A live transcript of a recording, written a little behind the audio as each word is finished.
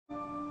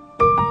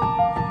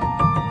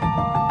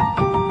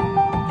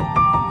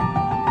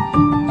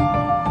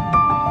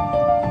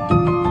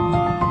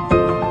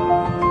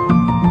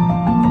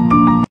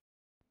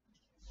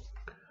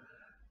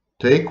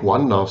take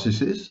one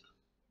narcissist,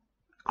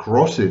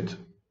 cross it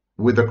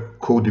with a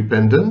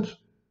codependent,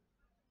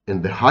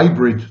 and the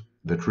hybrid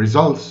that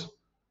results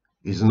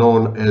is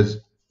known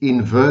as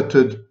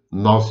inverted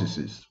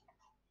narcissist.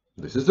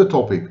 This is the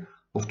topic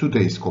of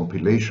today's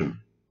compilation.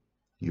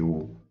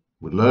 You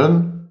will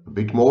learn a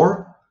bit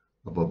more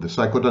about the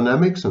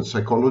psychodynamics and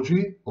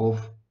psychology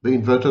of the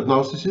inverted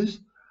narcissist.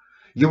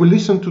 You will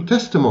listen to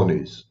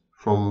testimonies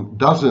from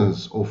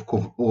dozens of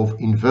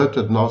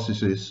inverted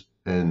narcissists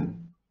and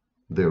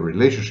their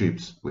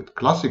relationships with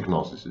classic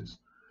narcissists.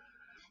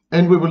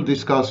 And we will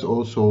discuss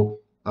also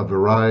a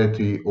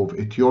variety of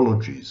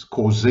etiologies,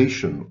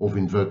 causation of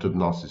inverted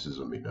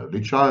narcissism in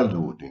early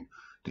childhood, in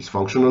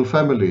dysfunctional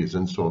families,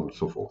 and so on and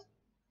so forth.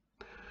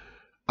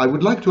 I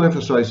would like to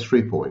emphasize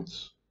 3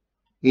 points.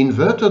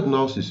 Inverted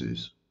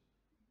narcissists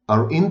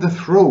are in the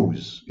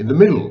throes, in the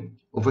middle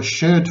of a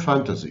shared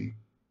fantasy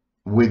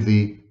with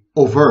the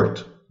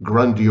overt,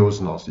 grandiose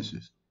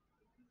narcissist.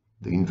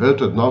 The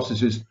inverted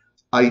narcissist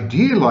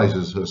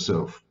idealizes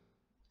herself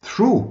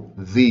through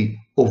the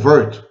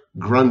overt,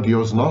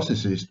 grandiose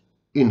narcissist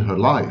in her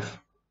life.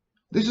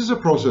 This is a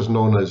process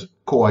known as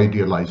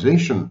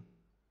co-idealization.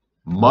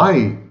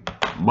 My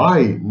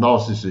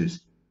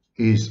narcissist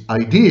is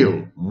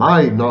ideal.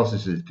 My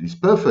narcissist is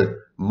perfect.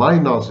 My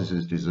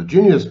narcissist is a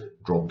genius,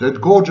 drop dead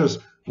gorgeous,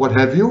 what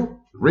have you,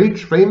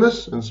 rich,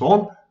 famous, and so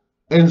on.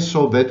 And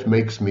so that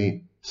makes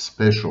me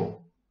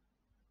special.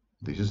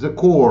 This is the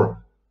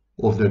core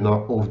of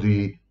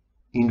the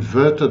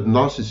inverted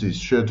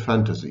narcissist shared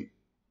fantasy.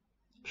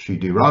 She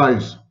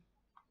derives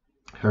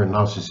her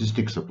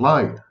narcissistic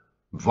supply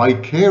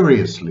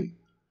vicariously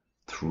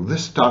through the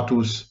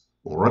status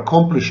or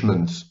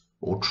accomplishments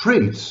or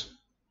traits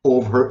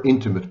of her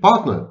intimate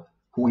partner,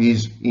 who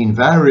is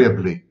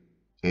invariably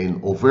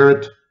an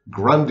overt,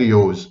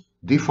 grandiose,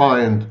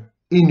 defiant,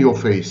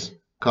 in-your-face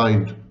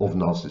kind of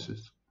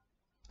narcissist.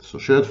 So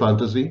shared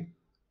fantasy,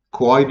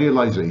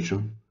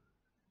 co-idealization,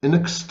 and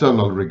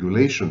external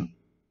regulation.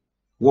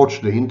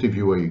 Watch the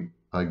interview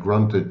I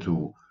granted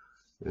to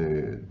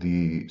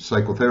the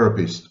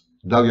psychotherapist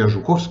Daria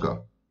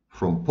Żukowska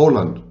from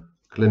Poland,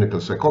 clinical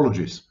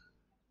psychologist,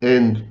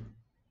 and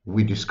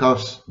we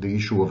discuss the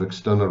issue of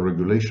external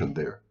regulation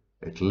there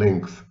at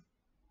length.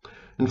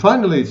 And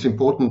finally, it's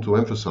important to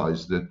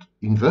emphasize that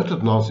inverted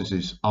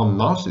narcissists are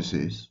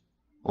narcissists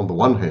on the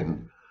one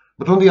hand,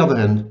 but on the other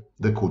hand,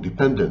 they're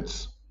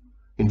codependents.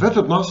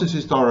 Inverted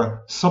narcissists are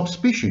a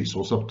subspecies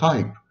or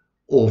subtype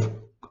of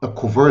a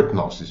covert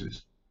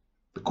narcissist.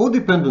 The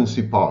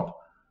codependency part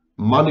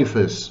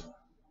manifests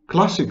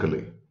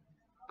classically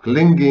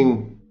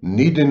clinging,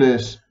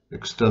 neediness,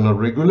 external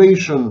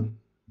regulation,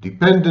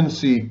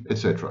 dependency,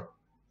 etc.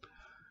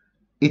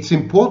 It's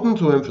important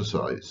to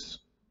emphasize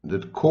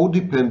that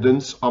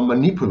codependents are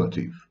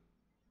manipulative.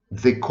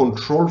 They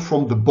control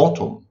from the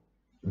bottom.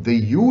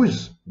 They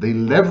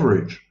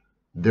leverage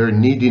their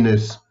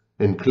neediness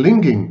and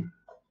clinging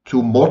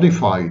to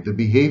modify the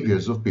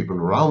behaviors of people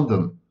around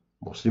them,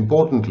 most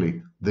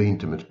importantly, the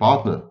intimate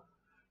partner.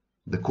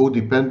 The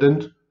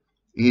codependent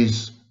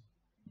is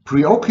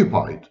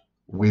preoccupied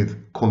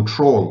with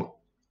control,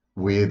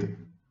 with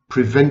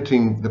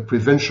preventing the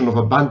prevention of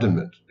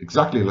abandonment,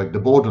 exactly like the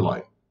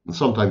borderline, and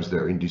sometimes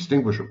they're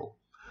indistinguishable.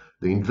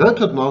 The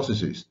inverted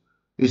narcissist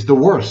is the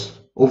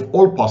worst of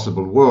all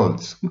possible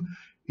worlds.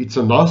 It's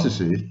a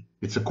narcissist,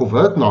 it's a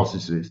covert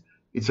narcissist,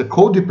 it's a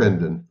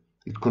codependent,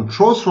 it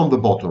controls from the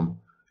bottom,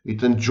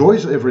 it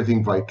enjoys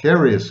everything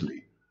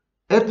vicariously.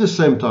 At the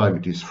same time,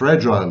 it is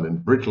fragile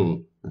and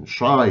brittle and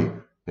shy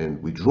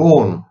and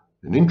withdrawn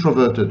and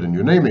introverted and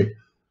you name it.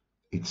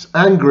 It's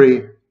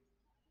angry,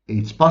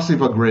 it's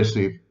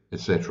passive-aggressive,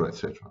 etc.,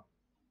 etc.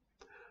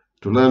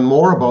 To learn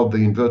more about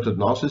the inverted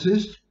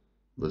narcissist,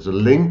 there's a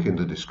link in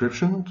the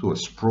description to a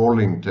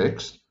sprawling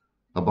text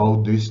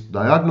about this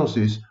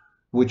diagnosis,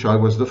 which I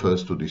was the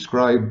first to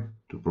describe,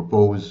 to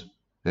propose,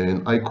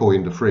 and I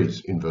coined the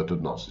phrase inverted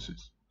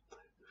narcissist.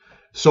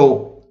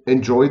 So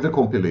enjoy the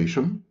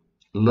compilation,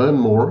 learn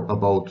more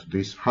about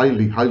this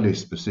highly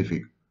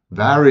specific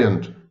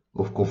variant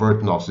of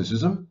covert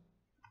narcissism,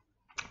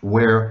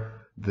 where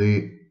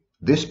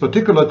this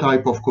particular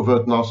type of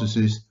covert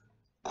narcissist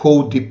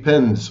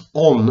co-depends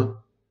on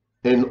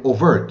an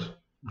overt,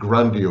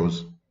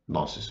 grandiose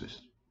narcissist.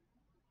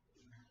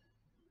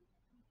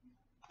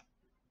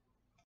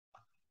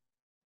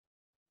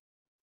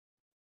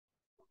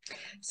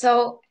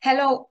 So,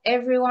 hello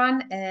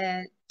everyone.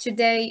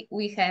 Today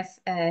we have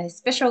a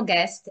special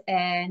guest,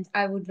 and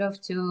I would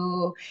love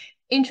to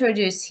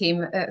introduce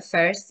him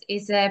first.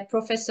 Is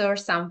Professor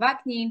Sam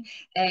Vaknin,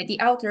 the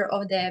author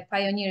of the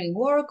pioneering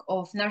work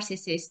of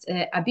narcissist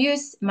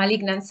abuse,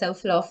 malignant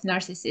self-love,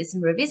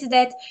 narcissism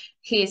revisited.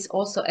 He is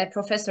also a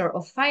professor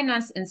of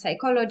finance and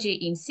psychology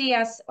in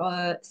CIAS,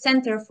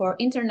 Center for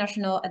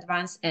International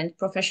Advanced and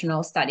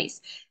Professional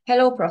Studies.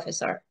 Hello,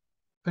 Professor.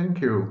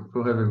 Thank you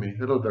for having me.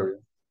 Hello, Daria.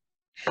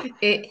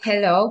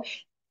 Hello.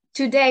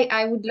 Today,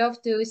 I would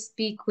love to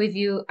speak with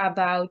you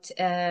about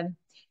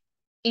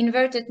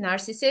inverted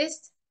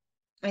narcissists,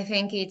 I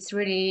think it's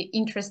really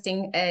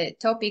interesting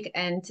topic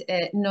and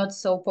not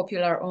so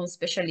popular on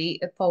especially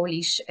a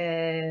Polish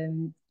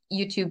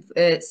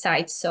YouTube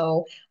site.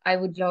 So I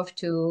would love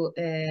to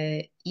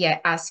yeah,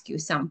 ask you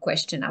some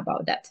question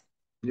about that.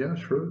 Yeah,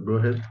 sure. Go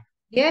ahead.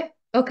 Yeah.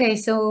 Okay.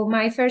 So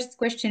my first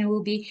question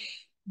will be,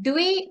 do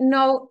we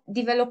know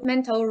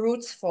developmental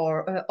roots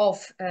for of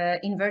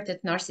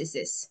inverted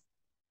narcissists?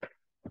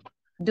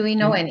 Do we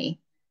know In, any?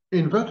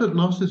 Inverted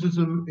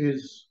narcissism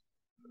is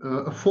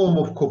a form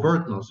of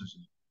covert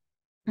narcissism.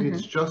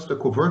 It's Mm-hmm. just a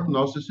covert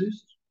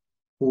narcissist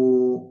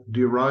who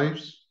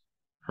derives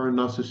her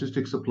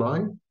narcissistic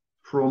supply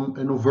from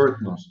an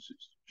overt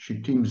narcissist.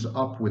 She teams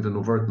up with an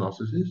overt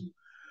narcissist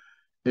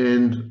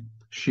and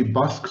she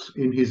basks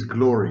in his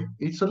glory.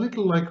 It's a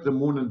little like the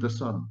moon and the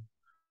sun.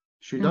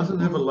 She doesn't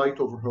have a Mm-hmm. light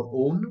of her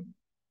own,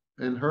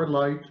 and her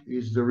light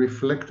is the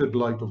reflected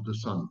light of the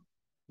sun.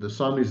 The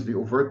sun is the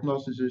overt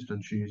narcissist,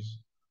 and she's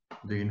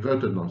the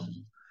inverted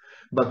narcissist.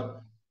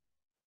 But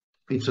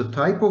it's a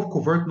type of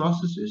covert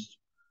narcissist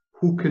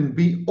who can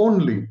be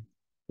only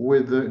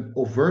with an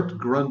overt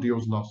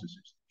grandiose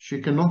narcissist. She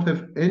cannot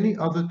have any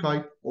other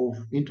type of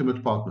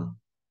intimate partner.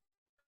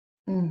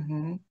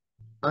 Mm-hmm.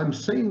 I'm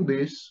saying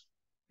this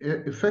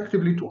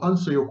effectively to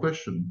answer your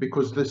question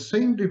because the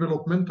same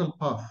developmental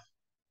path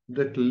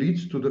that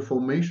leads to the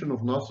formation of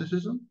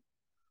narcissism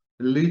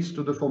leads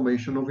to the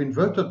formation of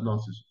inverted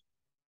narcissism.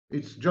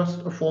 It's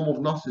just a form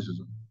of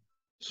narcissism.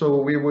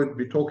 So we would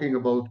be talking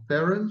about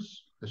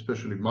parents,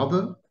 especially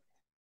mother,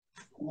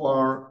 who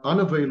are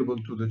unavailable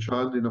to the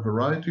child in a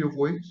variety of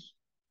ways: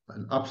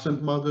 an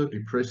absent mother,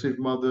 depressive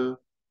mother,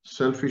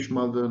 selfish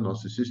mother,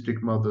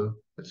 narcissistic mother,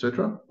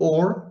 etc.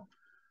 Or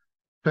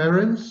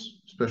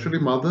parents, especially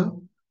mother,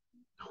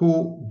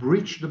 who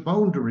breach the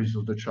boundaries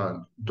of the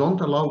child,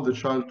 don't allow the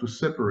child to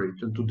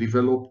separate and to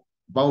develop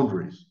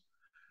boundaries.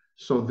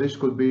 So this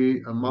could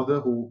be a mother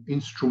who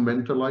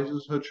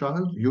instrumentalizes her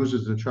child,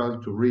 uses the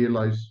child to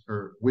realize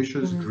her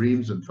wishes, Mm-hmm.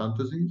 dreams, and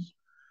fantasies.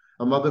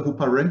 A mother who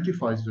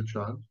parentifies the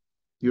child,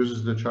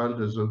 uses the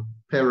child as a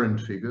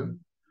parent figure.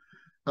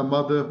 A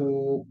mother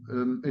who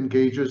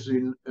engages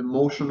in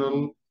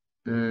emotional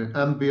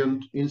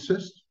ambient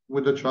incest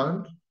with the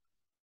child.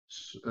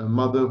 A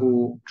mother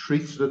who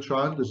treats the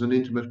child as an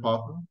intimate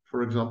partner,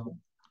 for example,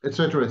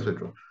 etc.,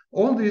 etc.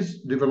 All these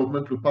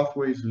developmental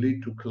pathways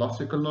lead to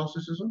classical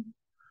narcissism,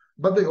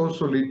 but they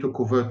also lead to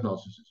covert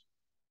narcissism.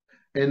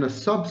 And a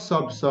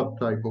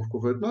subtype of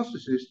covert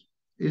narcissist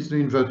is the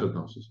inverted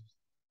narcissist.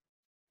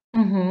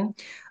 Mm-hmm.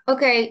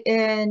 Okay,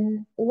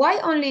 and why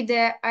only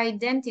the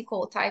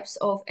identical types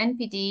of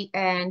NPD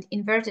and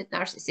inverted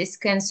narcissists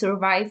can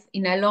survive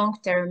in a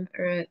long-term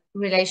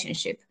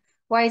relationship?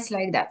 Why it's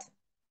like that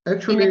in a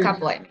Actually,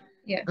 couple? I mean,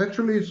 yeah.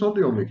 actually, it's not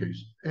the only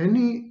case.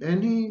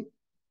 Any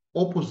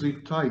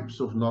opposite types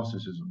of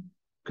narcissism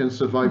can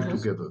survive Mm-hmm.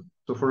 together.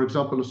 So, for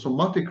example, a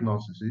somatic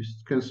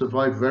narcissist can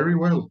survive very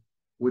well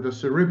with a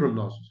cerebral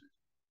narcissist.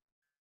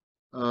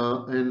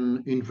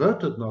 An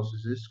inverted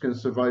narcissist can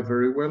survive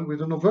very well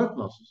with an overt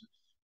narcissist.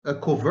 A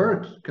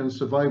covert can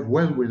survive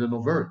well with an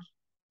overt.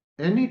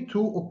 Any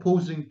two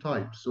opposing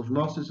types of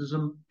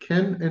narcissism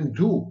can and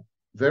do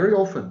very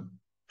often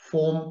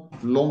form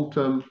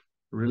long-term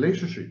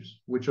relationships,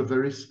 which are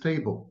very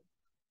stable,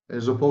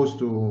 as opposed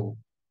to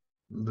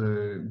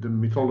the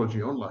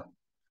mythology online.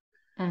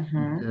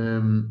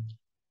 Um,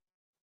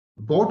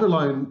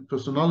 borderline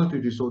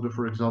personality disorder,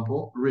 for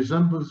example,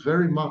 resembles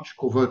very much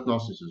covert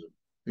narcissism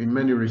in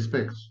many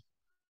respects.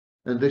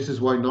 And this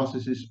is why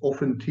narcissists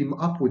often team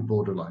up with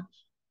borderlines.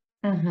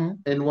 Mm-hmm.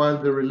 And while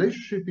the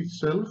relationship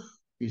itself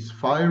is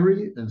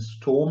fiery and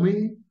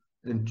stormy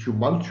and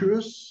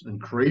tumultuous and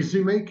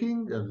crazy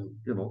making, and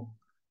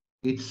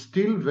it's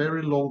still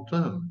very long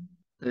term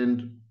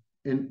and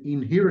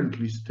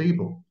inherently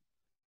stable.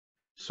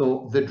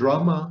 So the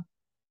drama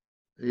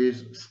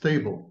is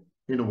stable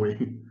in a way.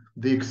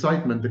 The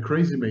excitement, the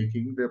crazy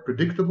making, they're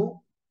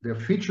predictable, they're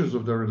features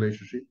of the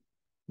relationship,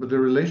 but the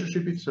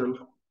relationship itself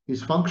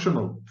is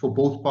functional for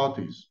both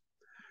parties.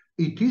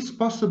 It is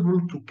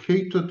possible to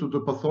cater to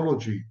the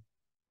pathology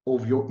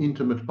of your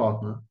intimate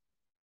partner,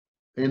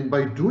 and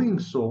by doing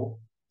so,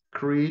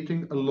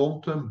 creating a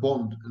long-term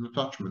bond and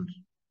attachment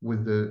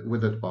with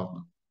that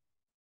partner.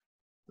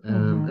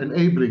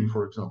 Enabling,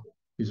 for example,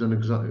 is an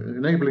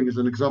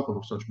example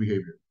of such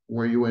behavior,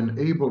 where you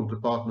enable the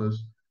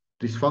partner's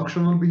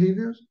dysfunctional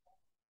behaviors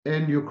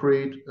and you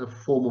create a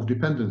form of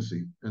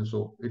dependency, and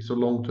so it's a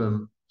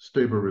long-term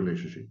stable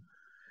relationship.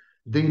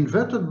 The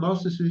inverted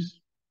narcissist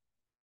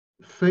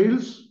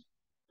fails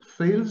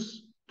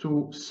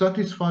to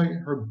satisfy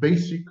her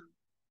basic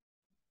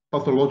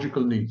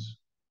pathological needs.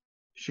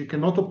 She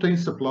cannot obtain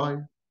supply.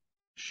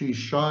 She's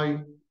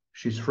shy.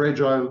 She's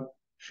fragile.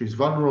 She's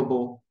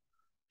vulnerable.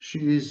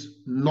 She is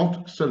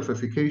not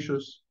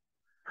self-efficacious.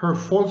 Her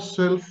false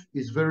self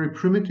is very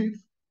primitive.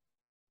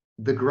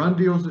 The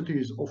grandiosity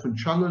is often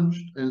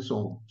challenged, and so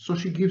on. So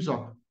she gives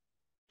up.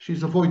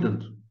 She's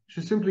avoidant.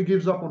 She simply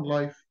gives up on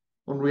life,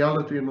 on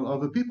reality, and on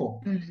other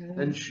people. Mm-hmm.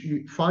 And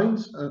she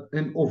finds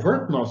an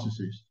overt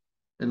narcissist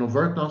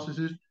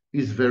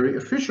is very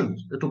efficient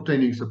at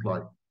obtaining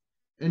supply.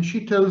 And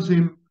she tells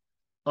him,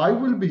 I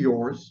will be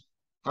yours,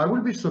 I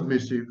will be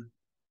submissive,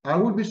 I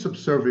will be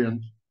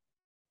subservient,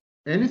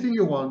 anything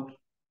you want,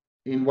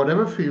 in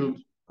whatever field,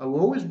 I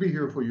will always be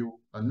here for you,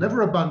 I'll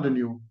never abandon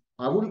you,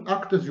 I will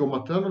act as your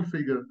maternal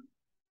figure,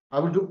 I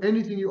will do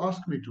anything you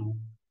ask me to,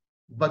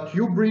 but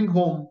you bring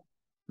home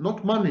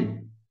not money,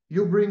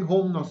 you bring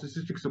home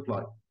narcissistic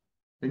supply.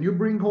 And you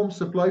bring home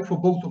supply for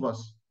both of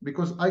us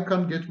because I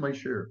can't get my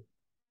share.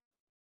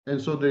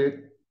 And so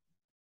the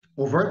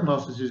overt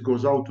narcissist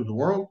goes out to the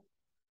world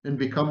and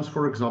becomes,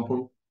 for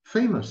example,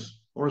 famous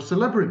or a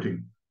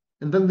celebrity.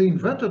 And then the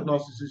inverted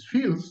narcissist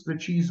feels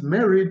that she is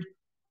married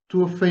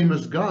to a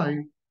famous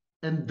guy,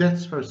 and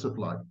that's her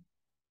supply.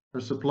 Her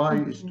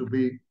supply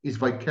is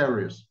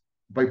vicarious,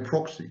 by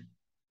proxy.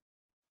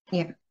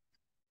 Yeah.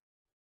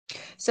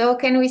 So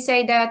can we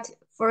say that,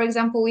 for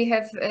example, we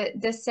have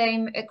the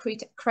same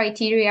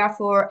criteria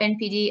for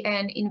NPD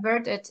and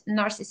inverted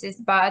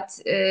narcissist, but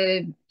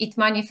it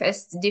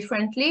manifests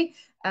differently?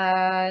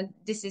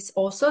 This is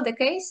also the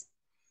case?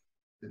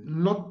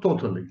 Not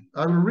totally.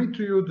 I will read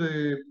to you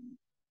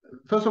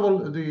first of all,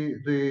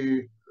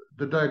 the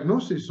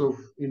diagnosis of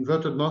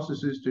inverted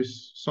narcissist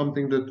is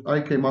something that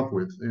I came up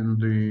with in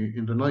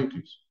the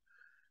 90s.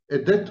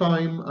 At that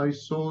time, I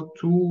saw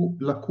two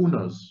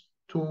lacunas,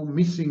 two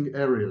missing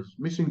areas,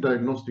 missing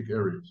diagnostic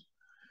areas.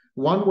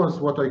 One was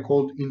what I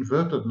called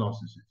inverted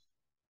narcissist,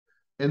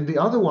 and the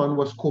other one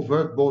was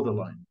covert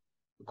borderline.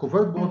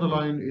 Covert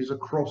borderline is a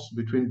cross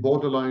between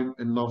borderline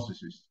and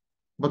narcissist,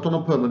 but on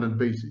a permanent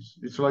basis.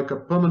 It's like a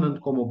permanent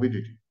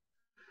comorbidity.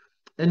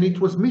 And it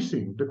was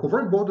missing. The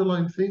covert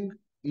borderline thing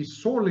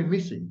is sorely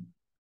missing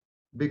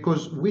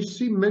because we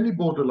see many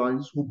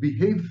borderlines who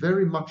behave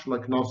very much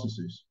like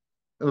narcissists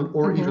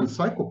or even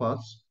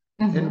psychopaths,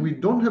 and we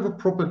don't have a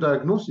proper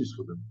diagnosis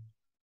for them.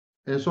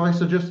 And so I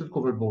suggested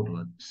covert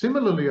borderline.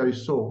 Similarly, I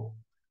saw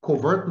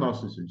covert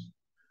narcissists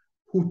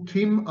who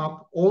team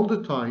up all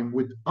the time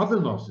with other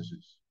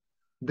narcissists.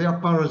 They are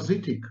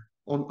parasitic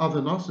on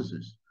other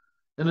narcissists.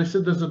 And I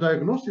said, there's a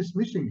diagnosis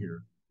missing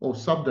here, or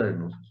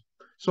sub-diagnosis.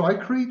 So I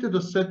created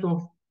a set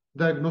of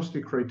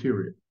diagnostic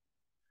criteria.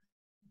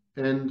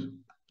 And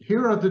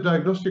here are the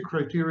diagnostic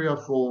criteria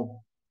for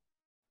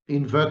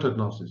inverted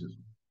narcissism.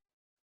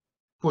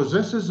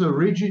 Possesses a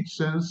rigid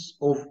sense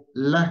of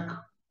lack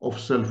of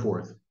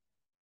self-worth.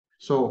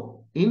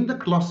 So in the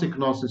classic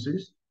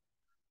narcissist,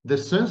 the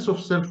sense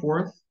of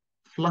self-worth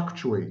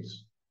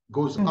fluctuates,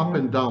 goes up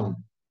and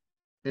down.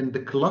 And the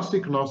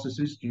classic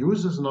narcissist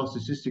uses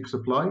narcissistic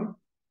supply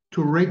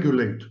to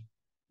regulate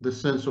the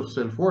sense of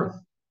self-worth.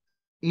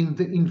 In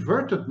the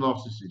inverted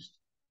narcissist,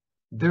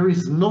 there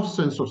is no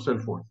sense of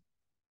self-worth,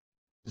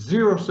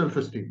 zero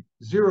self-esteem,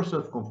 zero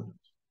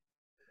self-confidence.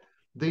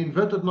 The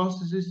inverted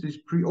narcissist is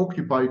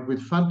preoccupied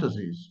with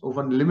fantasies of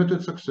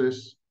unlimited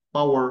success,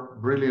 power,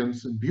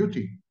 brilliance, and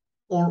beauty,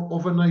 or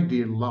of an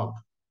ideal love.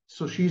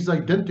 So she's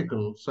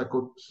identical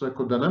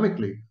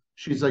psychodynamically,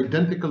 she's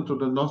identical to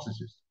the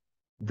narcissist.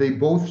 They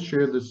both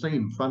share the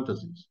same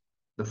fantasies.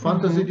 The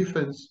fantasy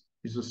defense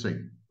is the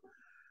same.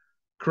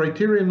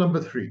 Criteria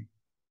number 3.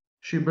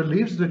 She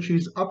believes that she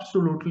is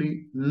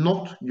absolutely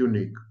not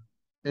unique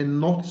and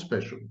not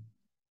special,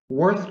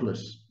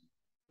 worthless,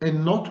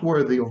 and not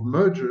worthy of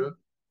merger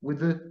with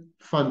the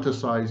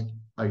fantasized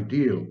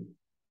ideal.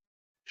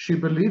 She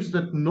believes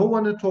that no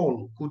one at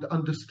all could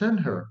understand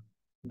her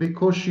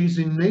because she's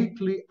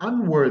innately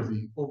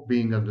unworthy of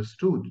being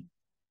understood.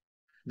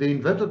 The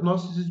inverted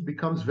narcissist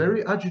becomes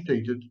very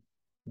agitated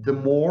the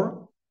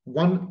more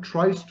one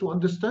tries to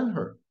understand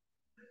her,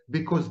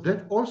 because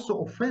that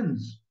also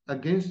offends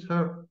against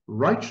her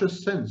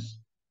righteous sense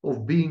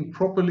of being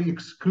properly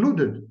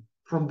excluded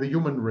from the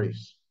human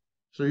race.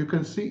 So you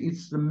can see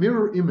it's the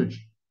mirror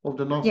image of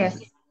the narcissist.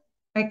 Yes,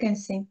 I can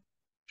see.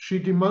 She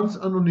demands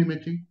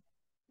anonymity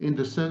in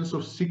the sense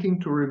of seeking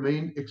to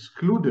remain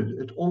excluded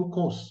at all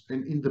costs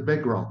and in the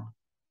background.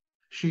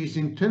 She is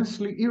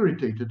intensely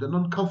irritated and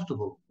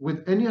uncomfortable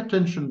with any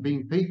attention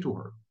being paid to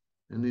her.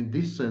 And in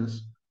this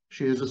sense,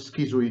 she has a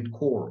schizoid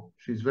core.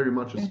 She's very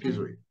much a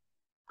schizoid.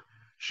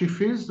 She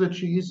feels that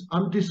she is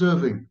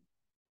undeserving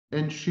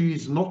and she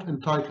is not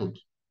entitled.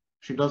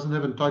 She doesn't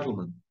have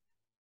entitlement.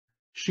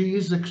 She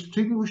is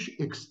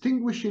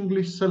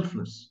extinguishingly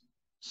selfless,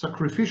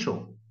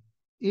 sacrificial,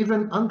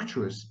 even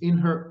unctuous in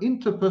her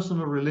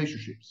interpersonal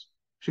relationships.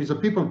 She's a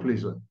people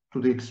pleaser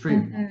to the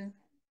extreme.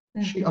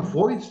 She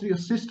avoids the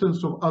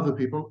assistance of other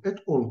people at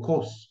all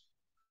costs.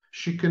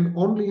 She can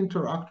only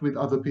interact with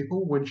other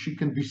people when she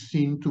can be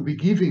seen to be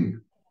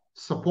giving,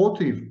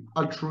 supportive,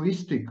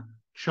 altruistic,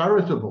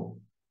 charitable,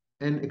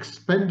 and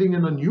expending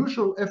an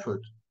unusual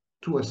effort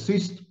to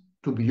assist,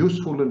 to be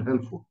useful and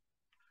helpful.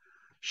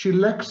 She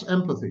lacks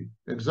empathy,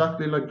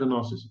 exactly like the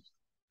narcissist.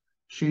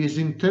 She is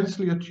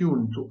intensely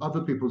attuned to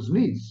other people's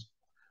needs,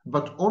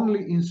 but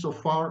only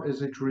insofar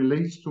as it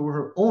relates to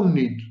her own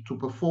need to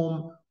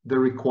perform the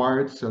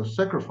required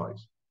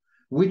self-sacrifice,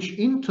 which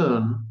in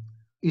turn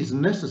is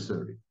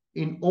necessary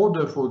in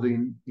order for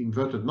the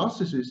inverted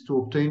narcissist to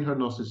obtain her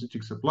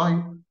narcissistic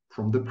supply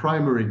from the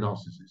primary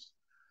narcissist.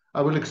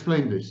 I will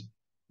explain this.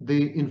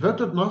 The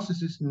inverted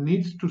narcissist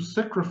needs to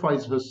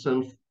sacrifice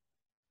herself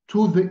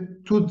to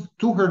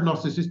her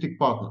narcissistic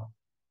partner.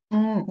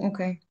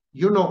 Okay.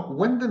 You know,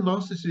 when the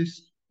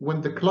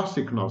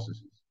classic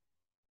narcissist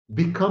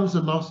becomes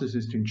a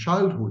narcissist in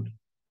childhood,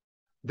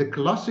 the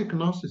classic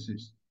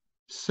narcissist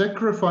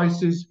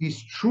sacrifices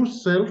his true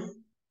self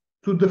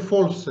to the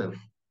false self.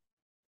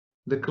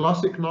 The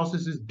classic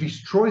narcissist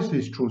destroys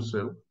his true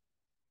self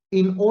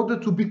in order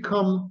to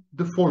become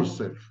the false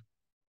self.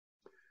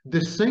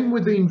 The same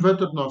with the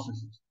inverted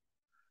narcissist.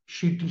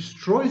 She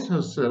destroys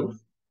herself,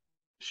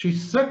 she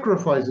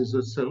sacrifices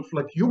herself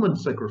like human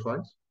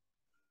sacrifice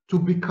to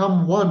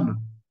become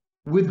one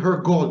with her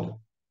God,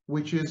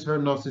 which is her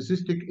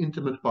narcissistic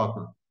intimate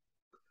partner.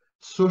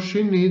 So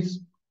she needs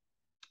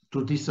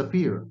to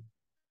disappear.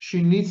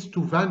 She needs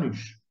to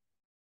vanish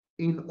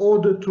in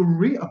order to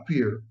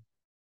reappear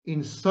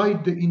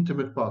inside the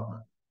intimate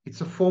partner.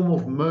 It's a form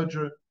of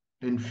merger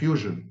and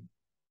fusion.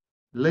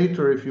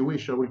 Later, if you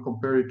wish, I will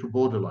compare it to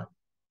borderline,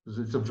 because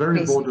it's a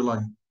very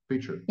borderline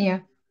picture. Yeah.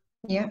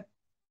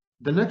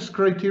 The next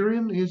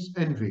criterion is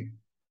envy.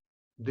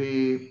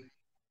 The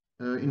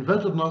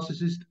inverted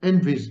narcissist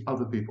envies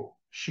other people.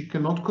 She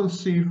cannot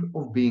conceive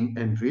of being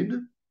envied,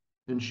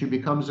 and she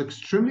becomes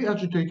extremely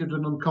agitated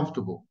and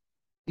uncomfortable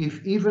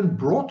if even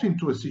brought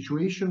into a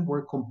situation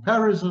where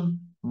comparison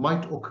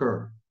might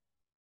occur.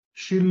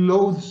 She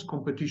loathes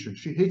competition.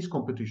 She hates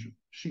competition.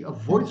 She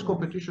avoids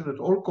competition at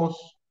all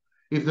costs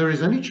if there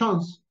is any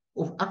chance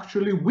of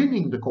actually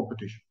winning the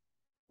competition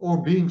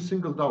or being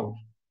singled out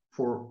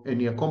for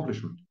any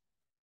accomplishment.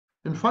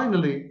 And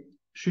finally,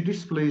 she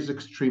displays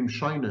extreme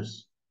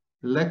shyness,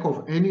 lack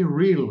of any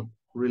real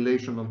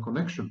relational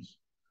connections.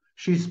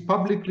 She is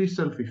publicly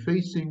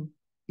self-effacing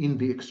in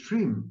the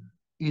extreme,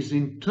 is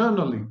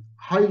internally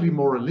highly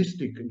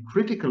moralistic and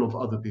critical of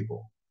other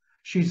people.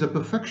 She's a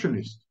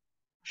perfectionist.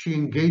 She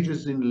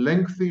engages in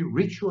lengthy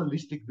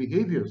ritualistic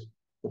behaviors,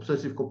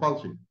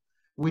 obsessive-compulsive,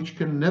 which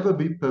can never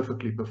be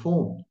perfectly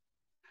performed,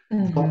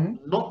 but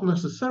not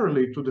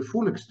necessarily to the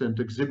full extent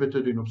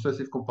exhibited in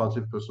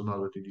obsessive-compulsive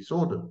personality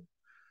disorder.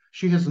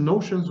 She has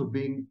notions of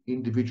being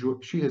individual.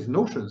 She has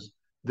notions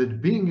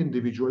that being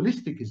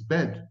individualistic is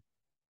bad.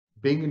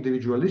 Being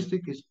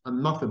individualistic is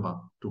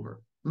anathema to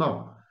her.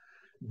 Now,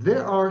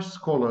 there are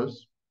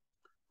scholars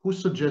who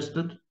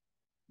suggested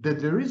that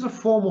there is a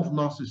form of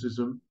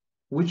narcissism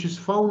which is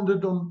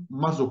founded on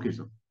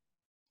masochism,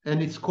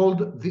 and it's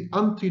called the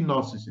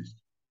anti-narcissist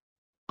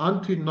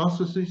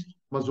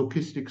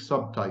masochistic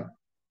subtype.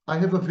 I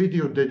have a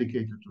video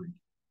dedicated to it.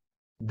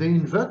 The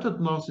inverted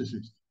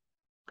narcissist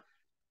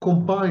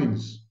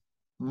combines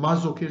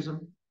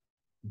masochism,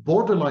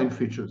 borderline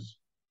features,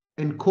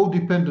 and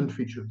codependent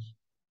features.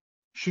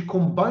 She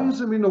combines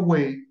them in a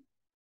way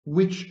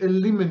which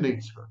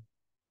eliminates her,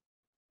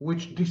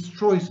 which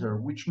destroys her,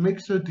 which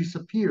makes her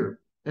disappear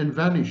and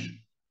vanish,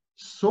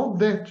 so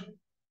that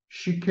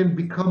she can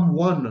become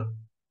one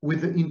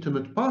with the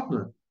intimate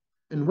partner.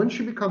 And when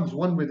she becomes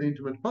one with the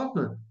intimate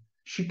partner,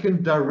 she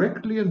can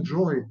directly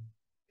enjoy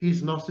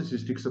his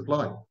narcissistic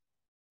supply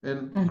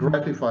and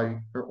gratify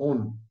her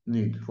own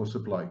need for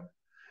supply.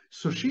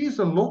 So she is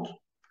a lot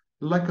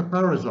like a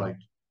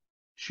parasite.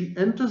 She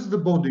enters the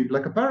body,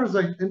 like a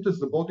parasite enters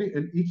the body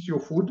and eats your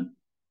food.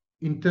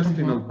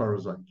 Intestinal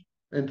parasite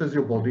enters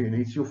your body and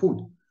eats your food.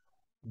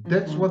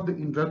 That's what the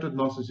inverted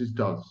narcissist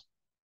does.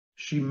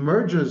 She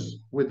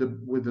merges with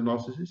the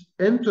narcissist,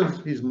 enters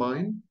his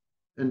mind,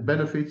 and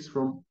benefits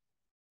from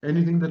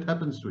anything that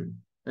happens to him,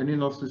 any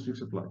narcissistic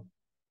supply.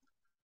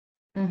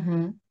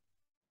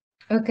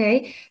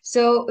 Okay,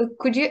 so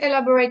could you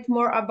elaborate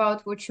more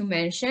about what you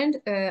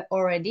mentioned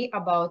already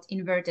about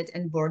inverted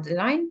and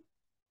borderline?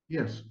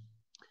 Yes.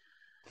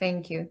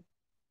 Thank you.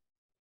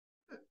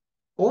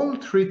 All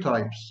three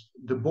types,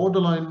 the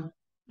borderline,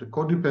 the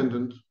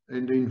codependent,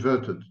 and the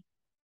inverted,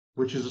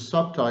 which is a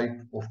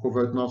subtype of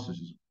covert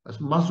narcissism, a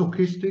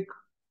masochistic,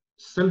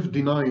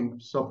 self-denying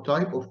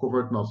subtype of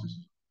covert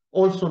narcissism,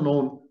 also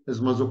known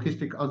as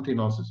masochistic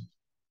anti-narcissism.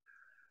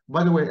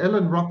 By the way,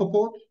 Ellen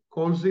Rappaport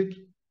calls it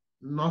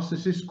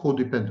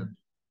narcissist-co-dependent.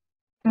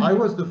 I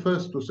was the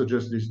first to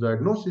suggest this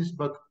diagnosis,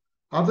 but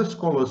other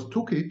scholars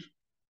took it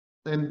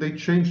and they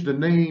changed the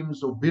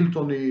names or built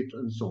on it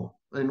and so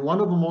on. And one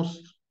of the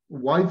most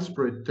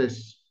widespread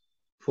tests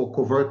for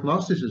covert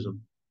narcissism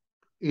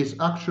is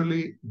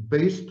actually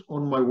based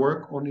on my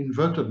work on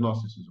inverted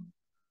narcissism.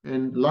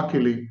 And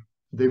luckily,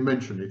 they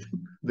mention it.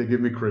 They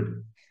give me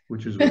credit,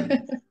 which is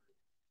good.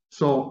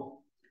 So,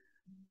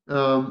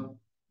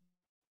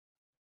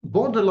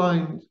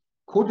 borderline,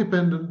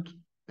 codependent,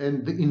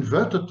 and the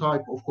inverted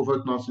type of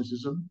covert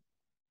narcissism,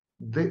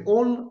 they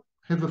all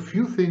have a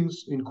few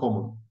things in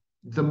common.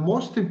 The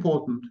most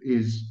important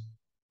is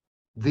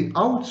the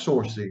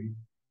outsourcing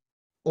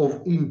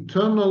of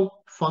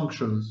internal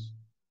functions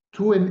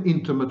to an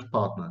intimate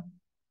partner,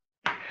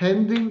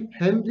 handing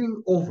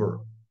over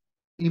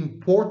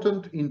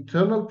important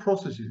internal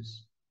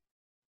processes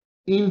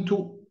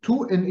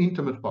to an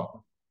intimate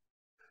partner.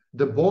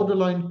 The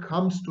borderline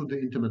comes to the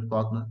intimate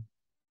partner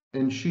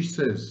and she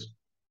says,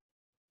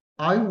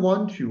 I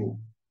want you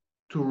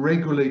to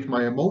regulate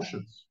my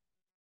emotions.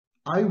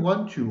 I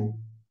want you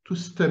to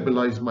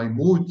stabilize my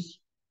moods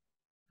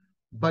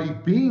by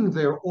being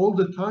there all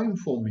the time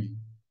for me,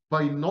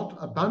 by not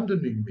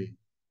abandoning me.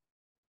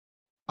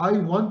 I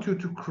want you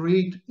to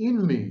create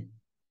in me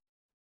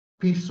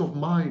peace of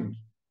mind,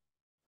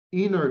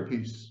 inner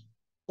peace,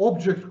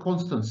 object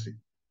constancy.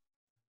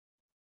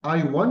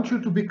 I want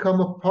you to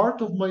become a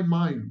part of my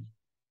mind.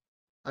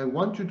 I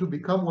want you to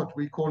become what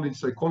we call in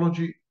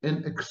psychology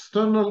an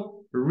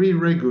external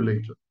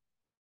re-regulator.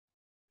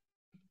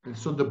 And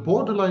so the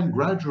borderline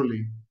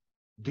gradually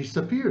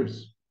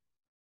disappears.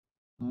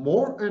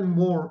 More and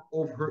more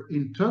of her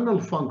internal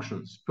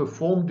functions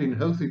performed in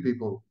healthy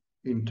people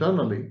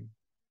internally,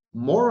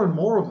 more and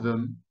more of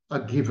them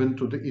are given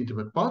to the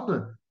intimate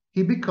partner.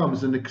 He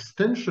becomes an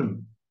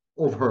extension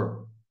of her,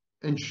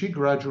 and she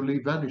gradually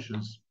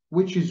vanishes,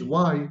 which is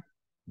why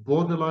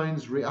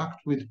borderlines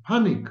react with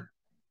panic.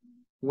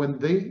 When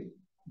they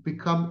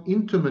become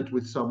intimate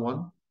with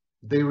someone,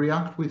 they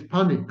react with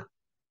panic.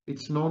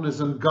 It's known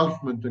as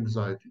engulfment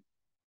anxiety.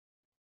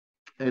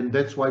 And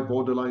that's why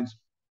borderlines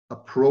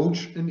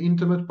approach an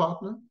intimate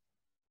partner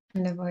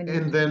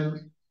and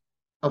then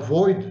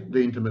avoid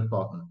the intimate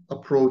partner,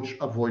 approach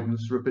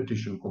avoidance,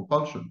 repetition,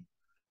 compulsion,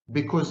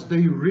 because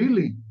they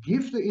really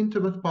give the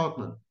intimate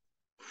partner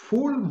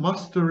full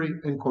mastery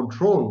and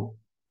control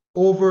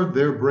over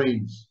their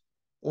brains,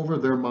 over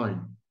their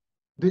mind.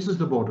 This is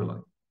the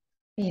borderline.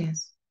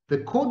 Yes. The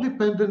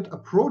codependent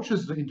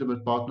approaches the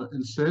intimate partner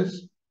and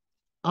says,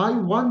 I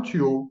want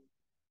you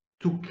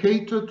to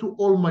cater to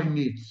all my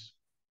needs.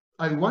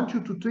 I want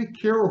you to take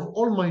care of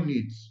all my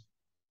needs.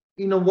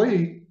 In a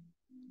way,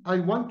 I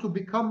want to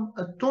become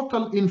a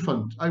total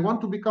infant. I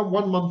want to become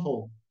 1 month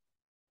old.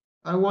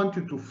 I want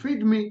you to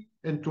feed me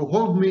and to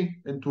hold me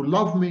and to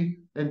love me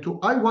and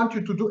I want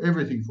you to do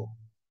everything for me.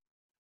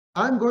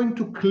 I'm going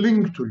to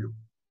cling to you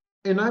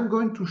and I'm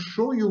going to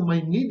show you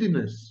my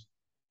neediness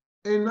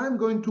and I'm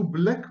going to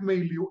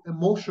blackmail you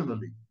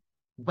emotionally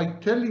by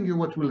telling you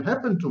what will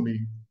happen to me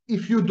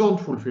if you don't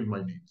fulfill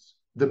my needs,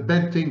 the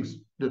bad things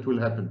that will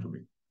happen to me.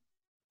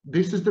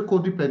 This is the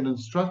codependent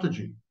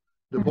strategy.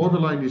 The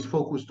borderline is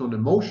focused on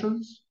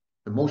emotions,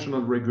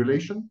 emotional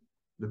regulation.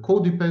 The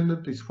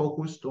codependent is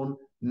focused on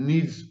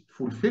needs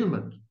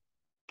fulfillment.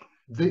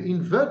 The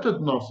inverted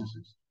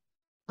narcissist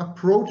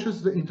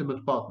approaches the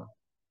intimate partner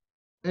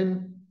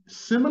and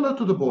similar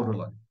to the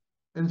borderline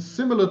and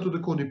similar to the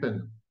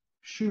codependent,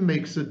 she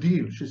makes a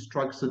deal. She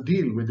strikes a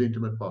deal with the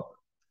intimate partner.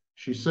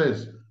 She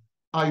says,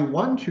 I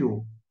want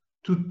you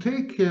to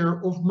take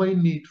care of my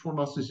need for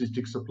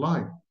narcissistic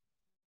supply.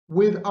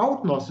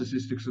 Without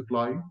narcissistic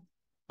supply,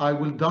 I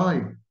will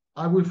die.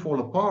 I will fall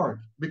apart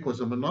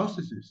because I'm a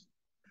narcissist.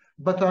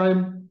 But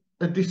I'm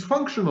a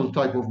dysfunctional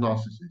type of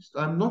narcissist.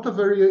 I'm not a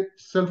very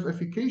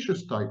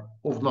self-efficacious type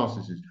of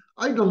narcissist.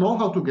 I don't know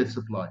how to get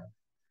supply.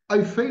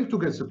 I fail to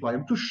get supply.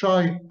 I'm too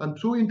shy. I'm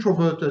too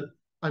introverted.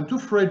 I'm too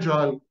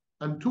fragile.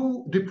 I'm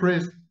too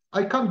depressed.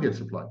 I can't get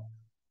supply.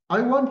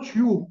 I want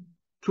you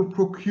to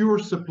procure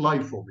supply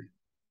for me.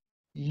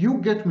 You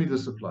get me the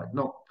supply.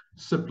 Now,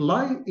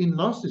 supply in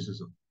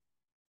narcissism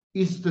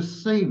is the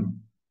same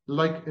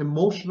like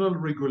emotional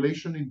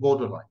regulation in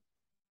borderline.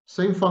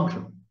 Same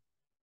function.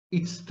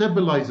 It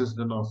stabilizes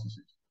the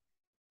narcissist.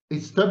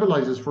 It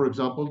stabilizes, for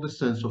example, the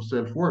sense of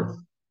self-worth.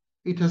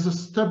 It has a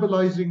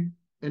stabilizing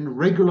and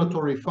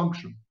regulatory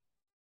function.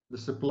 The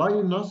supply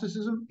in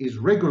narcissism is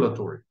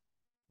regulatory.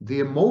 The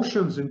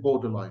emotions in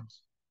borderline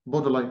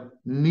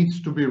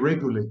needs to be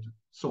regulated.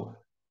 So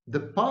the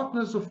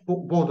partners of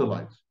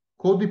borderlines,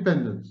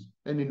 codependents,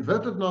 and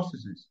inverted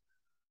narcissists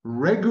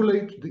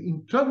regulate the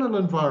internal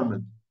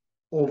environment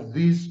of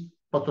these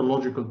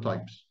pathological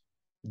types.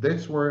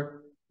 That's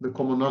where the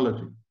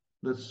commonality,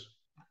 that's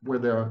where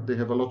they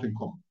have a lot in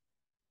common.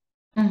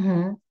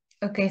 Mm-hmm.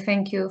 Okay,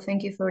 thank you.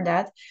 Thank you for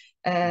that.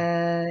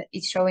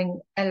 It's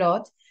showing a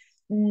lot.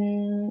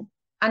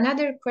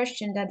 Another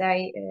question that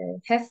I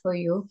have for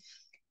you,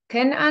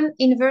 can an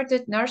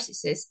inverted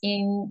narcissist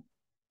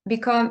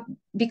become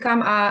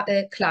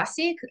a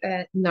classic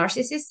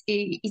narcissist?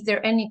 Is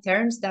there any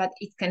terms that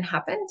it can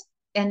happen?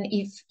 And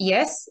if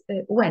yes,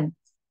 when?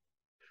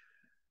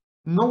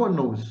 No one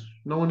knows.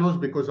 No one knows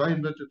because I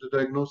invented the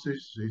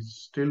diagnosis.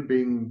 It's still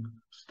being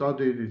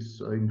studied.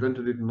 I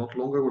invented it not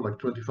long ago, like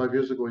 25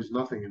 years ago. Is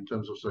nothing in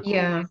terms of psychology.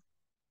 Yeah.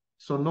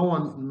 So no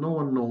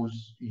one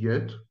knows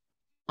yet.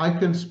 I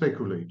can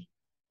speculate.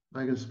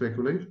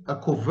 A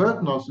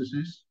covert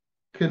narcissist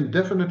can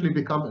definitely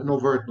become an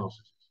overt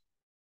narcissist.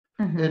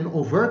 An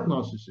overt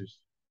narcissist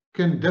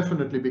can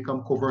definitely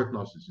become covert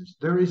narcissist.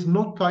 There is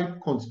no type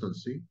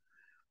constancy.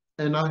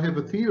 And I have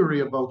a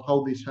theory about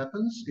how this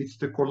happens. It's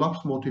the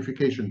collapse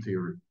mortification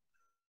theory.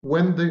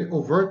 When the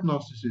overt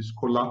narcissist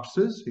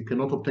collapses, he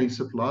cannot obtain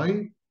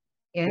supply,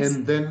 Yes.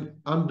 and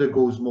then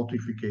undergoes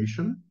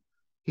mortification,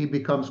 he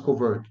becomes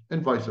covert,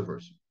 and vice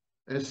versa.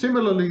 And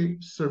similarly,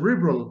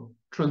 cerebral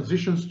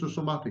transitions to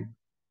somatic.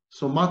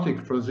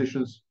 Somatic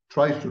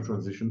tries to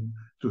transition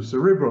to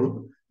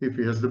cerebral if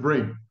he has the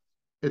brain.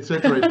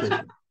 etc.,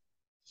 etc.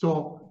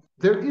 So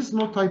there is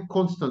no type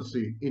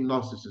constancy in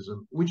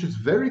narcissism, which is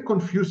very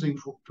confusing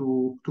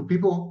to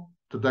people,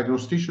 to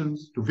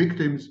diagnosticians, to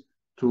victims,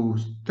 to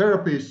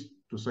therapists,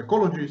 to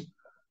psychologists,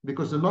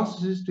 because the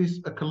narcissist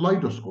is a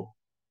kaleidoscope,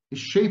 is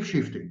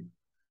shape-shifting.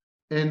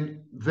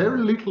 And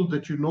very little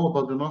that you know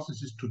about the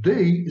narcissist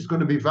today is going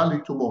to be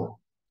valid tomorrow,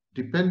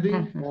 depending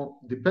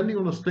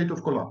on a state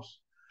of collapse.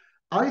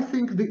 I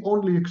think the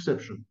only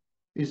exception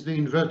is the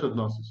inverted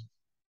narcissist,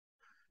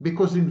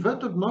 because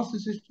inverted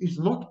narcissist is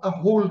not a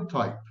whole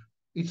type,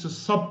 it's a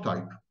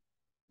subtype.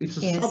 It's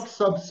a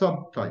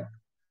subtype.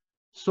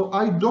 So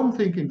I don't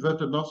think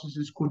inverted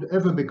narcissists could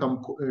ever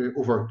become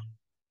overt.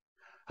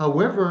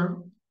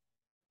 However,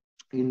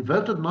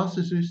 inverted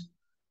narcissists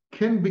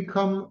can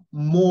become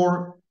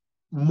more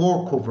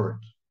covert.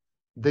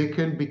 They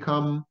can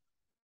become,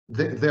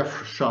 they're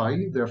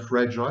shy, they're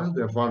fragile,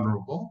 they're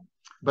vulnerable,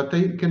 but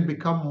they can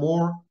become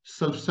more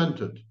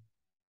self-centered,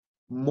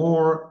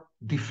 more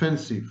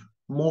defensive,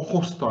 more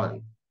hostile,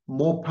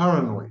 more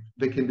paranoid.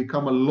 They can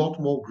become a lot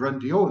more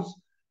grandiose.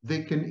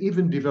 They can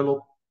even develop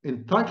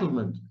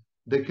entitlement.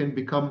 They can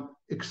become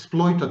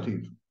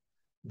exploitative.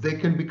 They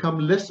can become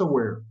less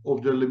aware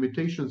of their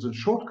limitations and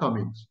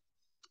shortcomings.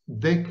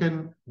 They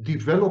can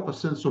develop a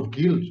sense of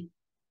guilt.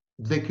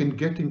 They can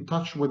get in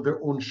touch with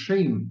their own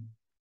shame,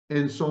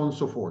 and so on and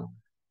so forth.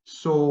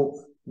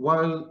 So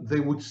while they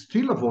would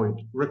still avoid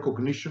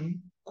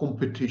recognition,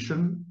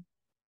 competition,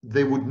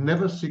 they would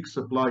never seek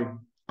supply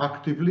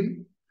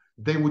actively.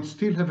 They would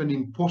still have an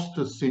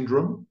imposter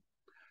syndrome.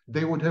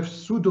 They would have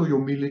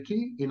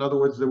pseudo-humility. In other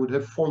words, they would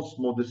have false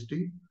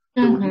modesty.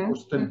 They would be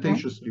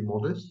ostentatiously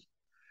modest.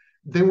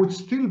 They would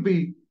still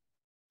be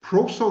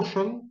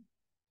pro-social,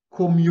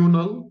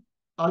 communal,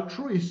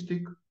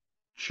 altruistic,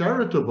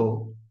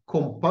 charitable,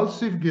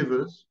 compulsive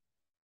givers.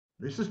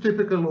 This is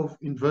typical of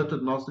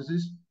inverted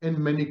narcissists and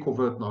many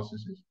covert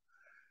narcissists.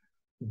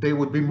 They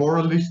would be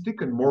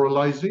moralistic and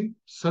moralizing,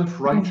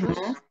 self-righteous,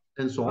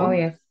 and so on. Oh,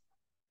 yes.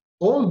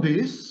 All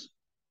this,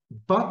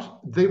 but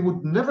they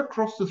would never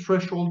cross the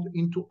threshold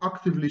into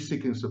actively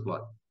seeking supply.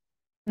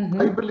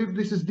 I believe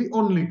this is the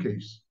only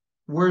case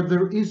where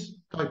there is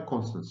type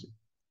constancy.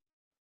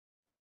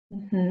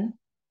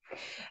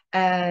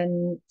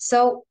 And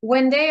so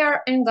when they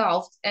are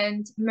engulfed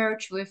and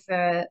merged with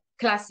a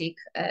classic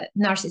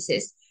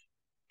narcissist,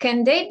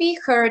 can they be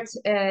heard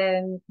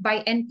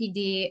by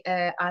NPD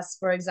as,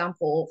 for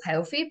example,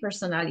 healthy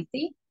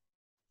personality?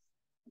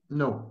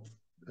 No.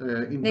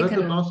 Inverted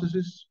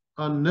narcissists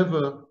are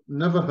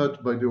never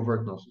hurt by the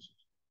overt narcissist.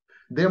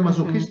 They are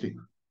masochistic.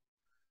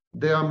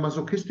 They are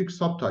masochistic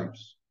subtypes.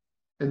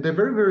 And they're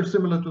very, very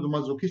similar to the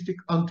masochistic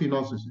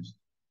anti-narcissist,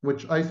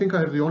 which I think I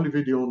have the only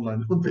video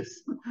online on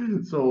this.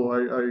 So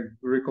I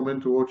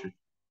recommend to watch it.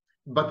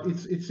 But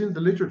it's in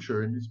the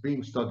literature and it's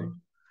being studied.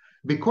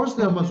 Because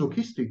they are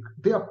masochistic,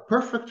 they are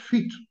perfect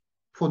fit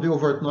for the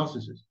overt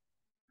narcissist.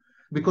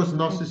 Because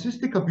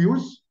narcissistic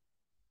abuse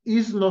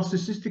is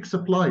narcissistic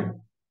supply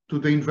to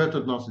the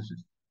inverted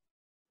narcissist.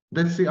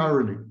 That's the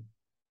irony.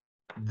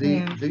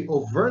 The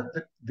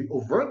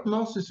overt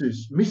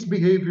narcissist,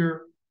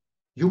 misbehavior,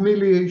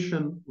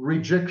 humiliation,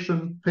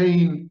 rejection,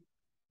 pain,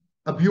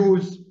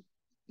 abuse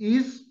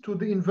is to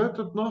the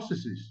inverted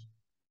narcissist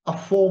a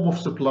form of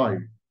supply,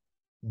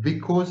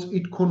 because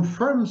it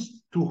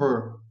confirms to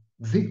her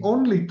the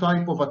only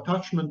type of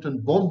attachment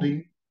and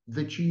bonding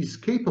that she is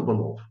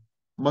capable of,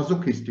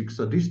 masochistic,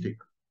 sadistic.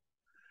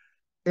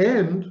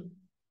 And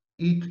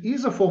it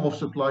is a form of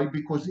supply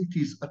because it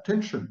is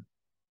attention.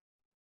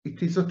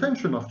 It is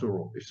attention after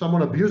all. If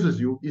someone abuses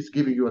you, is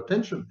giving you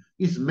attention,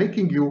 is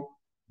making you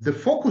the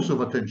focus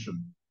of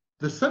attention,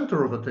 the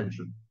center of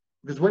attention.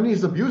 Because when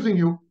he's abusing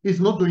you, he's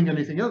not doing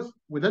anything else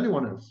with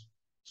anyone else.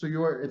 So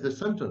you are at the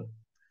center.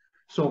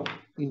 So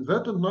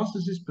inverted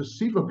narcissists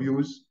perceive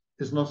abuse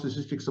as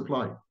narcissistic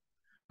supply.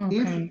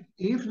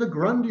 If the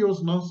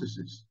grandiose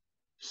narcissist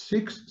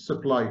seeks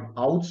supply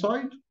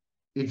outside,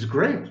 it's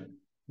great,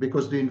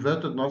 because the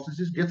inverted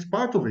narcissist gets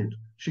part of it.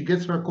 She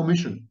gets her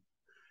commission.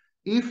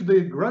 If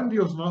the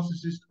grandiose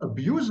narcissist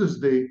abuses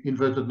the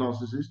inverted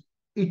narcissist,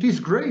 it is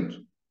great,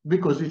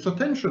 because it's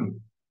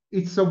attention.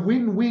 It's a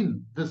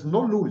win-win. There's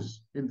no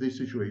lose in this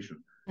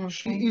situation.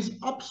 She is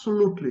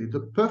absolutely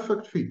the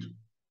perfect fit.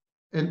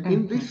 And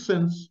in this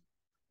sense,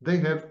 they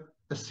have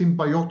a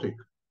symbiotic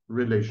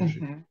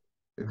relationship,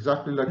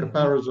 exactly like a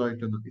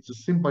parasite. And it's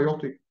a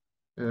symbiotic,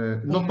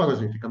 not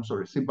parasitic, I'm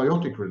sorry,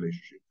 symbiotic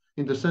relationship,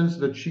 in the sense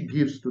that she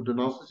gives to the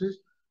narcissist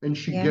and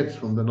she gets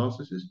from the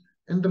narcissist,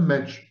 and the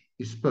match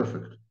is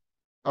perfect.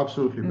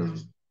 Absolutely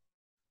perfect.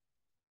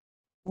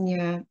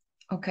 Yeah.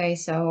 Okay.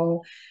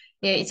 So,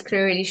 yeah, it's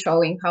clearly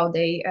showing how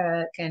they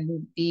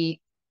can be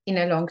in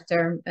a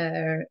long-term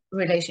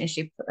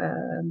relationship.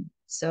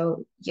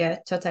 So, yeah,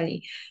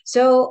 totally.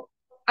 So,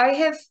 I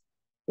have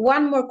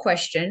one more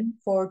question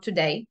for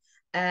today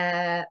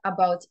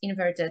about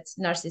inverted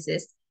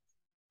narcissists.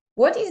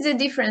 What is the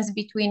difference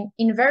between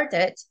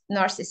inverted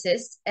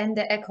narcissists and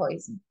the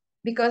egoism?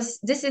 Because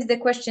this is the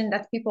question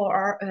that people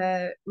are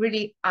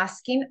really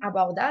asking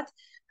about that.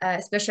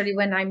 especially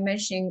when I'm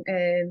mentioning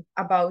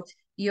about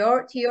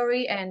your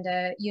theory, and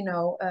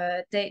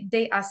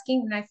they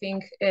asking, and I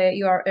think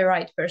you are a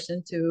right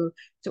person to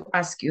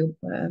ask you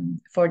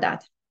for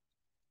that,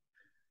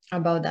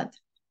 about that.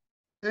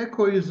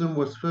 Egoism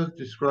was first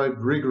described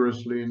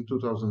rigorously in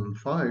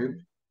 2005,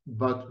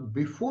 but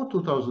before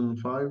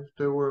 2005,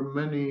 there were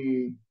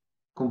many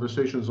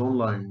conversations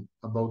online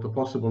about a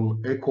possible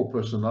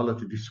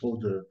eco-personality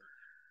disorder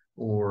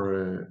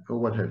or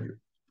what have you.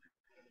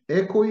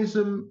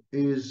 Egoism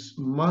is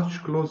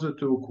much closer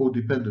to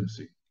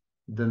codependency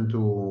than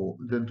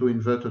to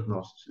inverted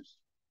narcissist.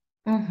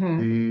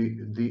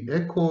 The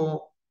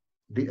echo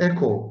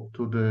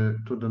to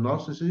the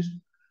narcissist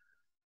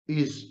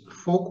is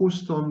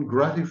focused on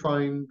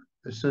gratifying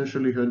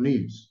essentially her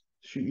needs.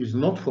 She is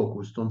not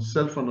focused on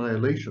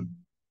self-annihilation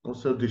or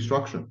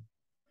self-destruction.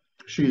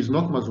 She is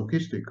not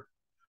masochistic.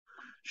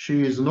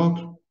 She is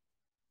not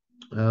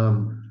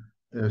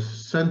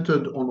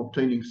centered on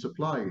obtaining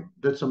supply.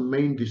 That's a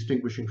main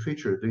distinguishing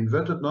feature. The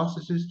inverted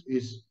narcissist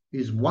is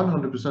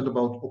 100%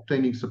 about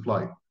obtaining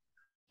supply.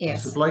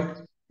 Yes.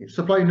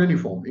 Supply in any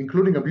form,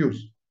 including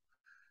abuse.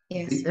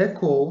 Yes.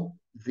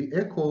 The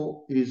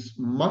echo is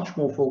much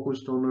more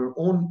focused on her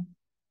own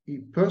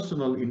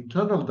personal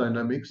internal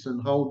dynamics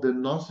and how the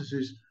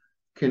narcissist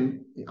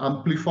can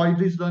amplify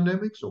these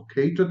dynamics or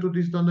cater to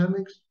these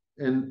dynamics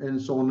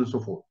and so on and so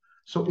forth.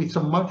 So it's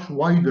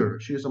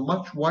she has a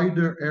much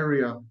wider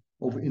area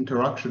of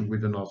interaction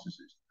with the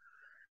narcissist.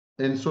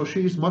 And so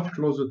she is much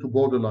closer to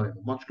borderline,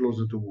 much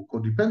closer to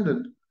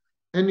codependent.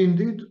 And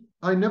indeed,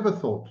 I never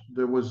thought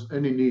there was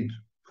any need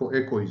for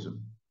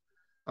egoism.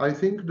 I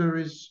think there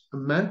is a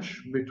match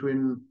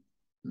between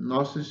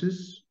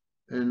narcissists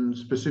and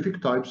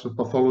specific types of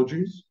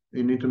pathologies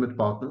in intimate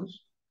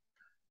partners.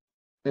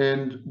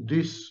 And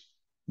this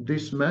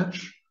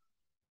match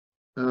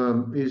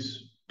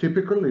is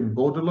typical in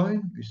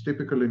borderline, is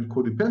typical in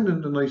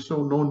codependent, and I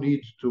saw no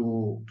need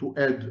to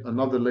add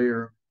another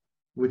layer,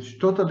 which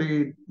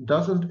totally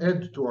doesn't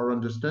add to our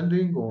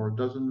understanding or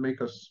doesn't make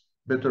us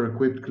better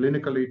equipped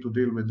clinically to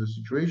deal with the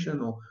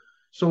situation.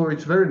 So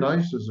it's very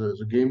nice as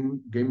a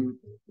game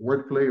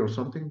wordplay or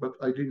something, but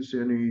I didn't see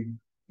any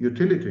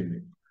utility in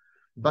it.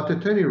 But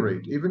at any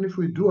rate, even if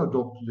we do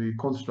adopt the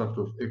construct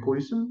of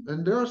egoism,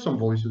 and there are some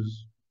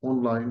voices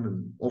online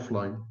and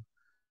offline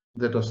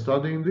that are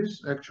studying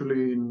this.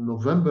 Actually, in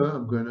November,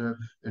 I'm going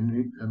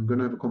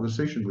to have a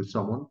conversation with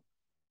someone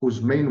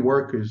whose main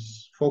work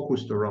is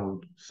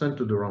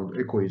centered around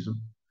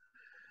egoism.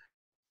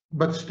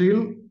 But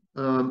still,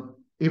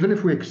 even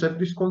if we accept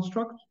this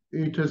construct,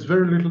 it has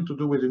very little to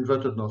do with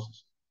inverted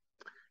narcissist.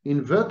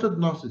 Inverted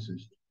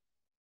narcissist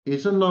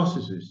is a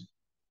narcissist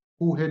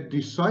who had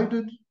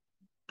decided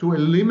to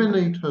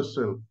eliminate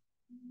herself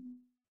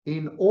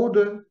in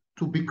order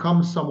to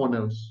become someone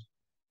else.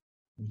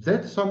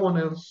 That someone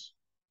else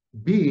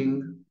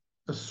being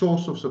a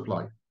source of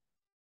supply.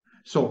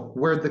 So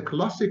where the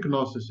classic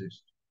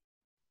narcissist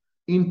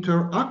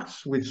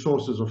interacts with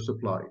sources of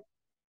supply,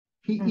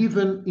 he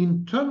even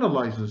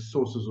internalizes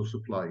sources of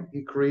supply.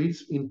 He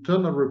creates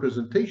internal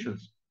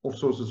representations of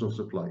sources of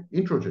supply,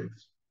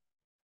 introjects.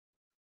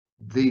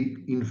 The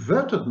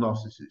inverted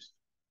narcissist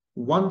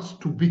wants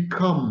to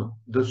become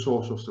the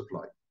source of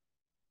supply.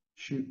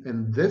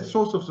 And that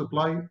source of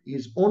supply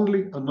is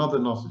only another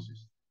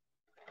narcissist.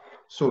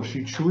 So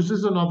she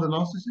chooses another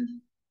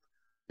narcissist,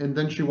 and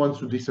then she wants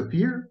to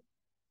disappear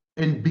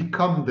and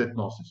become that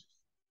narcissist.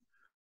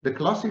 The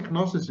classic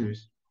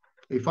narcissist,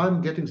 if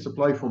I'm getting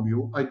supply from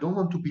you, I don't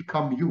want to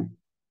become you.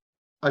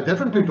 I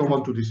definitely don't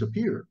want to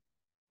disappear.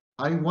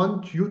 I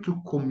want you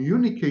to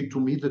communicate to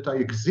me that I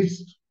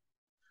exist.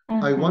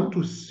 I want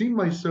to see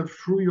myself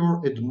through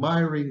your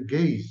admiring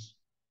gaze.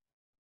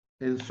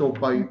 And so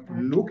by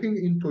looking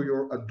into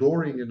your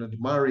adoring and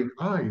admiring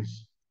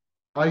eyes,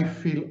 I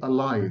feel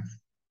alive.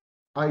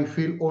 I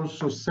feel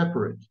also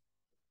separate.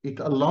 It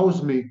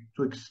allows me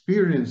to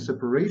experience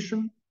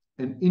separation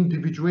and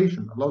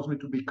individuation, allows me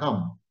to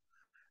become.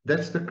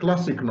 That's the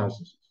classic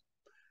narcissist.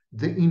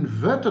 The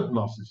inverted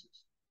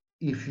narcissist,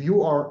 if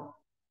you are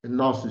a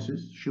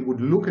narcissist, she would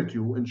look at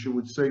you and she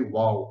would say,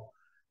 wow,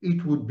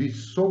 it would be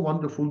so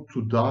wonderful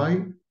to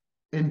die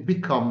and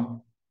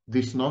become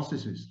this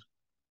narcissist.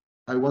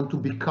 I want to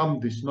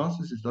become this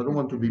narcissist. I don't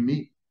want to be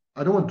me.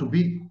 I don't want to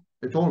be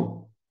at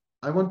all.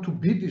 I want to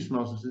be this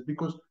narcissist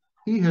because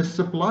he has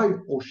supply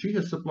or she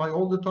has supply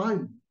all the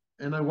time,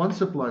 and I want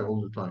supply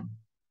all the time.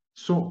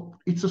 So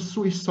it's a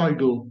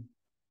suicidal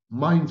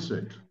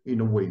mindset in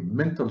a way,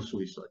 mental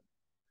suicide.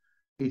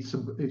 It's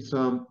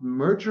a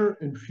merger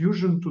and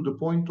fusion to the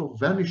point of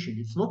vanishing.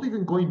 It's not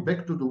even going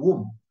back to the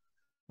womb,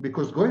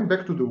 because going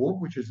back to the womb,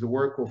 which is the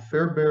work of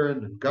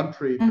Fairbairn and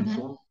Guntrip and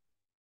so on,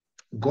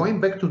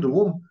 going back to the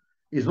womb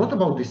is not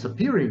about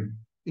disappearing.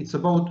 It's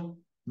about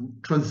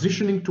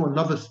transitioning to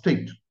another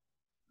state.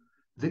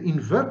 The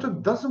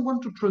inverted doesn't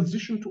want to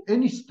transition to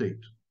any state.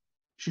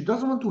 She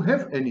doesn't want to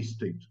have any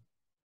state.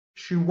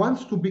 She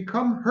wants to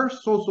become her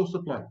source of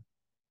supply.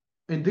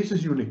 And this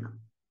is unique.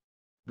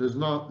 There's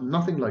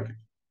nothing like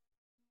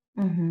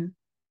it.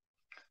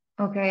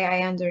 Okay,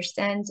 I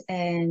understand.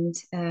 And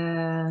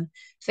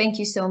thank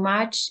you so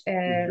much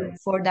Thank you.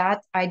 for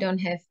that. I don't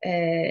have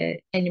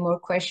any more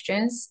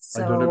questions.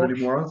 I don't have So, any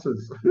more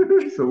answers.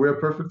 So we are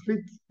perfect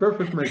fit,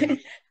 perfect match.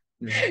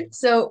 Yeah.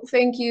 so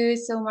thank you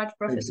so much, Thank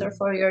Professor, you.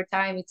 for your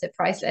time. It's a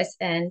priceless,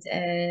 and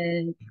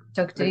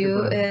talk to Thank you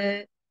you. very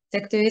much.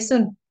 Talk to you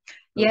soon. Talk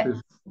Yeah. to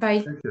you. Bye.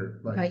 Take care.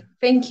 Bye. Bye.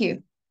 Thank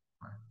you.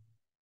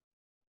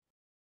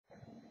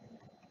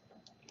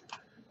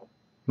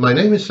 My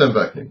name is Sam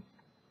Vaknin,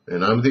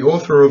 and I'm the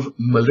author of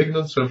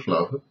Malignant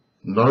Self-Love,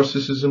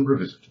 Narcissism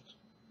Revisited.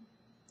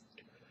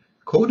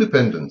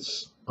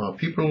 Codependents are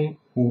people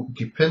who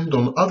depend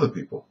on other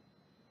people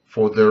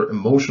for their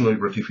emotional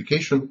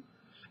gratification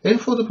and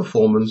for the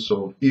performance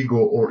of ego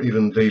or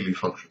even daily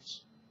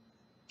functions.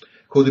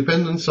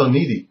 Codependents are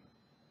needy,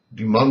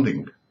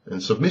 demanding,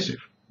 and submissive.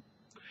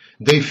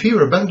 They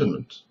fear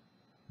abandonment,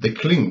 they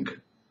cling,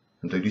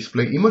 and they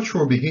display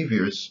immature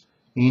behaviors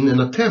in an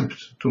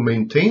attempt to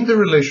maintain the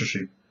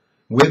relationship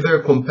with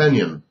their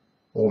companion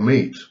or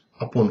mate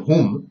upon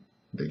whom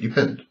they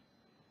depend.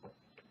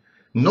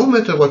 No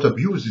matter what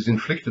abuse is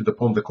inflicted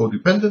upon the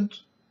codependent,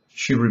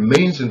 she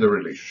remains in the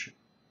relationship.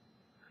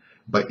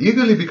 By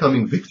eagerly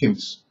becoming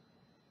victims,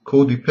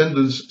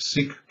 codependents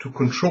seek to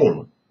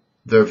control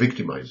their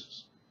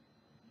victimizers.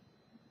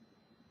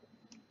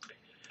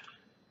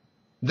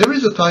 There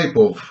is a type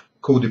of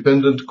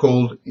codependent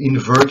called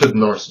inverted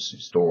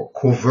narcissist or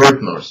covert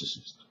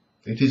narcissist.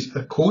 It is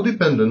a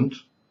codependent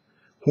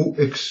who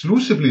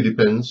exclusively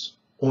depends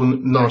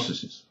on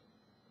narcissists,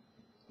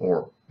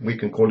 or we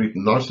can call it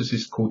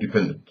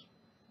narcissist-co-dependent.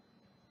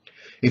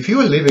 If you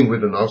are living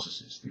with a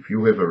narcissist, if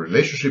you have a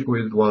relationship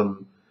with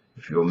one,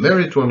 if you are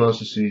married to a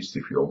narcissist,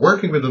 if you are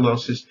working with a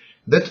narcissist,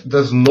 that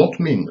does not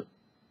mean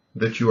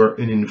that you are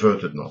an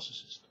inverted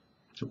narcissist.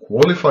 To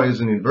qualify as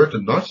an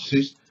inverted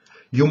narcissist,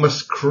 you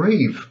must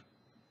crave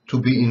to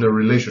be in a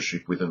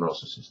relationship with a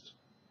narcissist,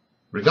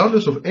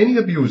 regardless of any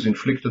abuse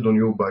inflicted on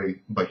you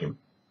by him.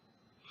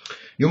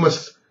 You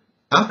must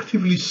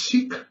actively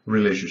seek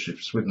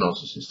relationships with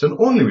narcissists and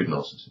only with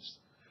narcissists,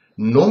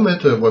 no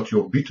matter what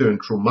your bitter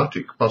and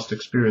traumatic past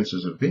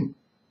experiences have been.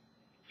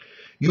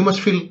 You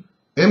must feel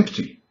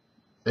empty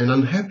and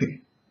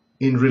unhappy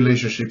in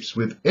relationships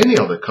with any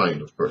other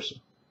kind of person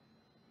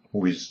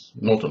who is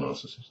not a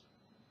narcissist.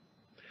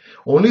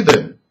 Only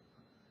then,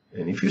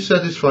 and if you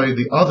satisfy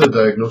the other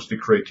diagnostic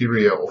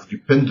criteria of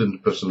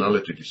dependent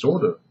personality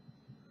disorder,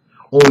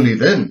 only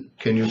then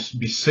can you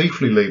be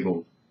safely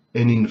labeled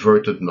an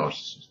inverted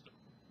narcissist.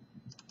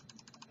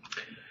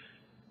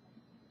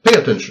 Pay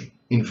attention.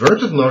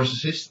 Inverted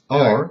narcissists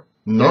are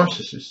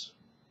narcissists.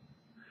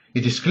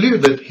 It is clear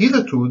that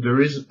hitherto there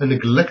is a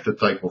neglected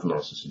type of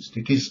narcissist.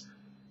 It is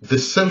the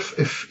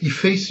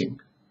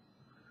self-effacing,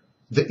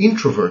 the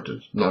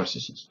introverted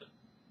narcissist.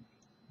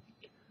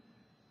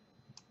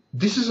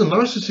 This is a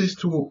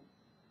narcissist who,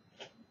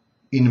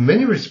 in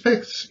many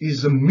respects,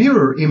 is a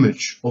mirror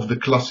image of the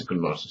classical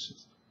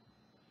narcissist.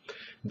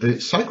 The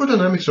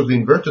psychodynamics of the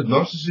inverted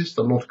narcissist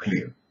are not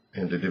clear,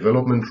 and the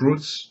development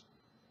routes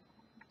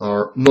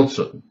are not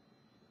certain.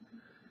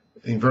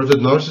 The inverted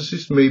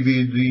narcissist may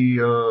be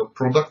the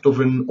product of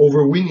an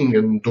overweening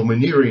and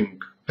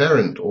domineering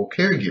parent or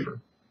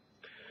caregiver,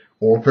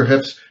 or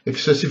perhaps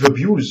excessive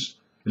abuse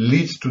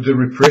leads to the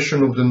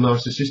repression of the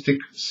narcissistic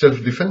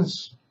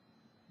self-defense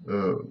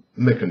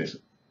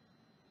mechanism.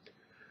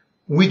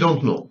 We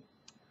don't know,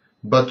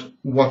 but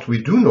what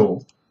we do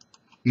know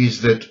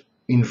is that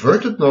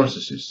inverted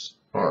narcissists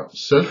are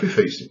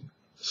self-effacing,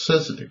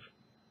 sensitive,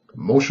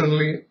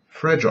 emotionally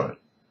fragile,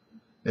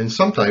 and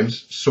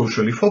sometimes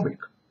socially phobic.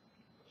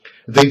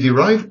 They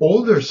derive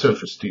all their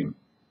self-esteem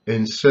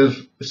and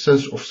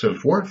sense of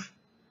self-worth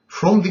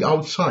from the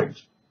outside.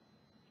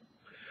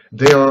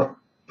 They are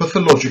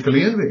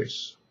pathologically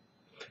envious.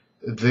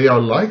 They are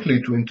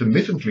likely to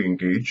intermittently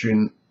engage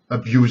in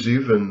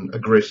abusive and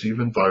aggressive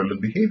and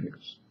violent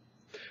behaviors.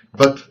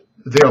 But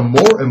they are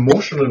more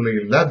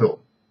emotionally labil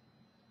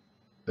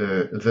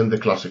than the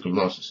classical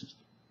narcissist.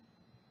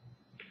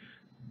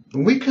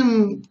 We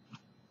can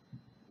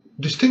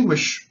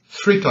distinguish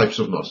three types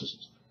of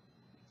narcissists.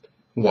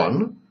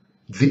 One,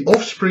 the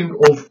offspring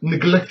of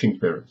neglecting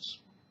parents.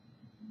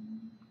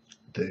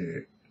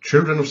 The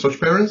children of such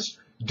parents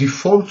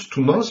default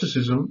to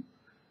narcissism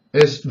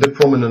as the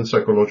prominent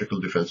psychological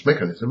defense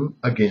mechanism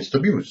against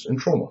abuse and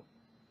trauma.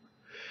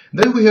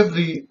 Then we have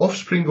the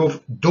offspring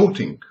of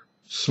doting,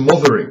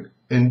 smothering,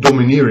 and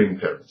domineering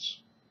parents.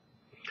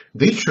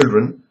 These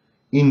children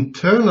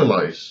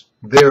internalize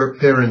their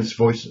parents'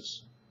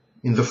 voices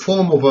in the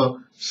form of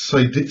a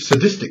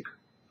sadistic,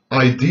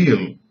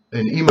 ideal,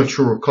 and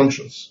immature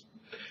conscience,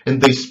 and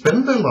they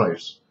spend their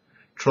lives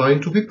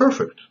trying to be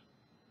perfect,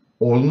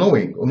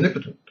 all-knowing,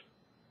 omnipotent,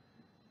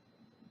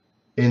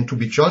 and to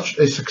be judged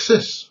a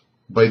success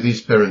by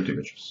these parent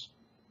images.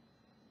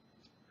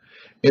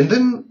 And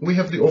then we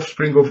have the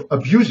offspring of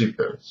abusive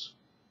parents.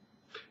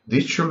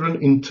 These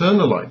children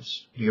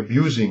internalize the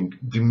abusing,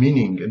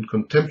 demeaning, and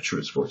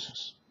contemptuous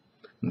voices.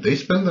 And they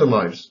spend their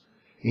lives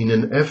in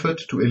an effort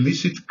to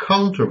elicit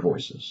counter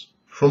voices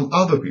from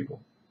other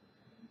people,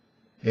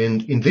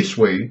 and in this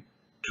way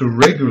to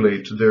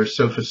regulate their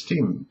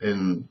self-esteem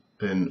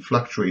and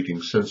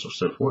fluctuating sense of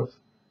self-worth.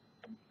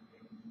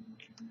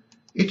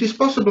 It is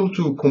possible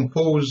to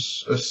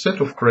compose a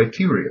set of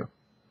criteria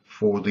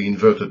for the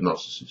inverted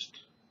narcissist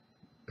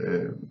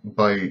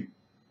by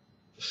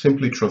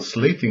simply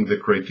translating the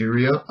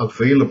criteria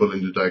available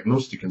in the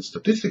diagnostic and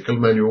statistical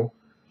manual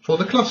for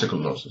the classical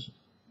narcissist.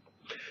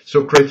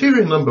 So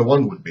criteria number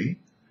 1 would be: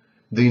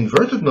 the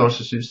inverted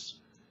narcissist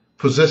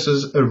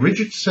possesses a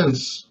rigid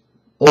sense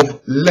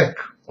of lack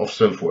of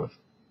self-worth.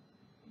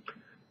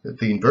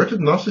 The inverted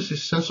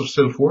narcissist's sense of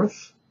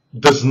self-worth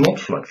does not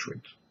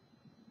fluctuate,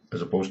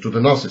 as opposed to the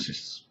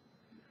narcissists.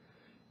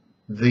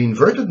 The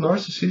inverted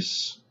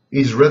narcissist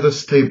is rather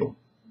stable,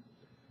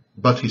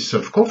 but his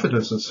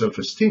self-confidence and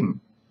self-esteem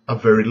are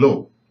very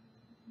low.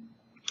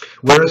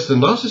 Whereas the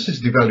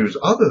narcissist devalues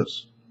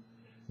others,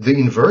 the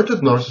inverted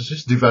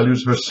narcissist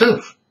devalues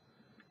herself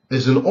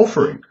as an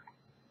offering,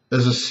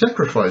 as a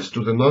sacrifice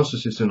to the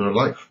narcissist in her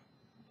life.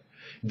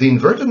 The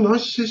inverted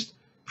narcissist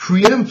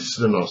preempts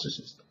the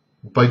narcissist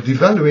by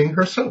devaluing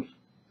herself,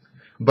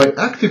 by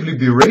actively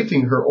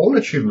berating her own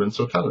achievements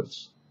or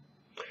talents.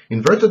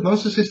 Inverted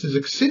narcissist is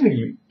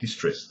exceedingly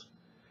distressed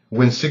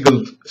when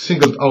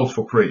singled out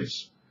for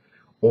praise,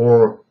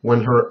 or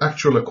when her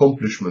actual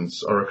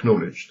accomplishments are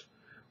acknowledged,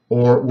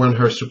 or when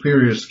her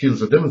superior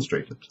skills are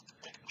demonstrated.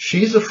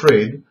 She is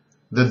afraid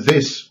that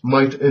this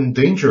might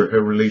endanger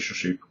her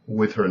relationship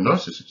with her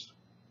narcissist.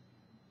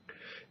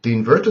 The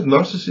inverted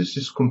narcissist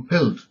is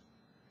compelled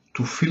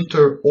to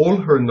filter all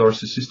her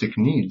narcissistic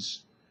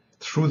needs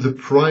through the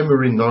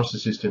primary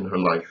narcissist in her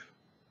life.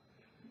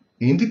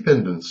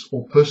 Independence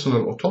or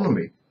personal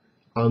autonomy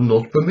are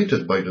not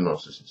permitted by the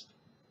narcissist.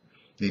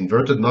 The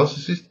inverted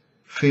narcissist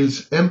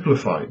feels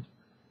amplified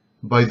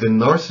by the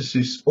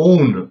narcissist's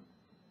own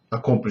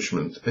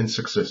accomplishments and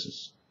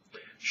successes.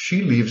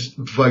 She lives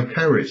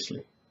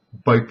vicariously,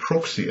 by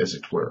proxy as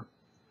it were.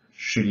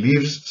 She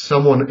lives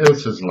someone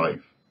else's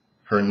life,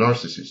 her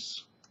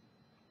narcissist's.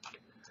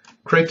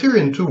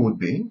 Criterion 2 would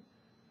be: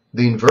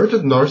 the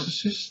inverted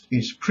narcissist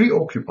is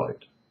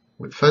preoccupied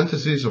with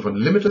fantasies of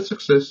unlimited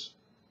success,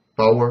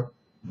 power,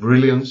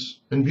 brilliance,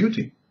 and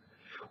beauty,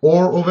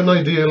 or of an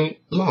ideal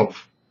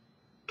love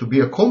to be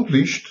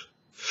accomplished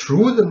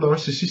through the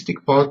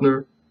narcissistic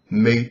partner,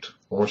 mate,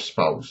 or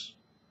spouse.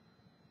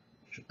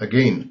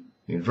 Again,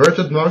 the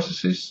inverted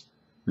narcissist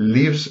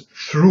lives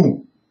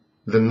through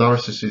the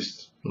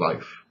narcissist's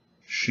life.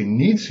 She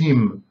needs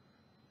him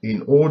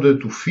in order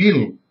to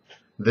feel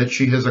that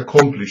she has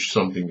accomplished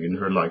something in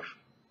her life.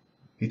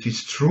 It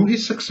is through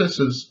his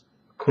successes,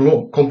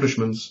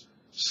 accomplishments,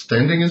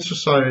 standing in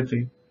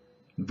society,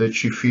 that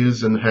she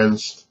feels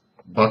enhanced,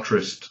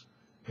 buttressed,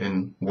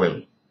 and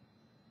well.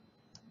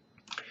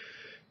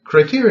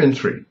 Criterion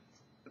 3.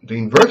 The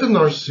inverted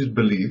narcissist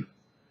believes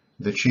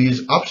that she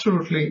is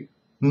absolutely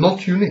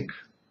not unique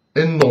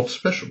and not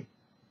special.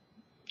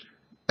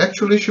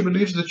 Actually, she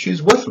believes that she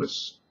is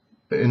worthless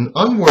and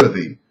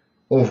unworthy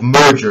of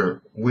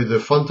merger with the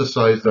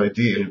fantasized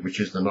ideal,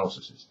 which is the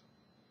narcissist.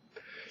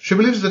 She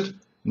believes that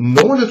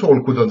no one at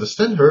all could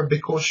understand her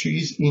because she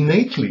is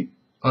innately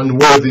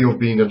unworthy of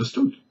being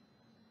understood.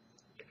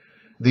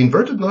 The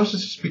inverted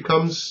narcissist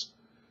becomes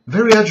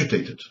very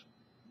agitated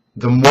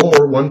the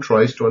more one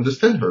tries to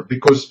understand her,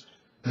 because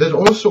that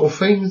also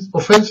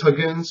offends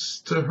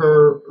against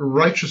her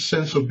righteous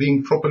sense of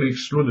being properly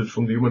excluded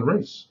from the human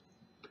race.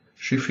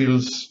 She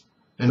feels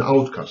an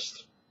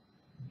outcast.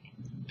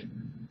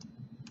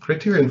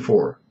 Criterion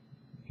 4.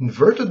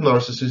 Inverted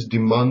narcissist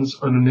demands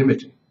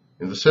anonymity,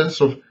 in the sense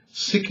of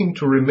seeking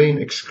to remain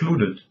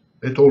excluded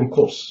at all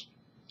costs.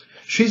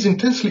 She is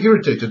intensely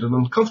irritated and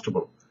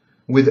uncomfortable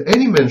with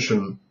any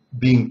mention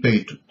being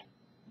paid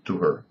to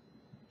her,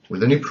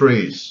 with any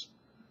praise,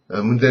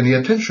 with any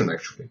attention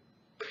actually.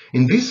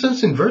 In this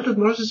sense, inverted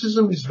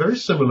narcissism is very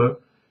similar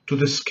to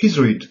the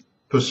schizoid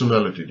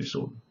personality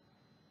disorder.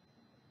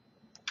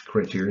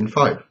 Criterion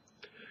 5.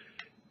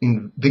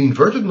 The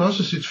inverted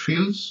narcissist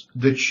feels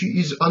that she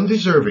is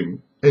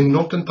undeserving and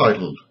not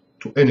entitled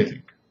to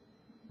anything.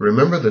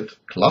 Remember that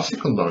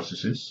classical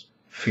narcissists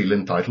feel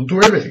entitled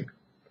to everything.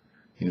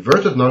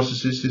 Inverted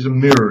narcissist is a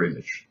mirror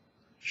image.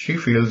 She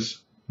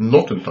feels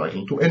not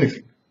entitled to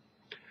anything.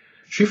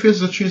 She feels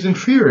that she is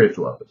inferior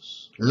to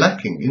others,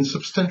 lacking,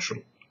 insubstantial,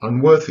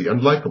 unworthy,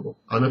 unlikable,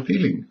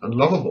 unappealing,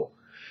 unlovable,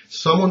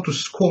 someone to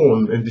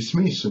scorn and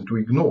dismiss and to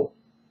ignore.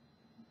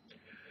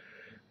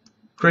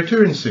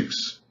 Criterion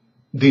 6.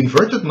 The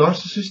inverted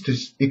narcissist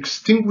is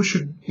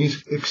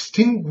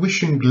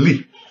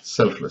extinguishingly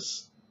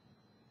selfless.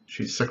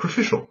 She is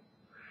sacrificial.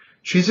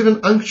 She is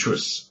even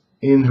anxious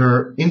in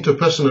her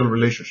interpersonal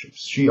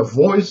relationships. She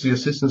avoids the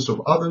assistance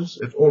of others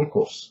at all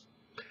costs.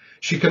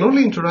 She can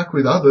only interact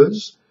with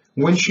others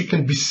when she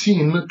can be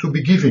seen to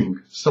be giving,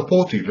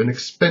 supportive, and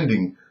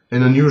expending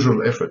an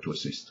unusual effort to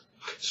assist.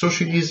 So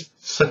she is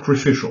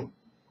sacrificial.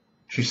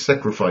 She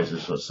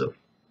sacrifices herself,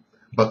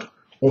 but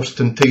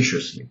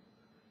ostentatiously,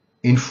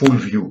 in full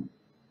view.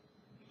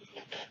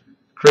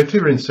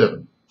 Criterion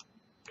 7.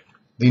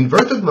 The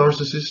inverted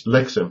narcissist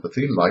lacks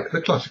empathy like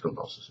the classical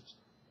narcissist.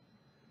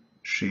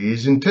 She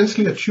is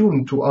intensely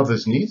attuned to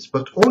others' needs,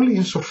 but only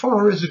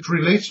insofar as it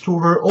relates to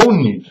her own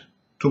need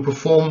to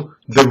perform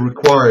the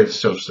required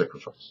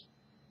self-sacrifice.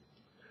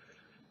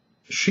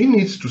 She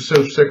needs to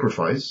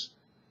self-sacrifice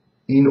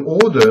in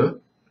order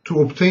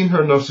to obtain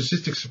her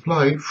narcissistic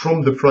supply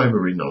from the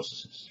primary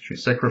narcissist. She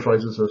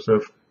sacrifices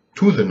herself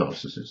to the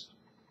narcissist,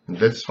 and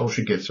that's how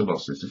she gets a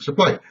narcissistic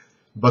supply.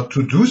 But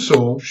to do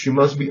so, she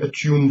must be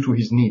attuned to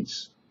his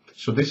needs.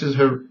 So this is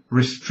her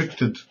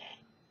restricted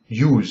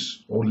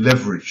use or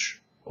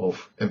leverage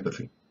of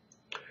empathy.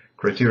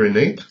 Criterion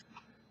 8.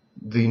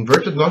 The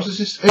inverted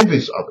narcissist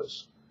envies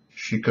others.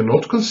 She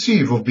cannot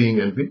conceive of being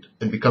envied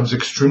and becomes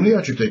extremely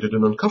agitated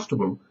and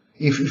uncomfortable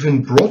if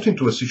even brought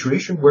into a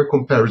situation where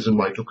comparison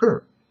might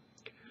occur.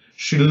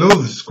 She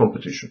loathes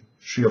competition.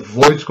 She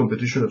avoids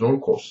competition at all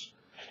costs.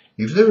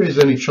 If there is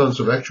any chance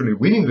of actually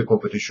winning the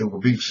competition or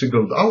being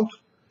singled out,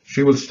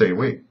 she will stay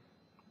away.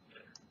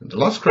 And the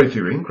last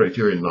criterion,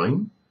 criterion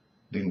 9,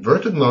 the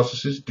inverted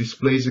narcissist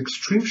displays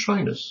extreme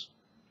shyness,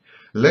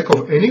 lack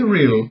of any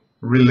real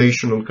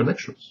relational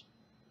connections,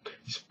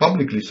 is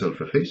publicly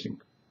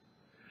self-effacing,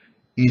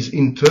 is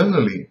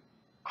internally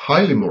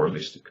highly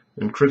moralistic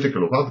and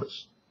critical of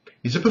others,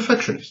 is a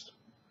perfectionist.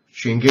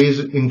 She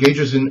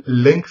engages in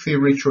lengthy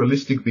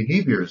ritualistic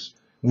behaviors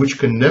which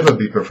can never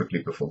be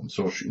perfectly performed.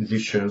 So in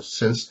this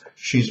sense,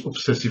 she's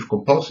obsessive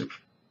compulsive.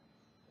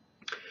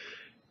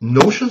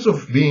 Notions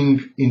of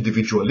being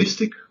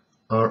individualistic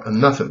are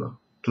anathema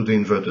to the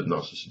inverted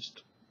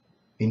narcissist.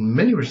 In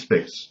many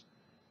respects,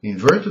 the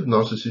inverted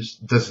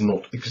narcissist does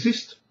not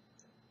exist,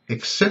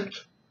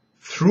 except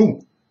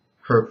through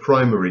her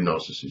primary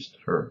narcissist,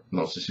 her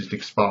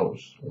narcissistic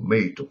spouse, or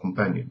mate, or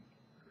companion.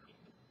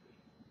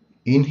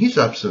 In his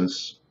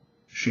absence,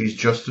 she is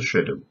just a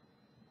shadow,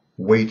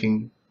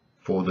 waiting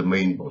for the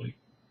main body.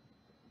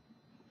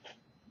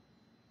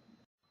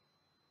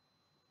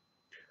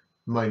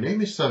 My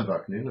name is Sam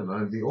Vaknin, and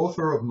I'm the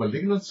author of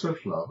Malignant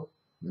Self-Love,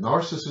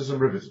 Narcissism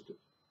Revisited.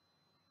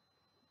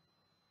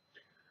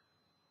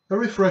 A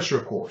refresher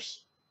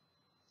course.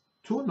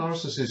 Two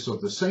narcissists of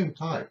the same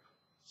type,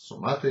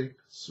 somatic,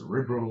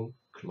 cerebral,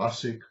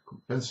 classic,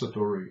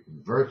 compensatory,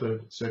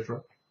 inverted,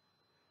 etc.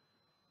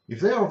 If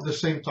they are of the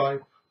same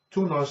type,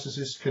 two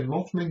narcissists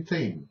cannot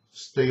maintain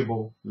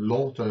stable,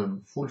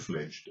 long-term,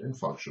 full-fledged and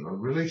functional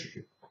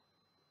relationship.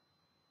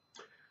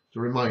 To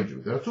remind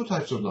you, there are two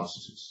types of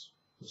narcissists,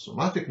 the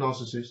somatic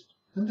narcissist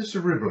and the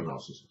cerebral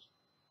narcissist.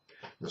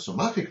 The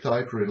somatic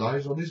type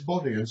relies on his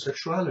body and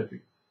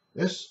sexuality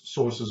as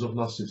sources of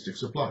narcissistic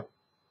supply.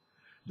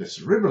 The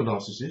cerebral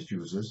narcissist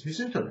uses his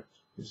intellect,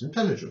 his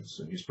intelligence,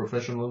 and his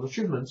professional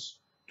achievements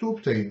to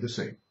obtain the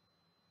same.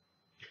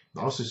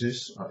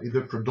 Narcissists are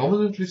either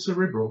predominantly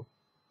cerebral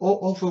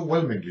or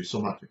overwhelmingly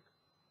somatic.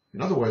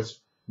 In other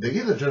words, they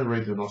either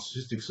generate the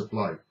narcissistic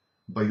supply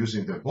by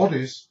using their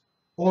bodies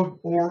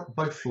or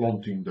by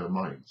flaunting their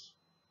minds.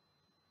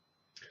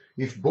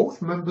 If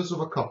both members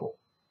of a couple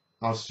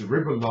are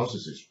cerebral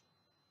narcissists,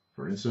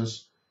 for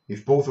instance,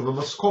 if both of them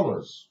are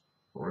scholars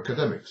or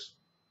academics,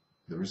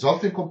 the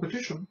resulting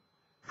competition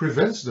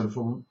prevents them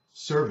from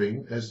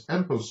serving as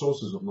ample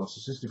sources of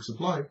narcissistic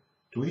supply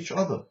to each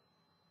other.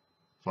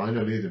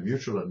 Finally, the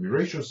mutual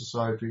admiration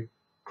society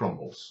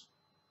crumbles.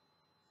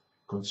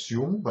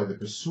 Consumed by the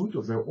pursuit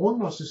of their own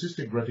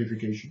narcissistic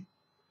gratification,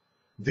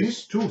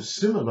 these two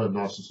similar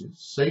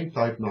narcissists, same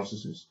type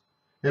narcissists,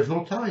 have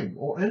no time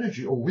or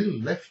energy or will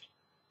left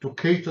to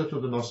cater to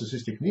the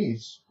narcissistic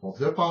needs of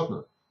their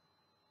partner.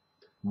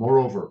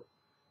 Moreover,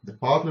 the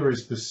partner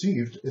is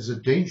perceived as a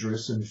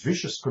dangerous and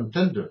vicious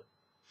contender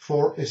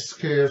for a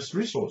scarce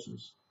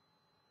resource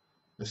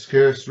of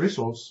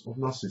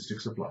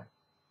narcissistic supply.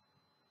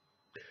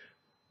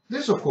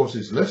 This, of course,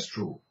 is less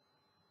true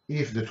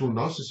if the two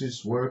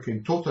narcissists work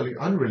in totally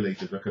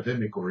unrelated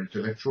academic or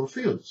intellectual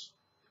fields,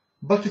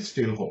 but it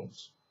still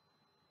holds.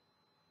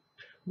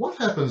 What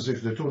happens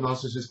if the two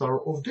narcissists are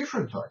of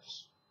different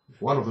types?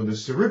 If one of them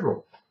is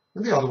cerebral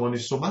and the other one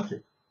is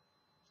somatic?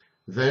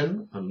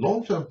 Then a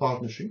long-term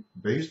partnership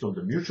based on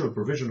the mutual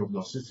provision of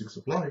narcissistic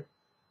supply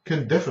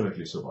can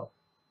definitely survive.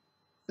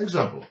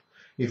 Example,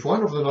 if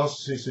one of the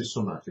narcissists is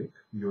somatic,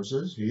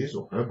 uses his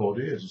or her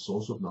body as a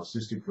source of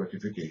narcissistic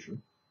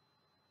gratification,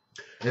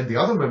 and the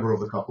other member of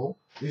the couple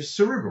is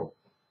cerebral,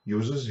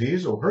 uses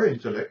his or her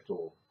intellect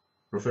or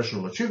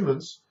professional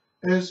achievements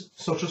as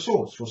such a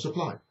source for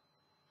supply.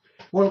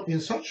 Well, in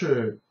such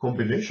a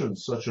combination,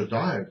 such a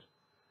dyad,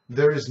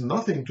 there is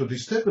nothing to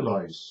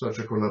destabilize such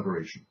a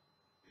collaboration.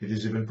 It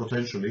is even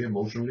potentially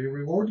emotionally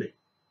rewarding.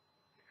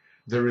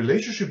 The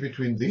relationship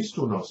between these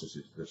two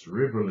narcissists, the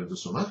cerebral and the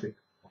somatic,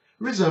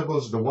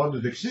 resembles the one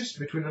that exists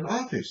between an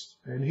artist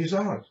and his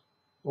art,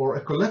 or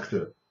a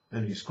collector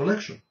and his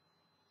collection.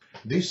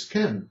 This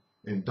can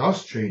and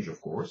does change, of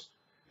course,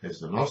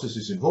 as the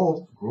narcissists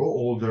involved grow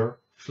older,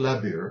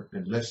 flabbier,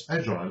 and less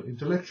agile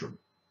intellectually.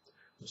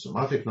 The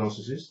somatic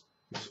narcissist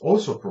is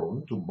also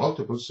prone to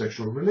multiple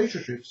sexual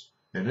relationships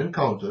and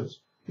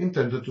encounters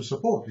intended to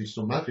support his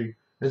somatic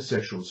and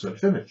sexual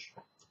self-image.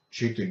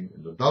 cheating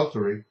and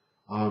adultery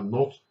are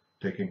not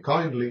taken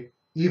kindly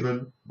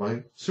even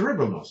by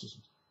cerebral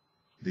narcissists.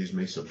 These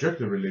may subject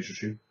the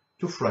relationship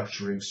to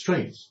fracturing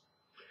strains.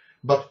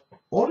 But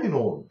all in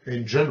all,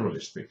 and generally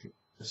speaking,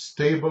 a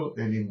stable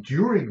and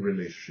enduring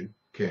relationship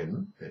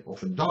can, and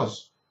often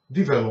does,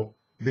 develop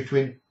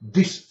between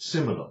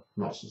dissimilar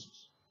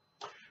narcissists.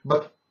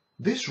 But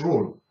this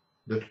rule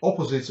that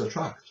opposites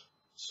attract,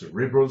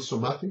 cerebral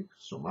somatic,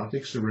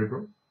 somatic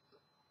cerebral,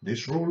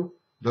 this rule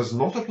does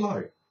not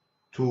apply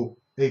to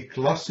a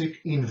classic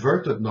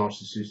inverted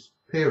narcissist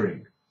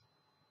pairing.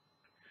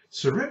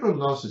 Cerebral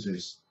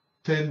narcissists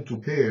tend to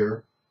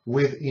pair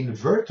with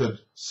inverted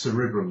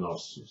cerebral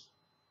narcissists.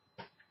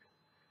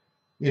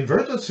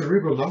 Inverted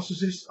cerebral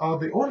narcissists are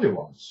the only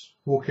ones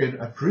who can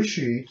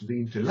appreciate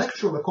the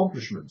intellectual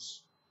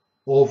accomplishments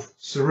of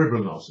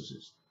cerebral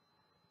narcissists,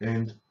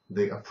 and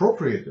they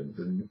appropriate them.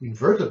 The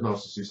inverted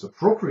narcissist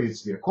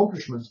appropriates the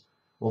accomplishments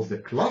of the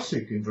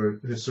classic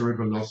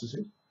cerebral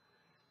narcissist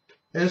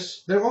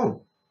as their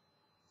own.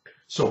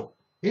 So,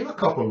 in a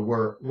couple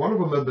where one of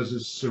the members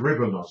is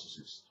cerebral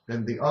narcissist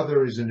and the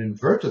other is an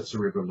inverted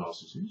cerebral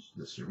narcissist,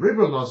 the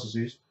cerebral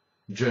narcissist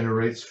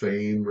generates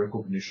fame,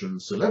 recognition,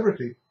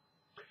 celebrity,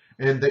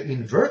 and the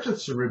inverted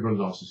cerebral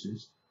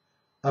narcissist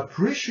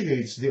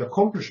appreciates the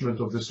accomplishment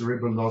of the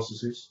cerebral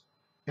narcissist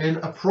and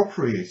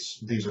appropriates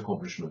these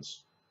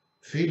accomplishments,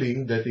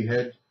 feeling that he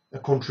had a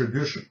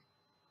contribution.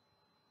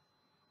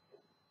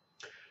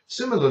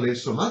 Similarly,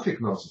 somatic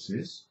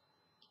narcissists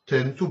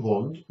tend to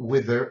bond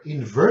with their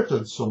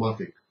inverted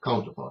somatic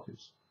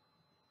counterparties.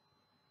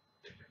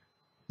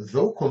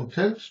 Though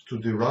content to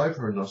derive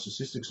her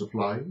narcissistic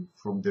supply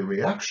from the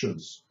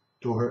reactions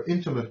to her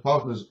intimate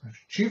partner's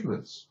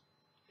achievements,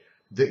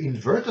 the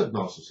inverted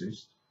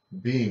narcissist,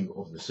 being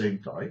of the same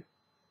type,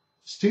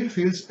 still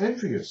feels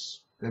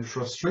envious and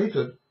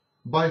frustrated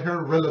by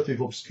her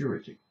relative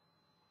obscurity.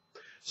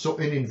 So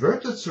an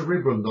inverted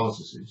cerebral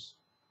narcissist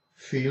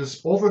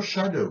feels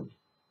overshadowed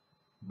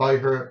by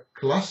her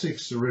classic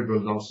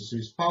cerebral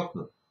narcissist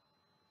partner.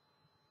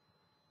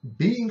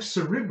 Being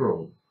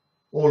cerebral,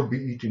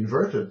 albeit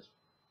inverted,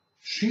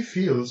 she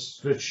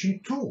feels that she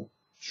too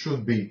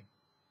should be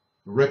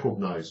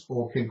recognized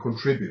or can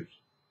contribute.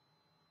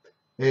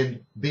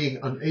 And being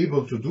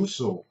unable to do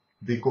so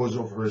because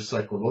of her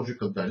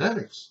psychological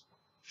dynamics,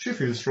 she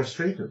feels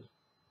frustrated,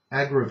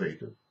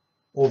 aggravated,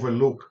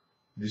 overlooked,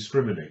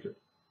 discriminated,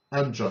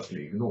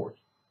 unjustly ignored.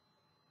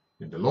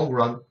 In the long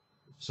run,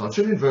 such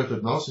an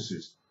inverted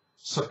narcissist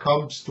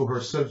succumbs to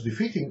her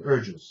self-defeating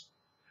urges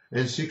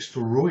and seeks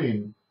to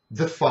ruin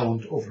the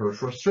fount of her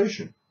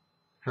frustration,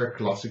 her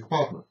classic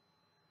partner,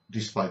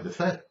 despite the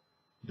fact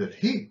that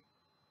he,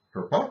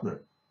 her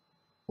partner,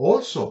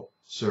 also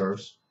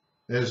serves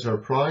as her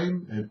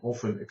prime and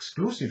often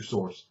exclusive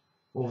source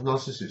of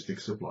narcissistic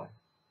supply.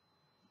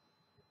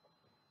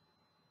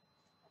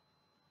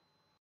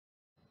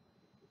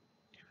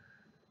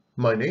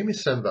 My name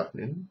is Sam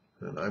Vaknin,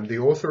 and I'm the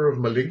author of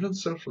Malignant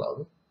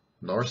Self-Love,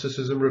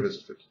 Narcissism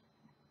Revisited.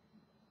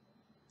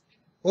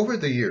 Over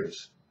the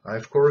years,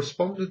 I've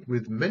corresponded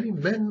with many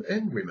men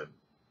and women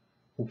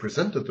who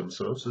presented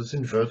themselves as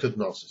inverted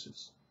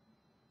narcissists.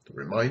 To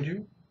remind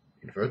you,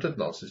 inverted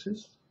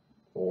narcissist,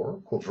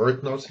 or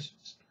covert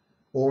narcissist,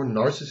 or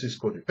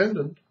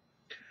narcissist-co-dependent,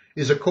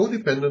 is a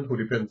codependent who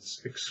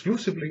depends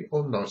exclusively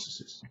on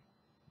narcissists.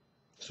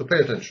 So pay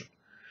attention.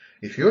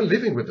 If you're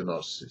living with a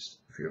narcissist,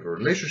 if you have a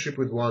relationship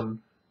with one,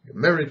 you're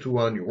married to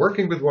one, you're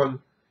working with one,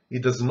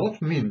 it does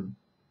not mean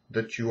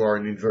that you are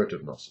an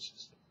inverted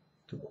narcissist.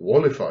 To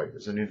qualify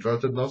as an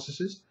inverted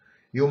narcissist,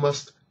 you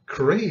must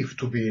crave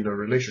to be in a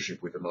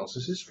relationship with a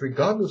narcissist,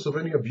 regardless of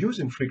any abuse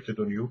inflicted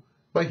on you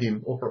by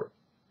him or her.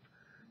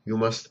 You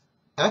must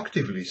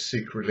actively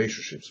seek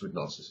relationships with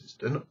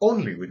narcissists, and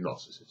only with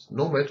narcissists,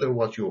 no matter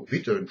what your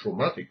bitter and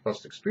traumatic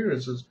past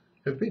experiences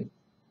have been.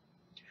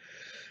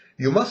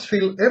 You must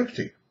feel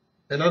empty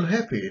and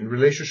unhappy in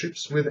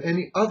relationships with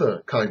any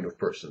other kind of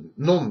person,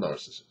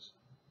 non-narcissist.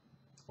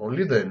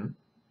 Only then,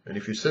 and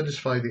if you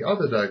satisfy the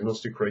other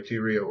diagnostic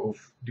criteria of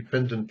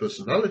dependent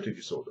personality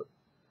disorder,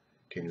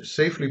 can you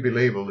safely be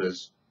labeled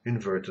as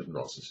inverted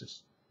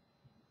narcissist.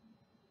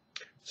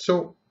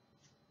 So,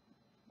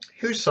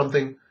 here's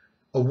something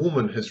a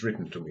woman has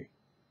written to me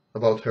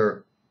about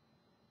her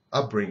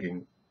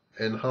upbringing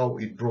and how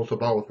it brought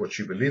about what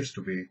she believes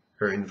to be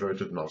her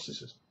inverted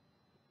narcissism.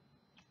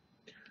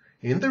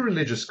 In the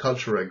religious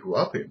culture I grew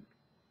up in,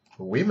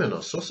 women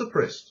are so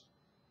suppressed,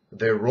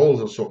 their roles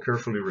are so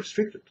carefully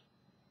restricted.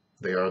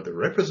 They are the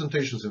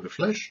representations in the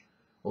flesh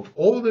of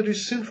all that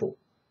is sinful,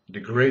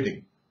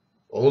 degrading,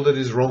 all that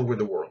is wrong with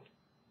the world.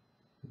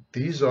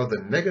 These are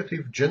the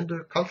negative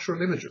gender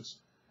cultural images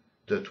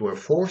that were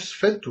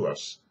force-fed to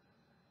us.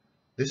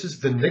 This is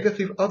the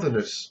negative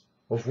otherness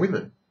of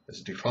women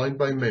as defined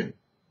by men,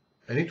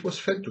 and it was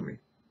fed to me.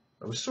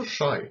 I was so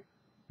shy,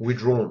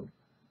 withdrawn,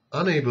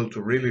 unable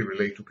to really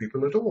relate to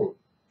people at all,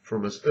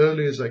 from as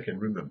early as I can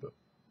remember.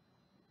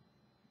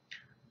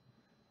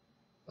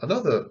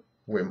 Another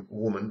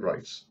woman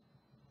writes,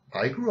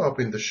 I grew up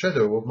in the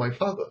shadow of my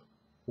father,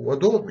 who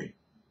adored me,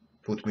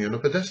 put me on a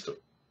pedestal,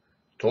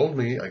 told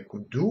me I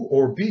could do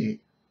or be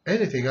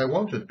anything I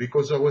wanted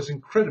because I was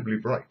incredibly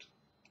bright.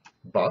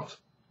 But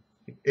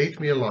he ate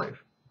me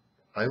alive.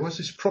 I was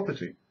his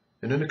property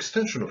and an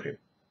extension of him.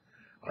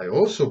 I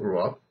also grew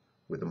up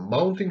with a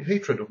mounting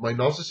hatred of my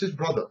narcissist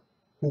brother,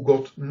 who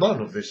got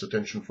none of this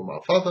attention from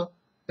our father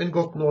and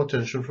got no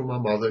attention from our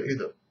mother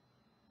either.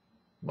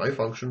 My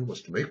function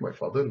was to make my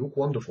father look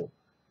wonderful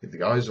in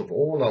the eyes of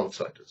all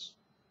outsiders.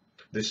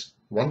 This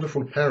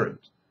wonderful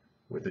parent,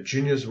 with the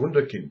genius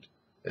wunderkind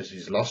as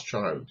his last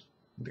child,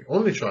 the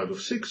only child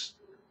of 6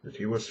 that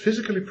he was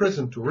physically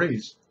present to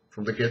raise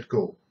from the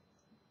get-go.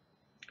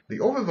 The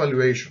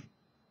overvaluation,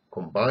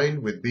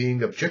 combined with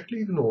being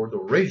abjectly ignored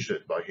or raged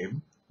at by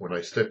him when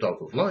I stepped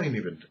out of line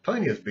even the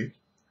tiniest bit,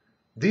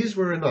 these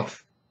were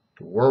enough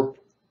to warp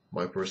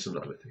my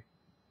personality.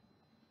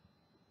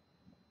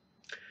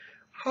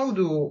 How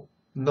do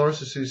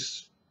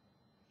narcissists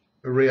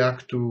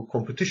react to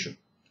competition?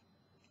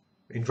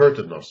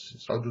 Inverted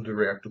narcissists, how do they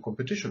react to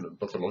competition and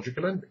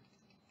pathological envy?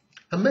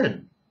 A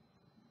man,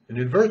 an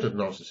inverted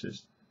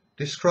narcissist,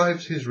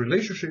 describes his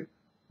relationship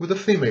with a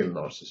female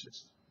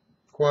narcissist.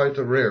 Quite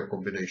a rare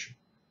combination.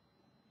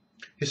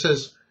 He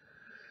says,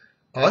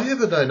 I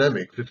have a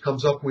dynamic that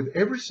comes up with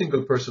every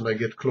single person I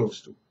get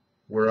close to,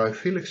 where I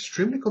feel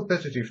extremely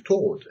competitive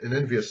toward and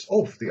envious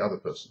of the other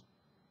person.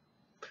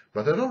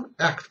 But I don't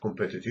act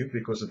competitive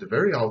because at the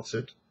very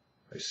outset,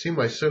 I see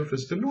myself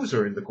as the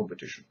loser in the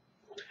competition.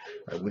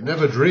 I would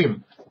never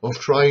dream of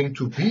trying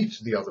to beat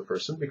the other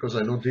person because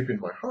I know deep in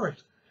my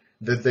heart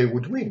that they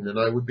would win and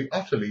I would be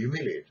utterly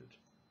humiliated.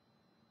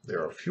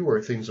 There are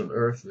fewer things on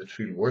earth that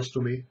feel worse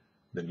to me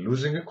than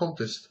losing a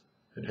contest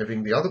and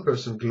having the other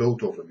person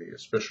gloat over me,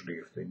 especially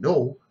if they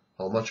know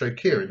how much I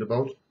cared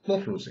about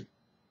not losing.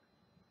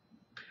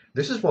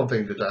 This is one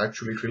thing that I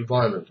actually feel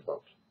violent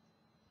about.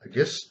 I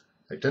guess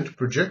I tend to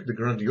project the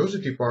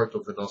grandiosity part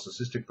of the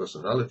narcissistic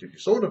personality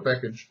disorder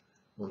package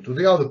onto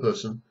the other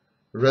person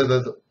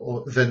rather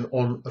than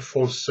on a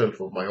false self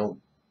of my own.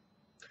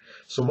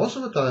 So most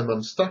of the time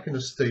I'm stuck in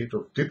a state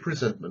of deep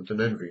resentment and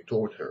envy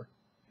toward her,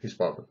 his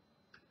partner.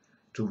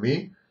 To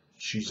me,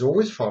 she's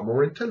always far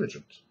more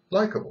intelligent,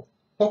 likable,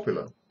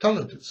 popular,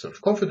 talented,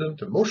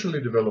 self-confident,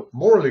 emotionally developed,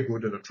 morally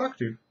good and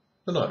attractive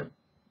than I am.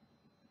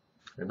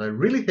 And I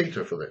really hate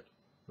her for that.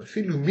 I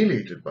feel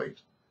humiliated by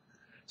it.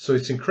 So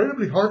it's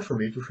incredibly hard for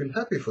me to feel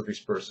happy for this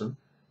person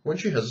when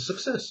she has a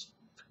success,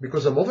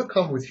 because I'm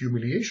overcome with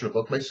humiliation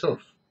about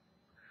myself.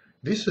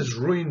 This has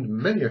ruined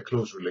many a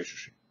close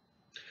relationship.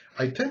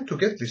 I tend to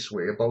get this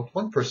way about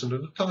one person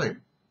at a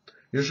time,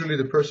 usually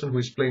the person who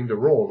is playing the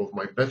role of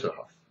my better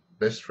half,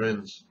 best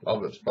friends,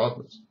 lovers,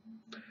 partners.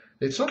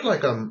 It's not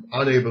like I'm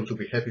unable to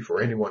be happy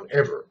for anyone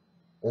ever,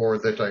 or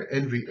that I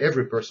envy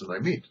every person I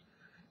meet.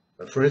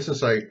 For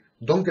instance, I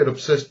don't get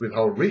obsessed with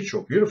how rich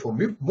or beautiful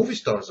movie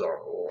stars are,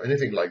 or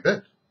anything like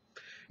that.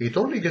 It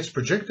only gets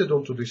projected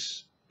onto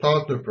this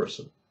partner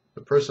person,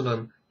 the person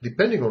I'm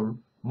depending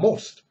on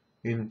most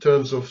in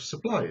terms of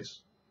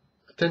supplies,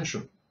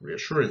 attention,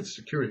 reassurance,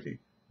 security,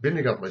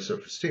 building up my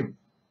self-esteem,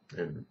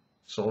 and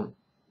so on.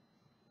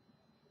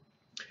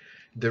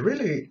 The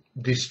really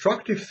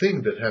destructive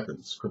thing that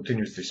happens,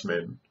 continues this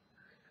man,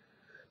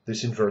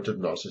 this inverted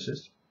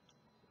narcissist,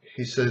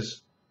 he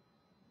says,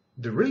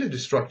 the really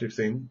destructive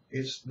thing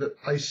is that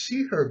I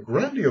see her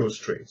grandiose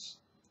traits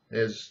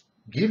as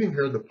giving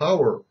her the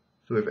power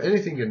to have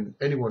anything and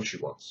anyone she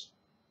wants.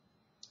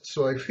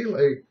 So I feel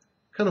a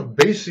kind of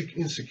basic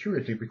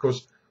insecurity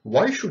because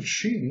why should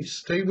she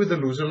stay with a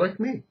loser like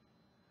me?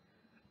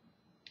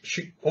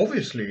 She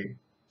obviously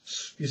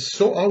is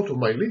so out of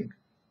my league.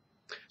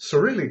 So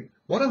really,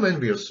 what I'm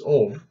envious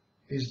of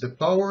is the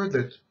power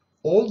that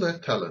all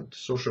that talent,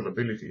 social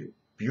ability,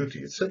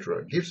 beauty,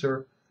 etc. gives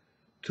her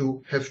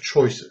to have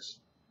choices.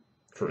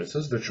 For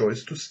instance, the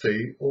choice to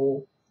stay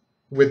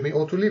with me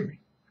or to leave me.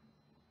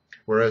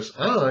 Whereas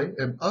I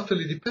am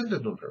utterly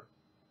dependent on her.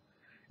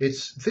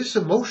 It's this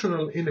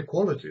emotional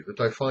inequality that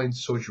I find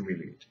so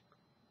humiliating.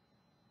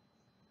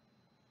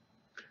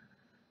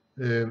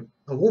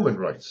 A woman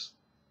writes,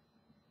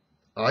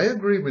 I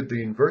agree with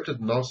the inverted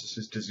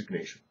narcissist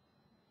designation.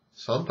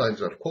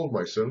 Sometimes I've called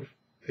myself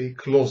a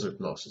closet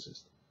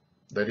narcissist.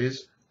 That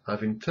is,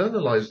 I've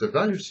internalized the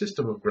value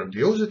system of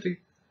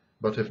grandiosity,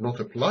 but have not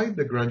applied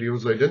the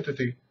grandiose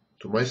identity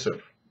to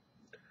myself.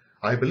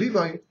 I believe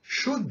I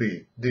should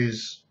be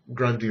these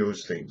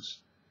grandiose things,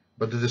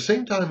 but at the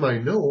same time I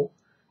know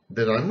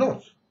that I'm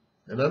not,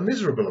 and I'm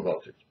miserable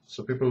about it.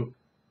 So people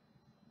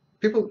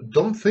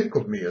don't think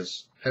of me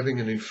as having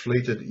an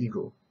inflated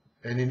ego,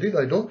 and indeed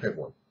I don't have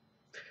one.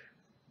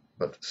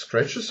 But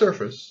scratch the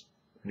surface,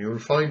 and you will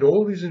find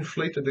all these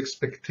inflated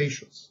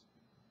expectations.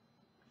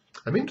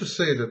 I mean to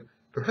say that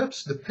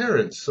perhaps the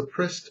parents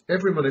suppressed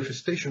every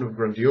manifestation of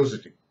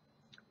grandiosity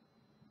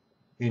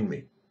in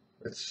me.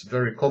 It's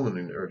very common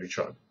in early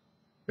childhood.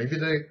 Maybe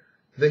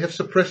they have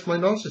suppressed my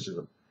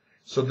narcissism,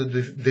 so that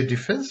the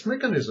defense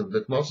mechanism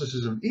that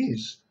narcissism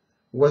is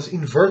was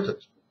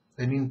inverted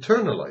and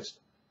internalized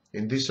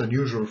in this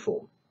unusual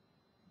form.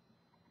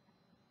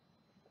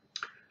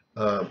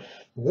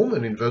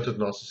 woman inverted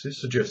narcissist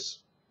suggests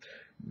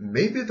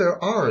maybe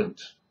there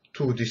aren't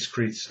two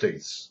discrete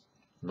states,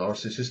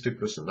 narcissistic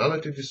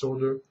personality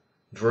disorder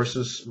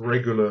versus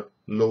regular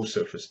low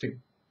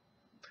self-esteem.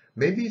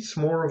 Maybe it's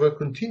more of a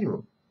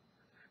continuum.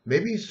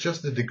 Maybe it's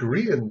just the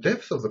degree and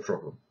depth of the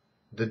problem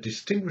that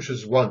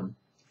distinguishes one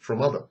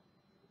from other.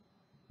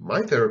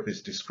 My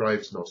therapist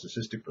describes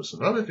narcissistic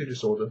personality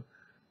disorder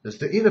as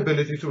the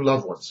inability to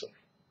love oneself.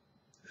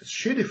 As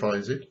she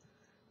defines it,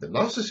 the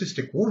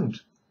narcissistic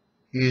wound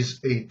is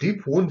a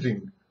deep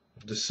wounding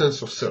of the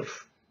sense of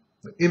self,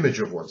 the image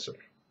of oneself.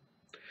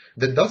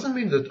 That doesn't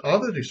mean that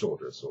other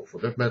disorders, or for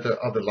that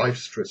matter other life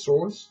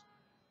stressors,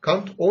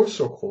 can't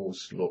also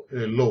cause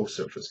low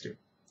self-esteem.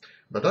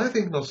 But I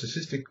think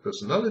narcissistic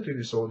personality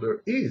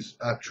disorder is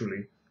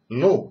actually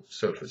low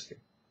self-esteem.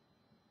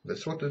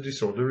 That's what the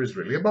disorder is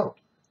really about.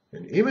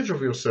 An image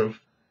of yourself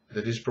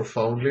that is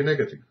profoundly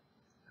negative,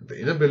 and the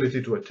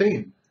inability to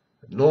attain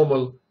a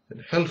normal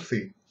and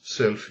healthy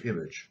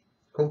self-image,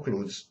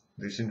 concludes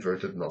this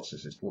inverted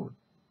narcissist woman.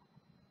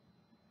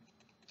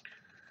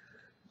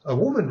 A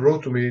woman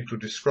wrote to me to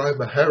describe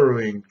a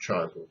harrowing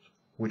childhood,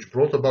 which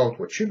brought about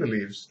what she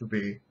believes to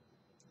be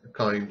a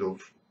kind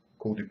of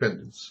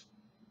codependence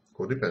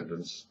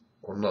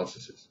on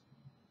narcissism.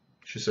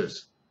 She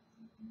says,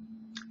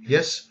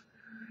 "Yes,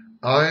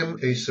 I am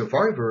a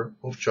survivor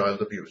of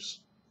child abuse,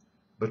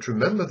 but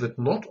remember that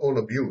not all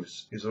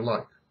abuse is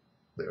alike.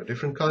 There are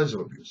different kinds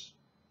of abuse.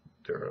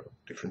 There are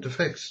different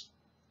effects.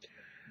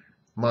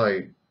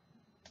 My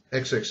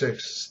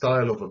XXX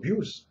style of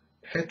abuse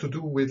had to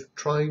do with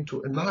trying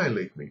to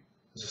annihilate me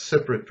as a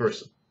separate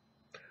person.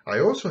 It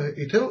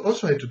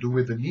also had to do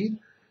with the need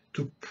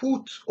to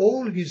put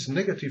all his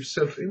negative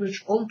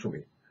self-image onto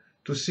me,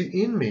 to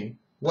see in me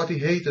what he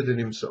hated in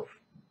himself.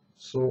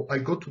 So I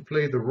got to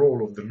play the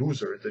role of the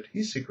loser that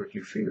he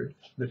secretly feared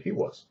that he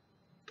was.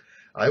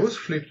 I was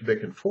flipped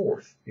back and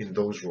forth in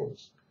those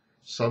roles.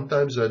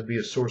 Sometimes I'd be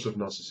a source of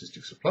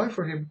narcissistic supply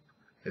for him.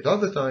 At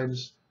other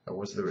times, I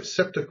was the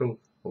receptacle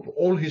of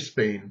all his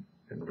pain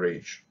and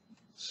rage.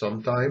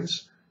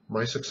 Sometimes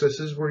my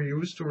successes were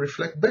used to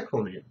reflect back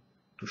on him,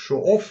 to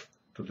show off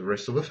to the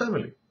rest of the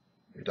family.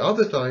 At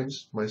other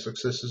times, my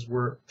successes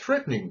were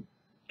threatening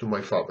to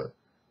my father,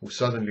 who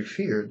suddenly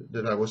feared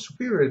that I was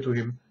superior to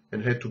him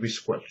and had to be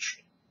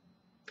squelched.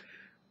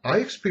 I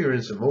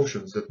experience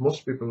emotions that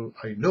most people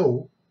I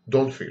know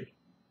don't feel.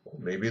 Or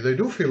maybe they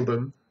do feel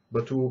them,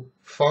 but to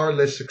far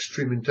less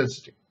extreme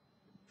intensity.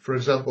 For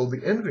example,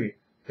 the envy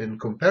and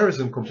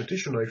comparison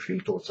competition I feel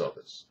towards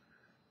others.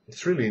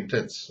 It's really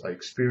intense. I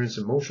experience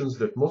emotions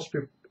that most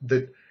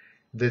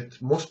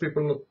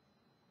people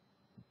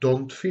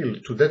don't feel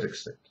to that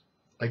extent.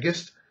 I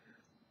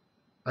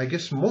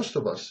guess most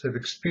of us have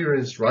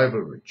experienced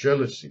rivalry,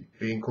 jealousy,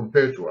 being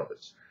compared to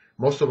others.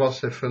 Most of us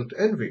have felt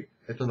envy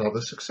at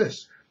another's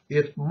success.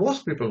 Yet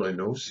most people I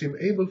know seem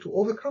able to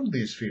overcome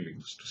these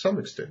feelings to some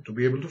extent, to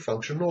be able to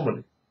function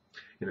normally.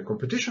 In a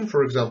competition,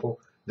 for example,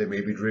 they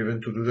may be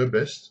driven to do their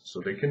best so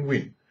they can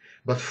win.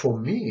 But for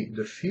me,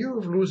 the fear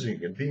of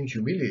losing and being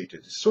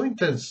humiliated is so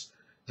intense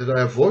that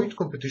I avoid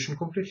competition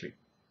completely.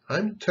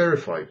 I'm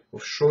terrified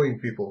of showing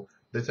people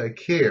that I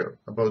care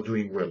about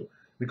doing well,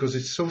 because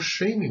it's so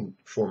shaming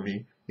for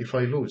me if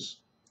I lose.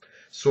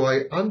 So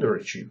I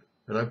underachieve,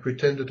 and I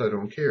pretend that I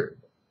don't care.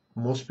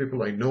 Most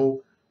people I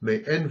know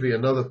may envy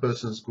another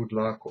person's good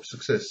luck or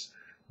success,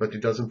 but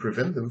it doesn't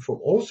prevent them from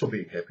also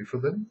being happy for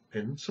them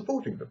and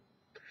supporting them.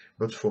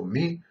 But for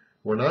me,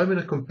 when I'm in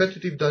a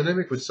competitive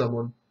dynamic with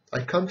someone,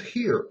 I can't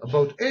hear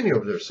about any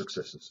of their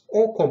successes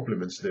or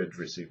compliments they'd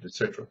received,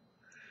 etc.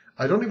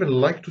 I don't even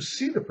like to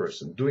see the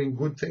person doing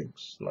good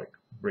things, like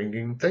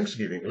bringing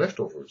Thanksgiving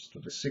leftovers to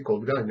the sick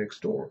old guy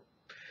next door.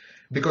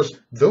 Because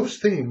those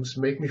things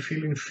make me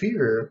feel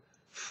inferior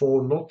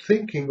for not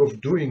thinking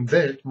of doing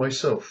that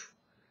myself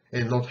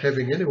and not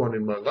having anyone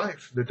in my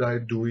life that I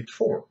do it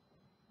for.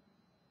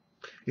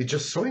 It's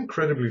just so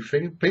incredibly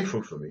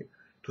painful for me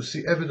to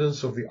see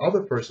evidence of the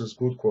other person's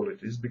good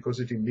qualities, because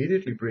it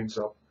immediately brings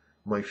up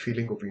my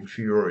feeling of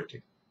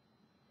inferiority.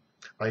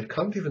 I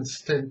can't even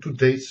stand to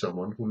date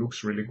someone who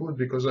looks really good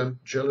because I'm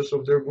jealous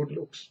of their good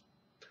looks.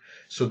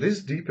 So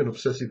this deep and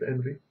obsessive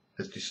envy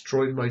has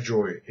destroyed my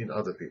joy in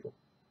other people.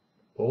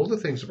 All the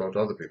things about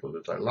other people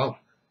that I love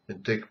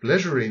and take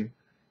pleasure in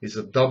is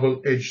a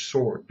double-edged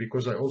sword,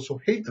 because I also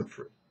hate them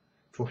for it,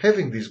 for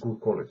having these good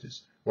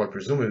qualities, while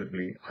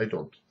presumably I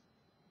don't.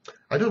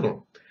 I don't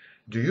know.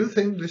 Do you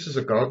think this is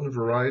a garden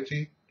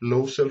variety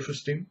low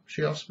self-esteem?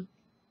 She asked me.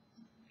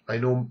 I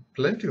know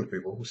plenty of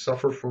people who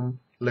suffer from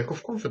lack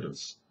of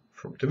confidence,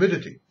 from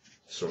timidity,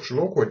 social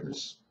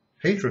awkwardness,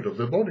 hatred of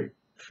their body,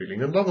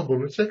 feeling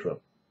unlovable, etc.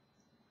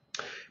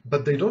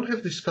 But they don't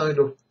have this kind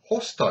of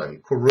hostile,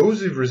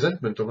 corrosive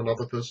resentment of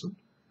another person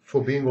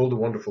for being all the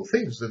wonderful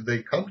things that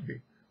they can't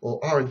be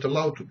or aren't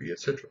allowed to be,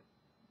 etc.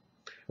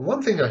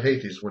 One thing I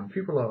hate is when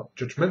people are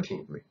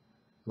judgmental of me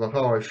about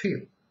how I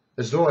feel,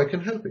 as though I can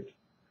help it.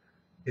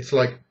 It's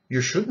like,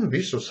 you shouldn't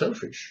be so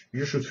selfish.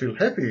 You should feel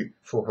happy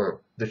for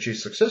her that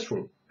she's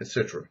successful,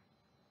 etc.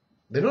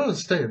 They don't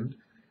understand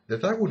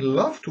that I would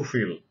love to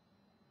feel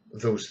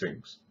those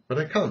things, but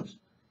I can't.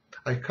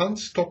 I can't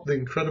stop the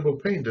incredible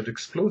pain that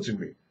explodes in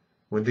me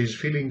when these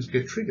feelings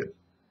get triggered,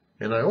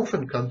 and I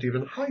often can't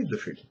even hide the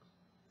feeling.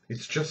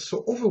 It's just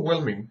so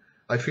overwhelming.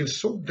 I feel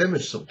so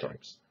damaged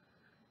sometimes.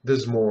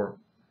 There's more,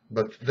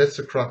 but that's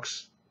the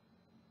crux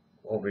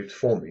of it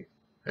for me.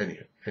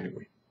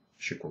 Anyway,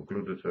 she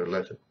concluded her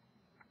letter.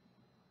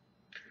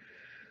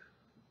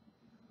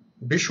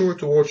 Be sure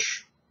to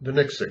watch the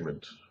next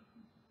segment.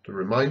 To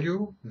remind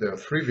you, there are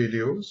 3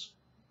 videos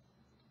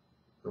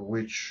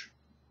which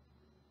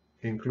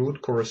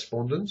include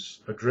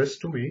correspondence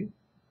addressed to me,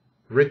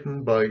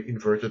 written by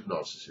inverted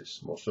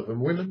narcissists, most of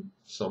them women,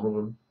 some of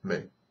them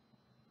men.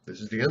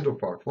 This is the end of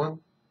part 1.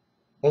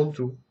 On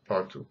to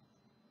part 2.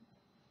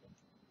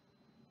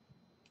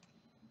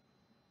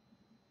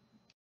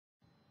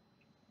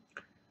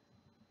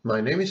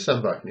 My name is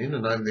Sam Vaknin,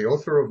 and I'm the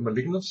author of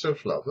Malignant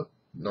Self-Love,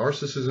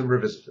 Narcissism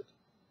Revisited.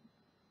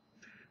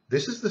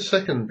 This is the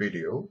second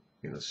video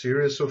in a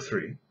series of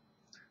 3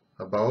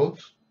 about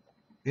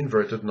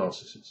inverted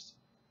narcissists.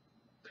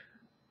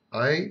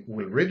 I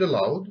will read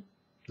aloud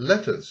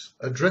letters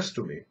addressed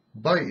to me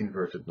by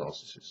inverted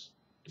narcissists,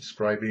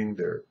 describing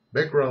their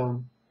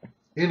background,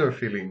 inner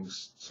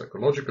feelings,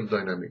 psychological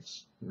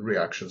dynamics, and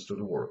reactions to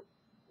the world.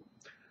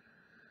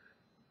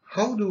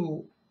 How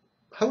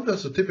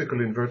does a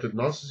typical inverted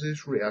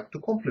narcissist react to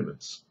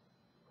compliments?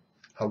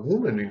 A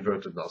woman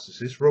inverted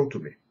narcissist wrote to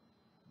me,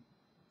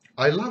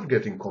 I love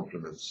getting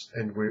compliments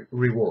and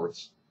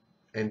rewards,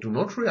 and do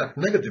not react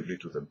negatively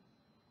to them.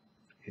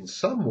 In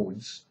some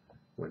moods,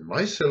 when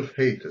my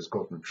self-hate has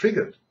gotten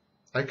triggered,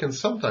 I can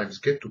sometimes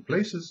get to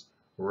places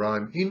where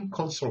I'm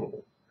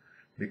inconsolable,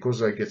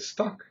 because I get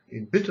stuck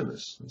in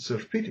bitterness and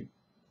self-pity,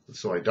 and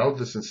so I doubt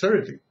the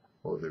sincerity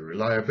or the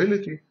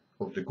reliability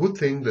of the good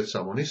thing that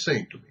someone is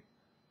saying to me,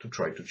 to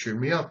try to cheer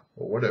me up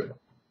or whatever.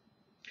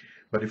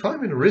 But if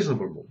I'm in a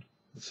reasonable mood,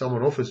 and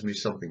someone offers me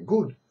something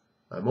good,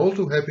 I'm all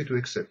too happy to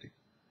accept it.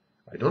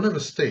 I don't have a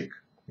stake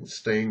in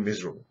staying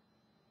miserable.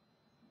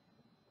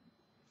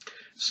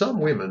 Some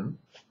women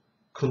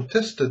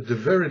contested the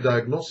very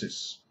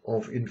diagnosis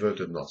of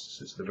inverted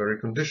narcissists, the very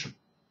condition.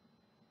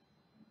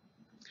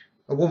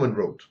 A woman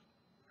wrote,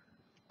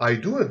 I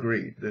do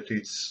agree that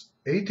it's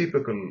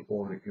atypical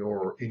on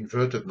your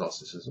inverted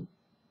narcissism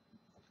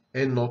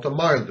and not a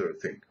milder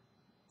thing.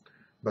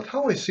 But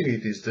how I see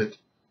it is that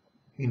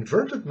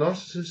inverted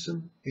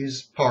narcissism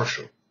is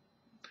partial.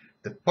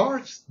 The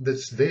part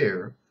that's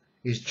there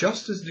is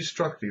just as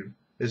destructive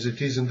as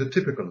it is in the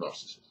typical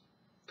narcissist.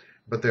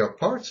 But there are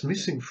parts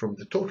missing from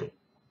the total,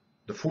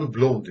 the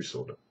full-blown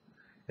disorder.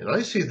 And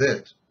I see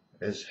that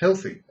as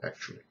healthy,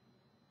 actually.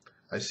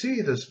 I see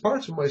it as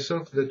parts of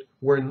myself that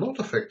were not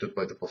affected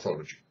by the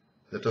pathology,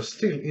 that are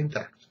still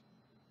intact.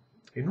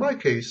 In my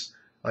case,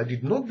 I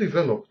did not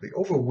develop the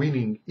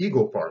overweening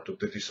ego part of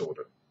the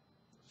disorder.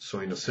 So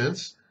in a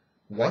sense,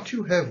 what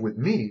you have with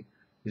me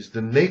is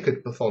the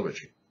naked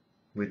pathology,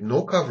 with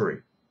no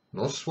covering,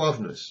 no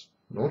suaveness,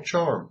 no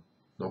charm,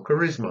 no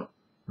charisma,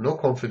 no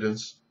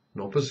confidence,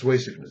 no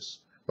persuasiveness,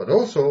 but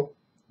also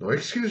no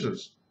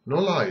excuses, no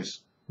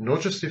lies, no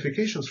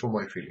justifications for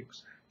my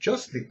feelings,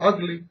 just the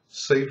ugly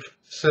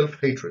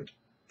self-hatred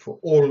for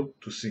all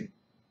to see.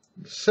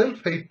 The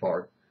self-hate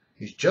part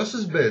is just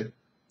as bad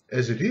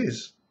as it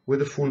is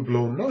with a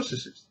full-blown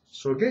narcissist.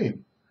 So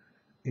again,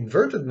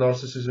 inverted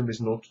narcissism is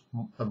not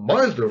a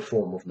milder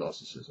form of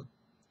narcissism.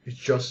 It's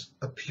just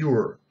a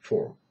pure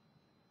form.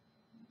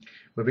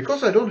 But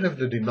because I don't have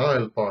the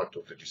denial part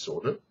of the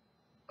disorder,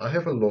 I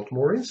have a lot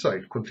more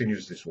insight,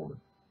 continues this woman.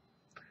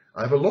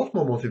 I have a lot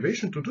more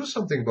motivation to do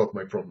something about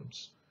my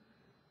problems.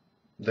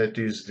 That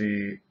is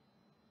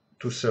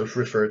to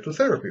self-refer to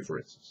therapy, for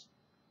instance.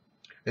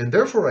 And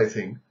therefore, I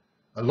think,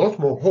 a lot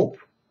more hope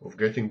of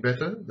getting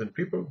better than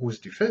people whose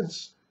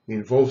defense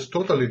involves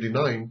totally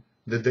denying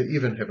that they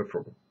even have a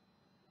problem.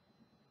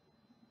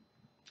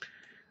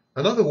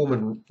 Another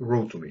woman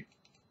wrote to me,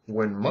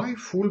 when my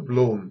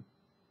full-blown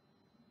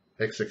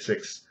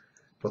XXX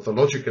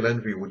pathological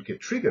envy would get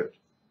triggered,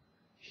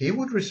 he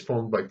would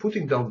respond by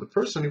putting down the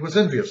person he was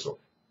envious of,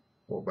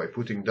 or by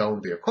putting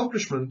down the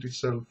accomplishment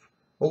itself,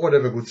 or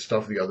whatever good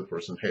stuff the other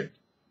person had.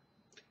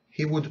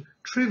 He would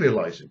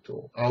trivialize it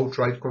or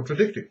outright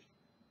contradict it,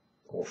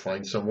 or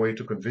find some way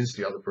to convince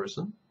the other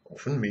person,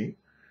 often me,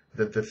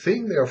 that the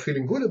thing they are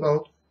feeling good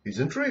about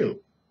isn't real,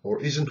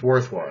 or isn't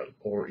worthwhile,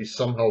 or is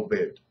somehow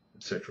bad,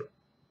 etc.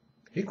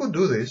 He could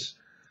do this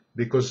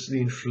because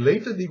the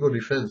inflated ego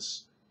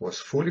defense was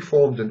fully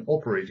formed and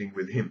operating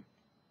with him.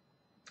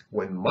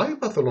 When my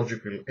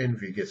pathological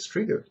envy gets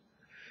triggered,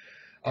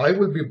 I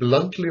will be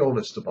bluntly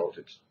honest about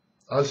it.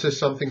 I'll say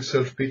something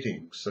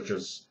self-pitying, such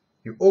as,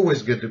 you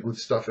always get the good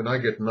stuff and I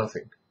get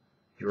nothing.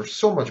 You're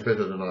so much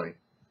better than I.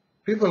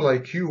 People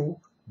like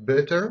you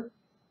better.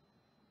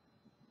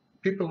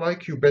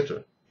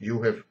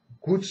 You have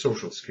good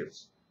social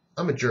skills.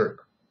 I'm a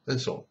jerk, and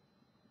so on.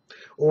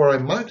 Or I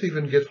might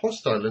even get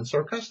hostile and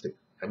sarcastic.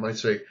 I might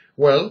say,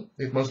 well,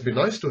 it must be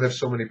nice to have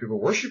so many people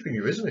worshipping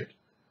you, isn't it?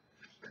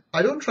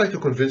 I don't try to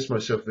convince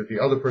myself that the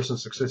other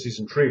person's success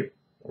isn't real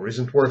or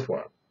isn't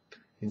worthwhile.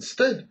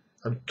 Instead,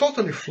 I'm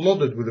totally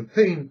flooded with the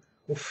pain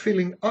of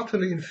feeling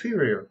utterly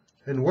inferior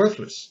and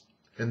worthless,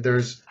 and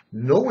there's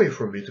no way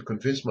for me to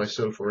convince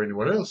myself or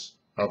anyone else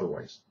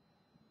otherwise.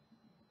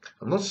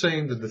 I'm not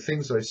saying that the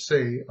things I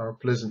say are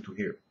pleasant to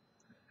hear,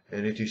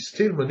 and it is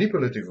still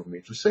manipulative of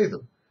me to say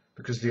them,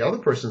 because the other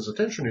person's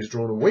attention is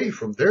drawn away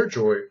from their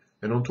joy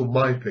and onto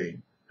my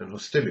pain and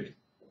hostility.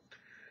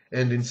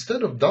 And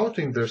instead of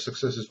doubting their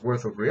success's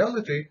worth of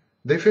reality,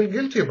 they feel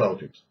guilty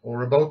about it,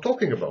 or about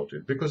talking about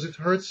it, because it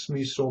hurts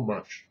me so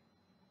much.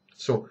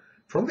 So,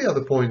 from the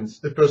other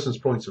person's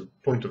point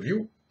of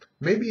view,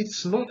 maybe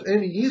it's not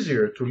any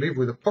easier to live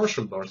with a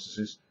partial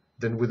narcissist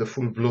than with a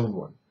full-blown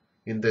one,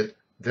 in that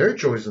their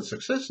joys and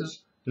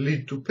successes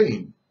lead to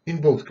pain in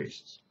both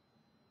cases.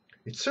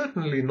 It's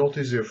certainly not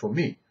easier for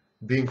me,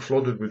 being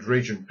flooded with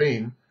rage and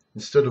pain,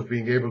 instead of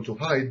being able to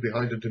hide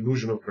behind a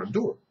delusion of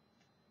grandeur.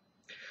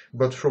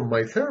 But from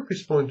my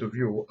therapist's point of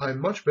view, I'm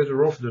much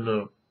better off than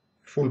a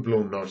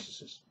full-blown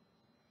narcissist.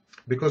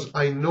 Because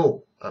I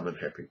know I'm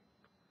unhappy.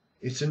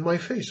 It's in my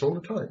face all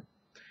the time.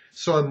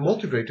 So I'm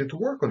motivated to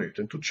work on it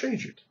and to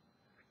change it.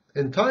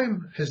 And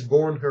time has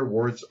borne her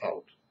words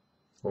out.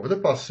 Over the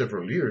past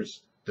several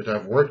years that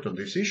I've worked on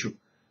this issue,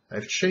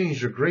 I've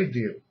changed a great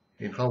deal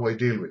in how I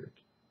deal with it.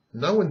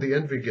 Now when the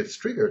envy gets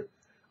triggered,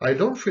 I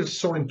don't feel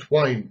so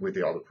entwined with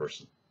the other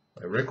person.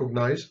 I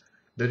recognize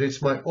that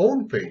it's my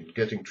own pain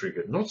getting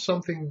triggered, not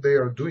something they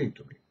are doing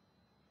to me.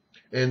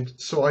 And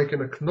so I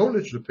can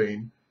acknowledge the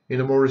pain in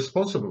a more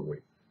responsible way,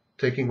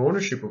 taking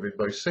ownership of it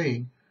by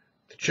saying,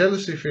 the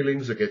jealousy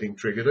feelings are getting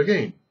triggered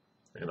again,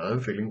 and I'm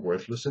feeling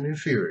worthless and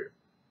inferior.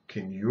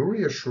 Can you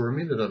reassure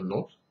me that I'm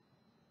not?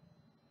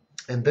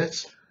 And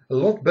that's a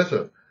lot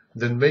better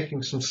than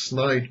making some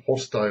snide,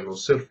 hostile, or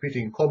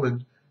self-pitying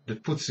comment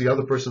that puts the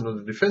other person on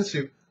the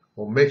defensive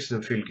or makes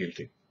them feel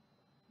guilty.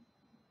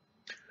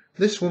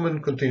 This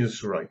woman continues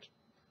to write,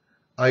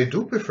 I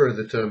do prefer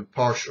the term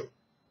partial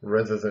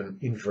rather than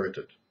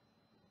inverted.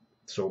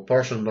 So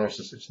partial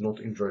narcissist, not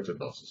inverted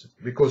narcissist,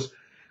 because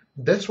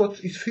that's what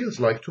it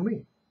feels like to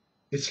me.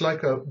 It's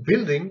like a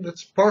building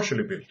that's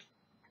partially built.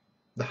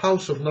 The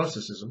house of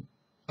narcissism,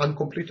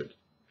 uncompleted.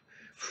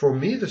 For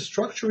me, the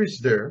structure is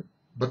there,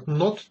 but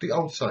not the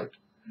outside.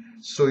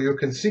 So you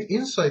can see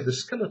inside the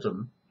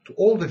skeleton to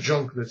all the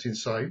junk that's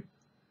inside,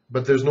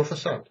 but there's no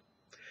facade.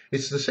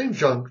 It's the same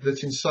junk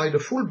that's inside a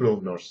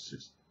full-blown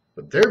narcissist,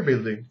 but their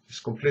building is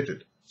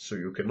completed, so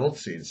you cannot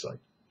see inside.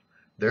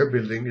 Their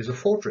building is a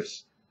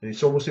fortress, and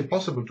it's almost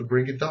impossible to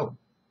bring it down.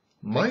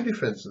 My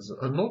defenses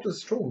are not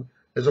as strong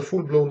as a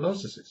full-blown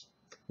narcissist,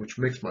 which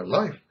makes my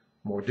life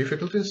more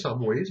difficult in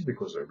some ways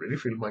because I really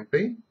feel my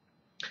pain,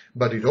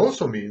 but it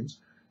also means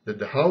that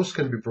the house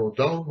can be brought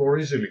down more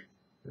easily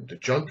and the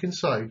junk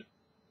inside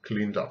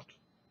cleaned out.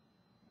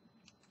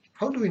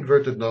 How do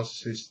inverted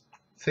narcissists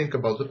think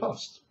about the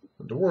past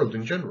and the world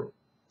in general?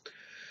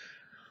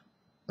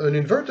 An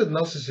inverted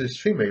narcissist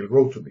female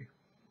wrote to me,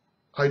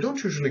 I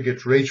don't usually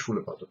get rageful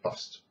about the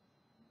past.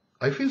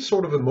 I feel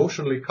sort of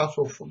emotionally cut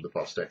off from the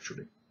past,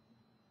 actually.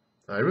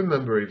 I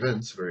remember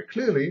events very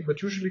clearly,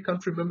 but usually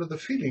can't remember the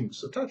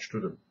feelings attached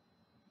to them.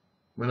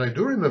 When I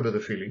do remember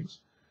the feelings,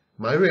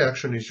 my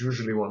reaction is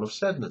usually one of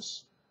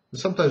sadness, and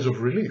sometimes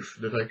of relief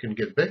that I can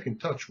get back in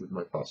touch with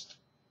my past.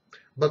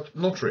 But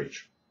not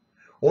rage.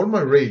 All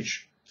my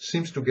rage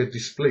seems to get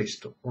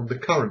displaced on the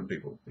current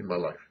people in my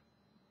life.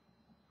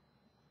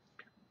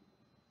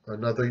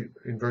 Another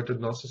inverted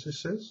narcissist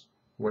says,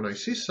 when I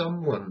see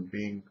someone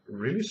being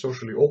really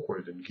socially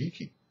awkward and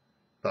geeky,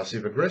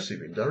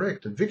 passive-aggressive,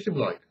 indirect, and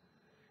victim-like,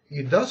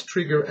 it does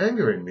trigger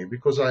anger in me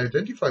because I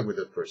identify with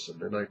that person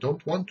and I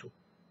don't want to.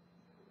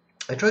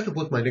 I try to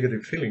put my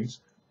negative feelings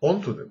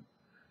onto them,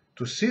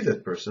 to see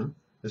that person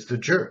as the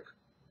jerk,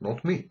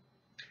 not me.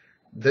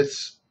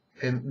 That's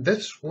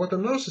what a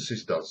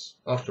narcissist does,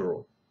 after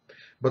all.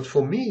 But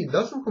for me, it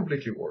doesn't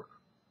completely work,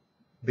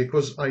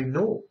 because I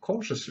know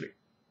consciously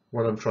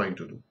what I'm trying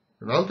to do,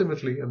 and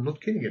ultimately I'm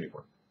not killing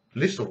anyone,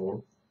 least of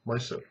all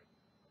myself.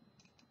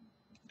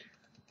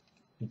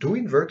 Do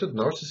inverted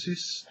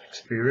narcissists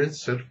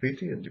experience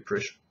self-pity and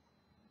depression?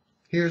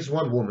 Here's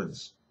one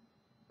woman's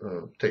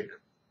take.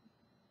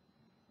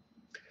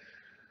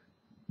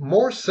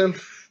 More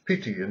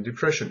self-pity and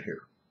depression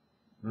here,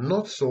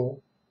 not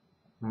so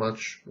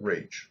much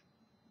rage.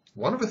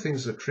 One of the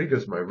things that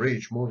triggers my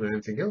rage more than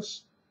anything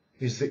else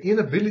is the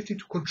inability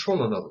to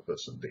control another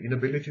person, the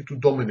inability to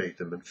dominate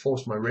them and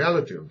force my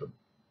reality on them.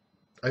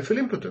 I feel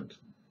impotent,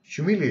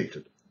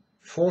 humiliated,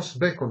 forced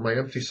back on my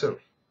empty self.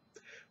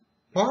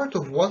 Part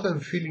of what I'm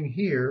feeling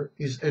here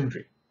is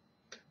envy.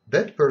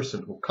 That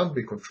person who can't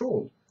be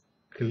controlled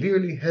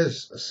clearly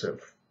has a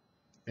self,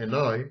 and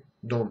I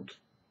don't,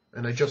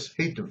 and I just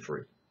hate them for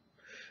it.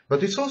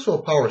 But it's also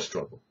a power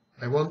struggle.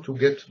 I want to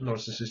get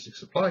narcissistic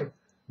supply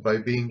by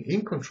being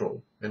in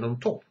control and on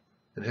top,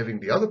 and having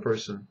the other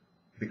person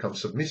become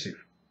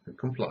submissive and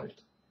compliant.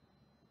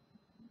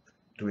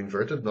 Do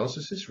inverted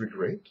narcissists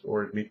regret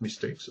or admit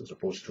mistakes as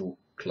opposed to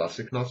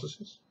classic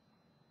narcissists?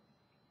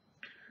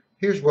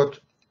 Here's what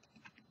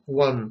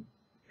one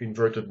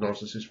inverted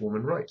narcissist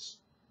woman writes.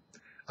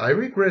 I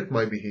regret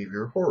my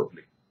behavior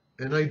horribly,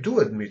 and I do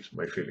admit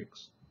my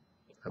feelings.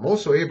 I'm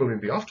also able in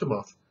the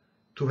aftermath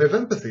to have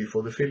empathy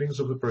for the feelings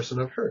of the person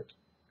I've hurt.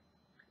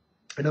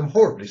 And I'm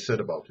horribly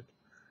sad about it,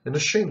 and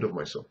ashamed of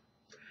myself.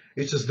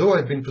 It's as though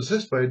I'd been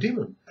possessed by a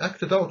demon,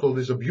 acted out all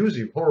this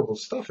abusive, horrible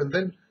stuff, and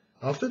then,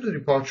 after the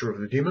departure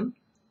of the demon,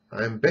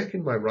 I am back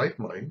in my right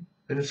mind,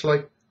 and it's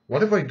like,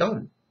 what have I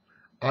done?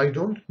 I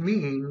don't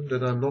mean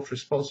that I'm not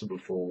responsible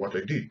for what I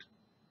did.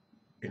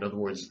 In other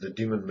words, the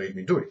demon made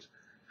me do it.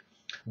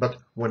 But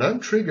when I'm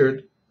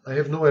triggered, I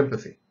have no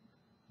empathy.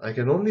 I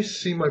can only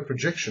see my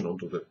projection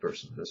onto that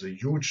person as a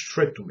huge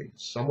threat to me,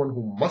 someone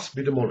who must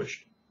be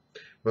demolished.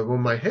 But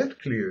when my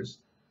head clears,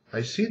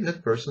 I see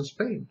that person's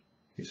pain,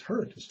 his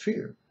hurt, his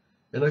fear,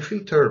 and I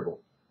feel terrible.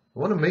 I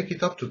want to make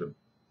it up to them.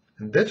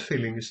 And that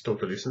feeling is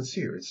totally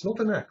sincere. It's not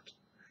an act.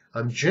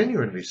 I'm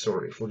genuinely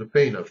sorry for the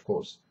pain I've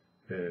caused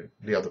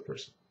the other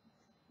person.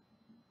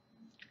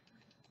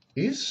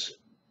 Is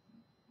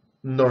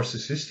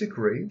narcissistic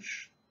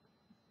rage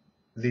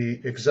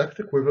the exact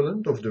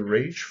equivalent of the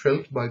rage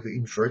felt by the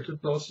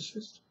inverted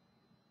narcissist?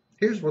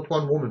 Here's what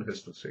one woman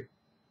has to say.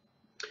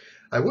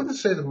 I wouldn't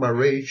say that my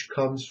rage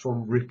comes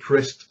from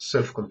repressed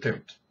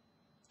self-contempt.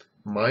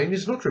 Mine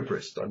is not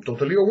repressed. I'm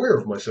totally aware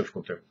of my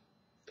self-contempt.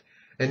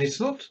 And it's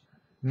not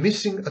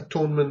missing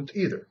atonement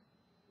either,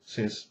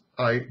 since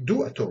I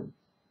do atone.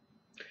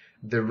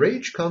 The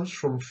rage comes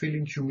from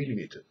feeling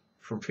humiliated,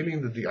 from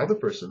feeling that the other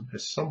person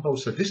has somehow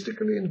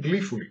sadistically and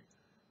gleefully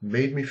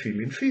made me feel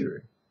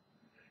inferior,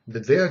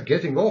 that they are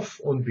getting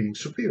off on being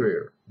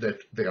superior,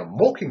 that they are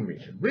mocking me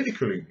and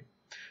ridiculing me,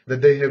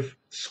 that they have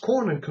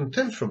scorn and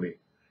contempt for me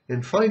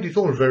and find it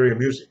all very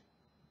amusing.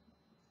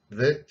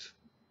 That,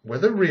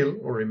 whether real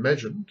or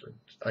imagined, and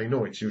I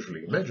know it's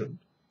usually imagined,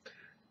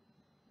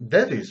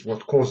 that is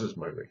what causes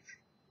my rage,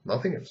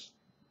 nothing else.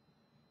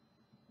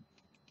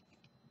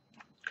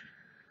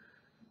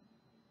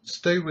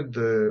 Stay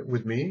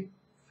with me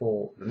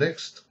for the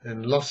next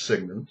and last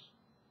segment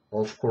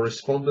of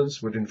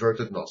correspondence with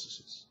inverted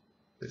narcissists.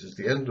 This is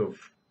the end of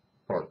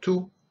part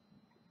 2.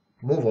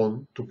 Move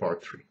on to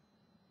part 3.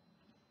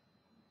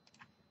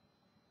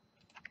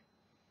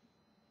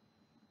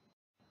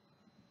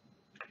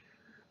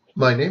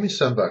 My name is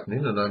Sam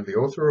Vaknin, and I'm the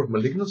author of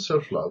Malignant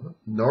Self-Love,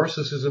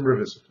 Narcissism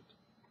Revisited.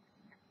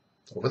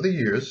 Over the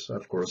years,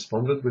 I've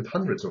corresponded with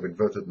hundreds of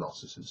inverted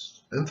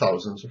narcissists and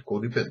thousands of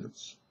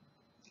codependents.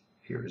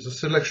 Here is a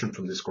selection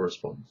from this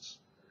correspondence.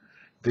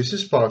 This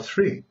is part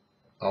 3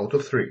 out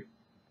of 3.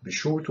 Be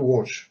sure to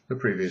watch the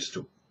previous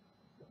 2.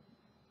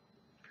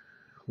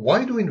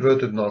 Why do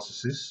inverted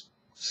narcissists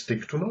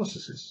stick to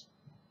narcissists?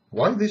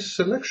 Why this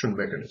selection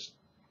mechanism?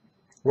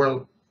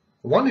 Well,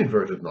 one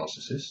inverted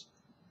narcissist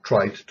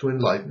tried to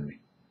enlighten me.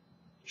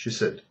 She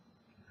said,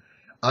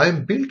 I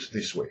am built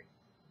this way.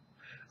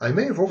 I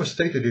may have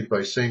overstated it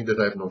by saying that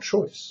I have no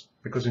choice,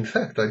 because in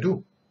fact I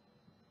do.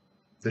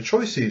 The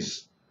choice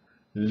is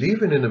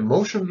live in an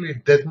emotionally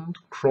deadened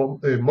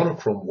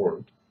monochrome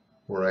world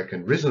where I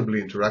can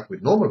reasonably interact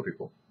with normal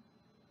people,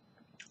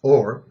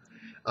 or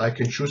I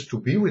can choose to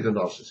be with a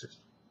narcissist,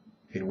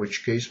 in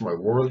which case my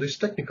world is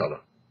technicolor,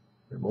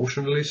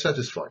 emotionally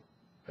satisfying,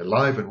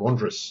 alive and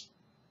wondrous.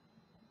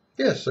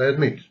 Yes, I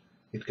admit,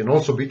 it can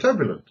also be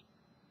turbulent,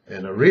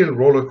 and a real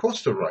roller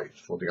coaster ride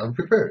for the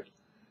unprepared,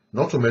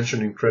 not to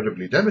mention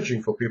incredibly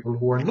damaging for people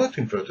who are not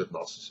inverted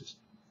narcissists,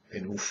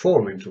 and who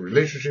fall into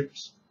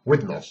relationships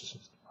with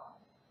narcissists.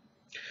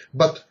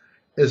 But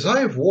as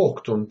I have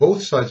walked on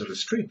both sides of the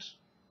street,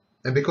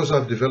 and because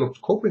I've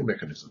developed coping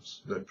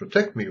mechanisms that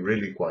protect me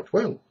really quite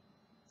well,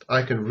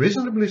 I can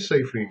reasonably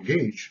safely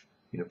engage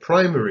in a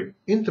primary,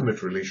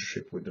 intimate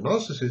relationship with the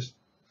narcissist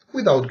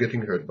without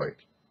getting hurt by it.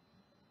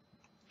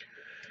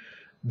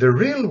 The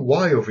real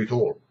why of it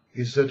all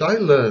is that I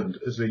learned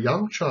as a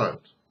young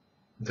child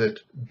that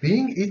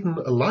being eaten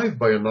alive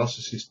by a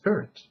narcissist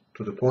parent,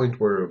 to the point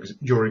where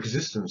your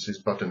existence is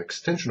but an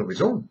extension of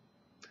his own,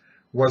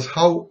 was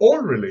how all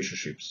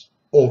relationships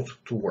ought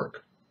to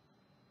work.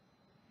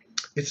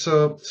 It's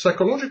a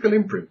psychological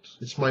imprint.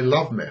 It's my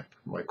love map,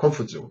 my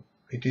comfort zone.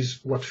 It is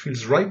what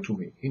feels right to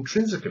me,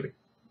 intrinsically.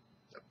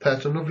 A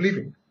pattern of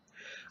living.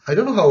 I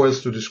don't know how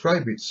else to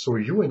describe it, so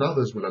you and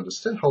others will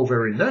understand how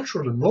very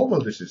natural and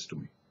normal this is to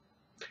me.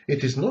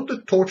 It is not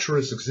the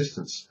torturous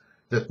existence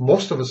that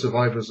most of us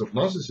survivors of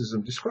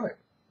narcissism describe.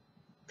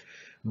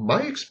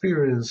 My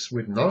experience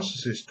with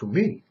narcissists, to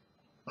me,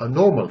 are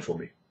normal for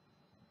me.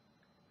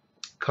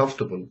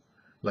 Comfortable,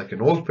 like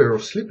an old pair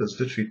of slippers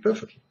that fit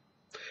perfectly.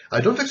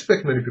 I don't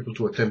expect many people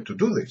to attempt to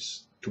do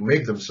this, to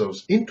make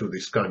themselves into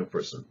this kind of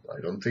person.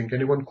 I don't think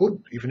anyone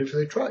could, even if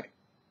they try.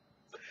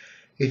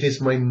 It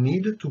is my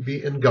need to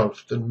be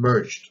engulfed and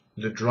merged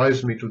that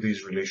drives me to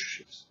these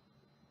relationships.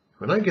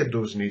 When I get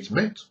those needs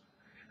met,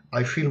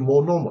 I feel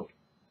more normal,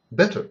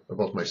 better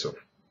about myself.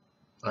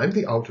 I'm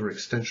the outer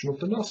extension of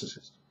the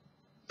narcissist.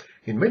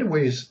 In many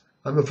ways,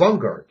 I'm a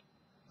vanguard,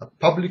 a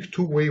public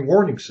two-way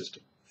warning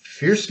system,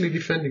 fiercely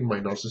defending my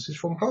narcissist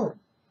from harm,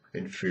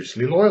 and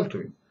fiercely loyal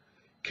to him,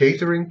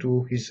 catering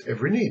to his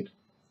every need,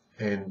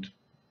 and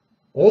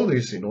all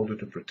this in order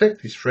to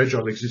protect his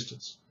fragile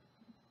existence.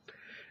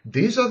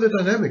 These are the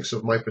dynamics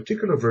of my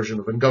particular version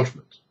of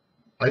engulfment.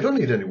 I don't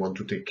need anyone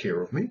to take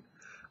care of me.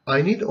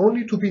 I need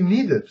only to be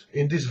needed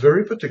in this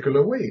very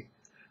particular way,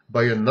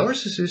 by a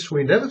narcissist who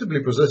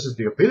inevitably possesses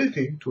the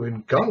ability to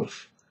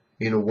engulf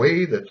in a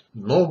way that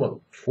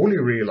normal, fully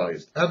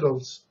realized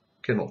adults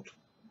cannot.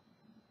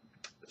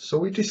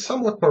 So it is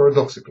somewhat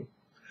paradoxical.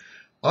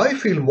 I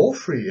feel more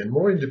free and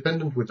more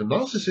independent with a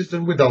narcissist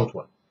than without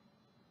one.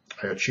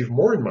 I achieve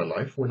more in my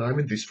life when I'm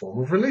in this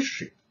form of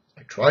relationship.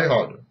 I try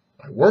harder.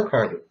 I work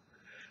harder.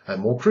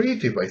 I'm more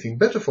creative. I think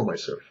better for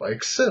myself. I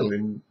excel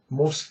in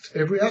most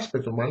every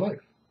aspect of my life.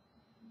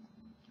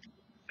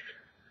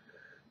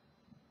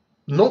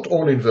 Not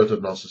all inverted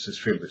narcissists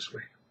feel this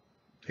way.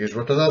 Here's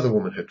what another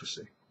woman had to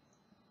say.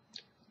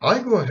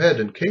 I go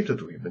ahead and cater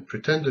to him and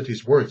pretend that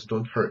his words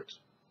don't hurt.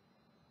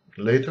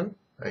 Later,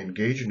 I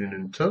engage in an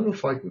internal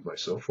fight with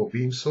myself for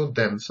being so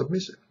damned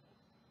submissive.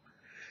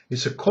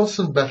 It's a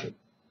constant battle,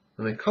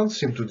 and I can't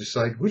seem to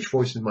decide which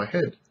voice in my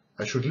head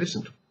I should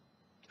listen to.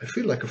 I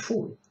feel like a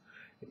fool,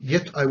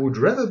 yet I would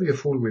rather be a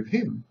fool with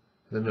him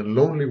than a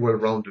lonely,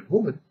 well-rounded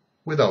woman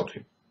without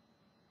him.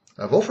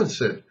 I've often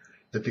said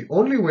that the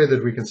only way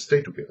that we can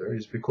stay together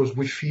is because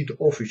we feed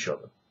off each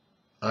other.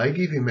 I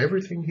give him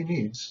everything he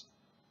needs,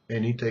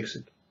 and he takes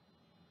it.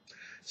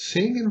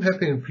 Seeing him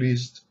happy and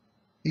pleased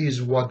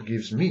is what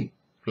gives me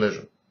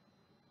pleasure.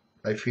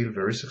 I feel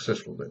very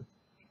successful then.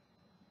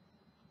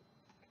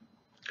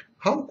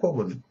 How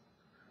common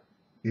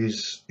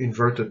is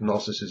inverted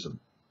narcissism?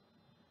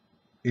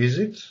 Is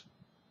it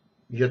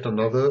yet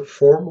another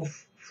form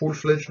of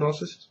full-fledged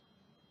narcissism?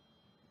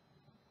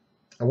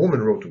 A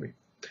woman wrote to me,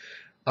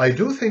 I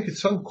do think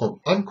it's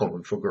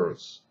uncommon for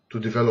girls to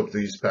develop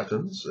these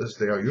patterns, as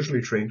they are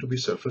usually trained to be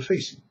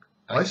self-effacing.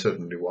 I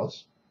certainly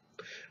was.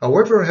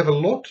 However, I have a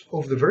lot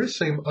of the very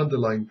same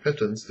underlying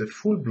patterns that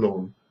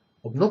full-blown,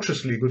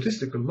 obnoxiously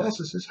egotistical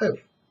narcissists have.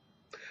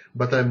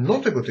 But I'm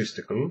not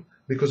egotistical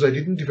because I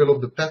didn't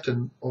develop the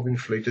pattern of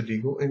inflated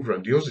ego and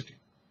grandiosity.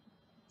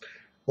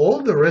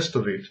 All the rest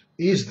of it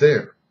is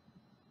there.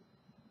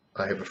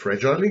 I have a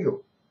fragile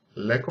ego,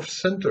 lack of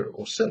center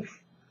or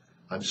self.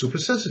 I'm super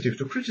sensitive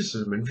to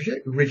criticism and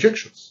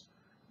rejections.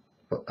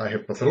 But I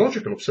have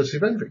pathological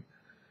obsessive envy.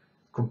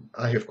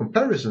 I have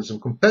comparisons and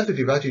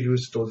competitive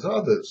attitudes towards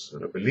others,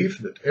 and a belief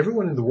that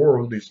everyone in the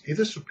world is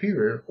either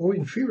superior or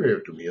inferior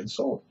to me, and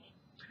so on.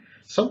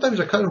 Sometimes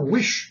I kind of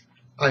wish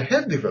I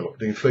had developed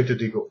the inflated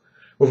ego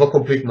of a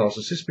complete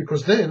narcissist,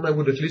 because then I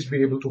would at least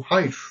be able to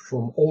hide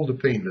from all the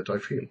pain that I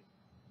feel.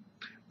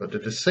 But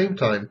at the same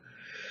time,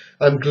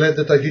 I'm glad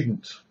that I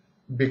didn't,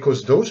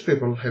 because those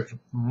people have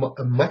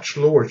a much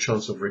lower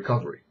chance of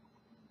recovery.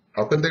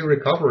 How can they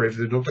recover if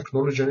they don't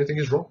acknowledge anything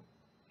is wrong?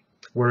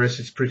 Whereas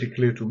it's pretty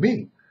clear to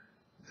me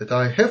that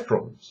I have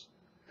problems,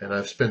 and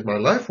I've spent my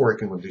life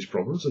working on these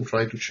problems and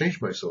trying to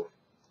change myself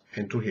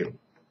and to heal.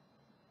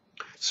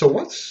 So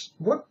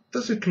what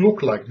does it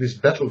look like, this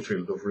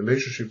battlefield of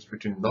relationships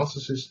between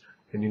narcissists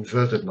and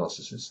inverted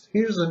narcissists?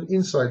 Here's an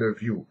insider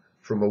view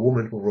from a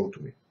woman who wrote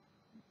to me.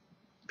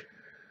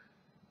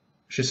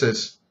 She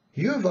says,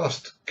 you have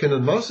asked, can a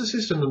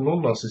narcissist and a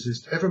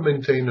non-narcissist ever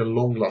maintain a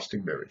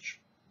long-lasting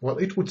marriage? Well,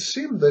 it would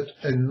seem that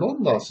a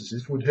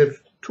non-narcissist would have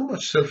too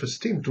much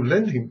self-esteem to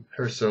lend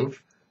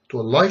herself to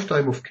a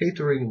lifetime of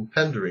catering and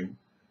pandering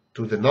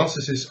to the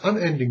narcissist's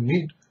unending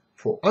need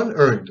for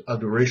unearned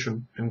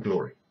adoration and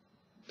glory.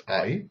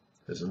 I,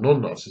 as a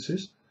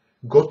non-narcissist,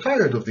 got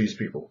tired of these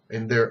people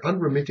and their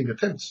unremitting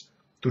attempts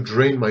to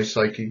drain my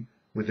psyche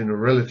within a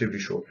relatively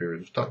short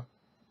period of time.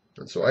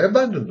 And so I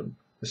abandoned them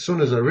as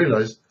soon as I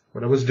realized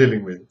what I was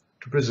dealing with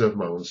to preserve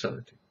my own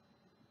sanity.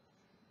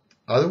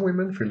 Other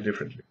women feel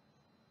differently.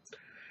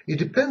 It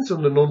depends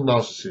on the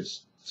non-narcissist,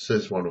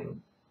 says one of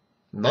them.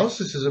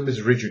 Narcissism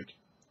is rigid.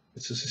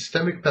 It's a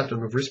systemic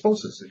pattern of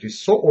responses that is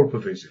so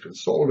all-pervasive and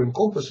so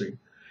all-encompassing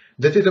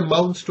that it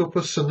amounts to a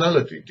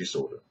personality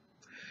disorder.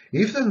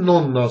 If the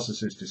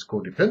non-narcissist is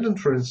codependent,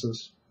 for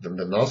instance, then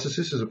the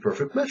narcissist is a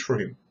perfect match for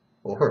him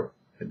or her,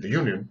 and the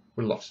union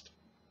will last.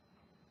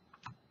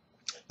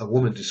 A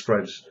woman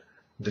describes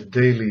the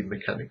daily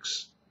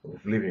mechanics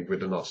of living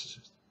with a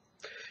narcissist.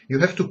 You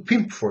have to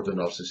pimp for the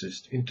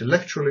narcissist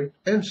intellectually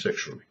and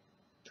sexually.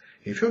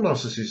 If your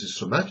narcissist is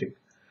somatic,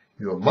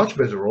 you are much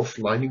better off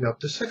lining up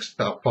the sex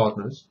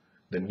partners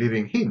than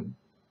leaving him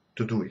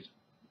to do it.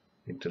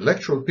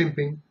 Intellectual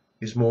pimping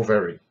is more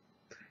varied.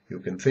 You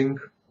can think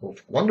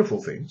of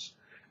wonderful things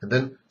and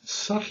then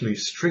subtly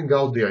string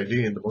out the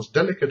idea in the most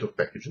delicate of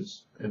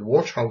packages and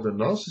watch how the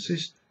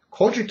narcissists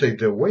cogitate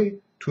their way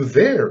to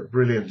their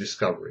brilliant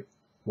discovery,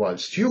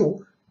 whilst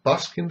you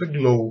bask in the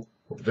glow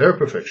of their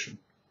perfection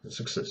and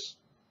success.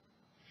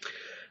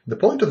 The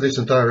point of this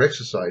entire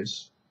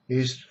exercise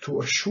is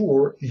to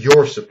assure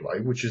your supply,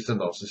 which is the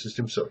narcissist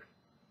himself.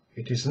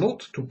 It is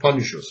not to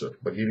punish yourself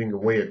by giving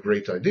away a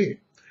great idea,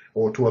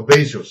 or to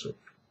abase yourself,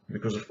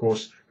 because of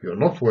course you are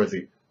not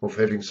worthy of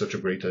having such a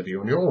great idea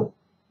on your own.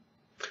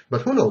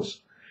 But who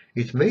knows,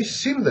 It may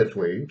seem that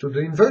way to the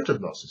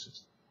inverted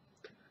narcissist.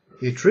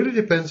 It really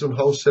depends on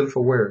how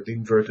self-aware the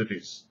inverted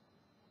is.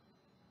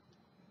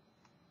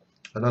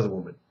 Another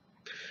woman.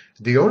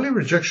 The only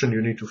rejection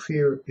you need to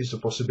fear is the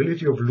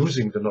possibility of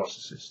losing the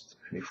narcissist.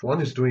 And if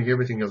one is doing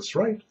everything else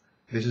right,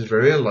 this is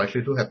very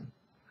unlikely to happen.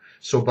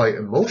 So by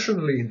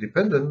emotionally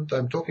independent,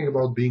 I'm talking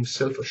about being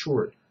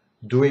self-assured,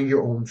 doing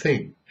your own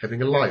thing,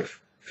 having a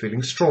life,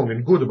 feeling strong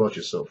and good about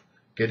yourself,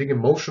 getting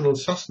emotional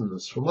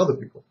sustenance from other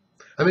people.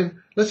 I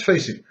mean, let's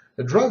face it,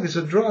 a drug is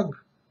a drug,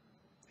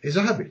 is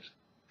a habit.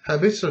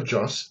 Habits are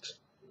just,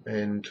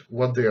 and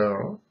what they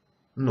are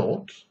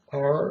not,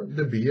 are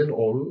the be and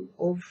all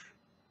of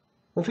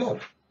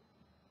love.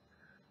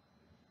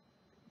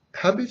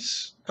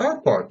 Habits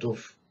are part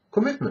of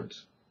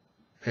commitment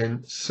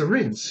and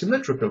serene,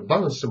 symmetrical,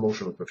 balanced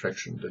emotional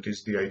perfection that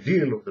is the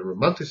ideal of the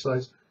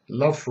romanticized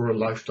love for a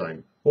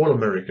lifetime,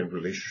 all-American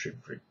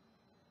relationship dream.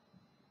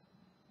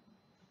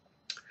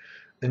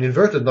 An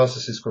inverted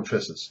narcissist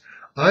confesses,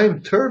 I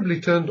am terribly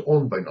turned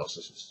on by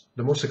narcissists.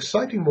 The most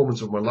exciting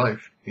moments of my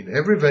life, in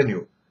every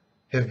venue,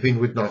 have been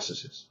with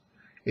narcissists.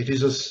 It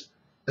is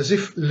as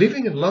if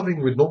living and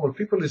loving with normal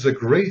people is a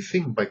grey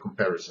thing by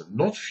comparison,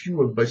 not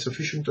fueled by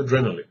sufficient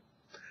adrenaline.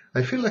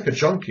 I feel like a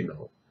junkie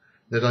now,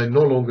 that I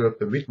no longer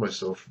permit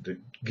myself the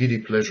giddy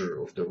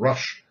pleasure of the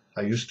rush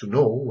I used to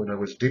know when I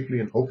was deeply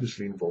and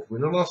hopelessly involved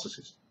with a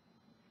narcissist.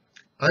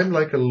 I'm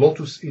like a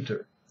lotus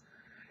eater,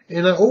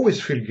 and I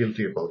always feel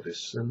guilty about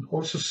this, and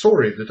also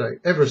sorry that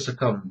I ever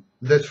succumbed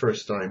that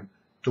first time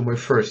to my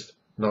first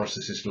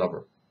narcissist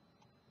lover.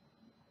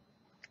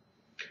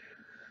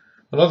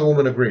 Another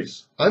woman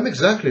agrees, I'm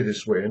exactly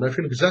this way, and I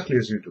feel exactly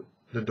as you do,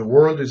 that the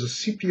world is a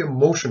sepia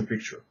motion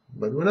picture,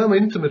 but when I'm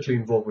intimately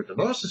involved with a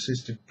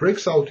narcissist, it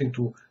breaks out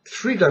into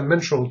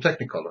three-dimensional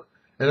technicolor,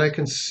 and I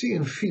can see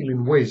and feel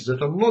in ways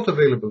that are not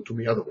available to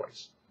me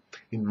otherwise.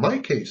 In my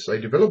case, I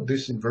developed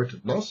this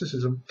inverted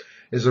narcissism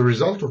as a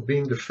result of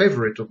being the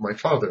favorite of my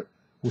father,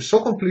 who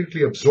so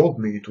completely absorbed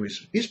me into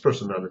his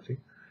personality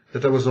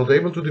that I was not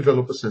able to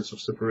develop a sense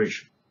of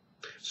separation.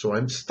 So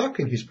I'm stuck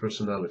in his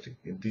personality,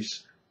 in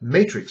this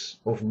matrix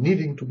of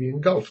needing to be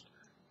engulfed,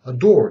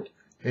 adored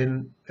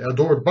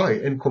by,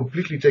 and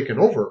completely taken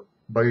over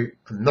by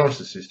a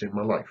narcissist in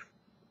my life.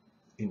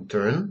 In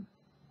turn,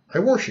 I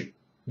worship,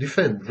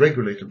 defend,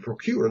 regulate, and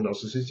procure a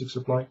narcissistic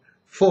supply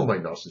for my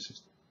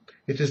narcissist.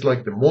 It is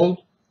like the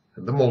mold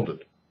and the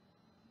molded.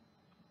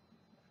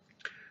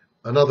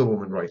 Another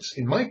woman writes,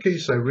 in my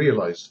case, I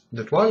realize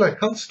that while I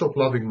can't stop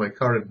loving my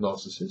current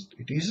narcissist,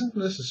 it isn't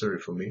necessary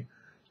for me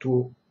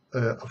to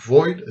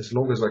avoid as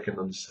long as I can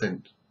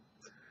understand.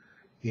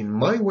 In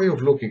my way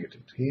of looking at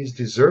it, he is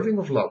deserving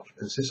of love,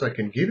 and since I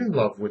can give him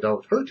love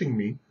without hurting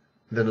me,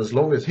 then as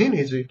long as he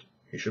needs it,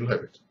 he shall have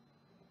it.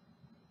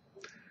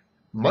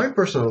 My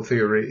personal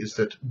theory is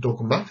that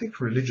dogmatic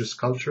religious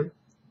culture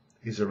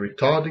is a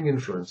retarding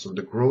influence on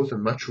the growth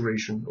and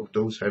maturation of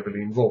those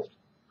heavily involved.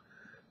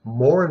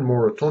 More and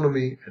more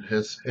autonomy and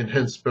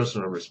hence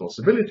personal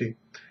responsibility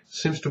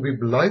seems to be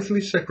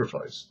blithely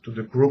sacrificed to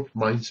the group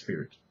mind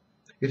spirit.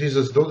 It is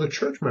as though the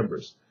church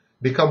members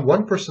become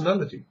one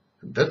personality,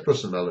 and that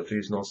personality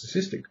is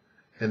narcissistic,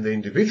 and the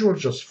individual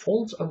just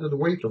falls under the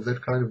weight of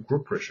that kind of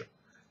group pressure,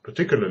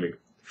 particularly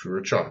if you're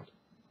a child.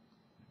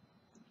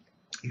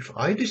 If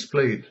I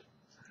displayed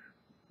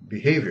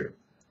behavior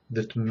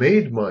that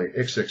made my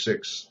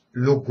XXX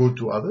look good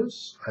to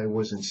others, I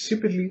was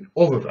insipidly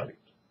overvalued.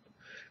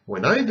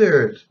 When I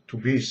dared to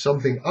be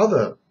something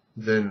other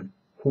than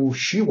who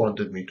she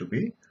wanted me to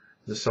be,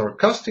 the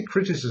sarcastic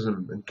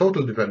criticism and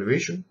total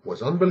devaluation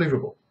was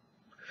unbelievable.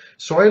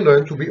 So I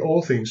learned to be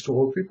all things to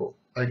all people.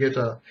 I get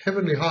a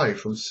heavenly high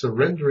from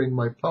surrendering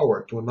my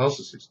power to a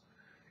narcissist,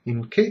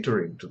 in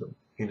catering to them,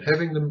 in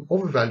having them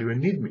overvalue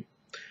and need me.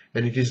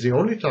 And it is the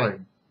only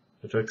time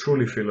that I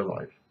truly feel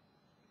alive.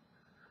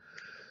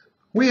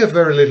 We have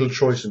very little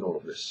choice in all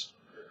of this.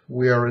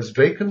 We are as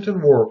vacant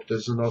and warped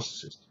as a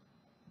narcissist.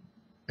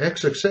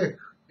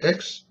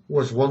 X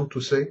was one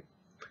to say,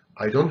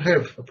 I don't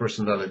have a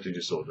personality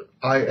disorder.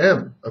 I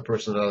am a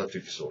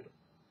personality disorder.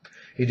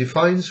 It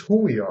defines who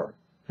we are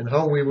and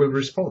how we will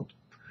respond.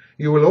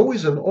 You will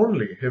always and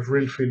only have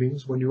real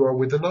feelings when you are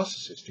with a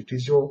narcissist. It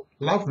is your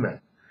love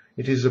map.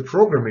 It is a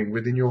programming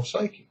within your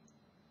psyche.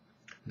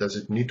 Does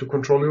it need to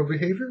control your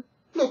behavior?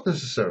 Not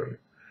necessarily.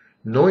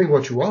 Knowing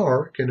what you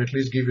are can at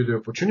least give you the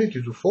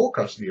opportunity to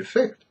forecast the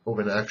effect of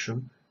an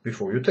action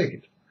before you take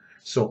it.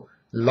 So,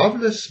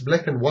 loveless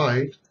black and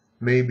white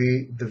may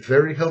be the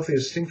very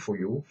healthiest thing for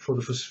you for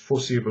the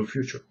foreseeable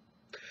future.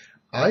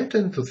 I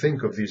tend to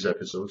think of these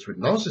episodes with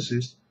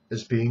narcissists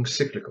as being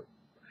cyclical.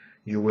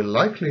 You will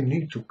likely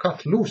need to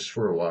cut loose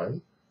for a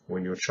while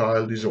when your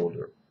child is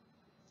older,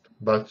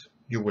 but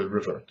you will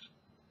revert.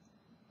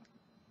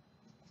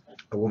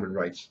 A woman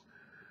writes,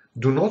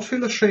 do not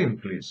feel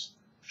ashamed, please.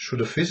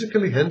 Should a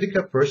physically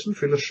handicapped person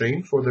feel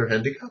ashamed for their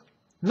handicap?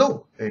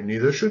 No, and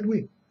neither should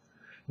we.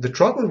 The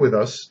trouble with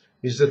us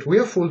is that we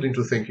are fooled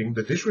into thinking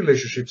that these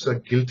relationships are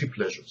guilty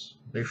pleasures.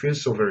 They feel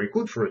so very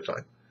good for a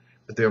time,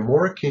 but they are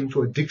more akin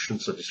to addiction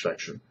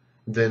satisfaction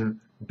than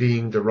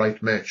being the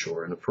right match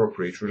or an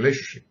appropriate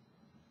relationship.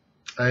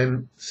 I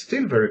am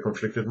still very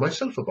conflicted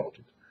myself about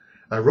it.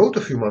 I wrote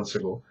a few months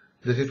ago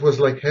that it was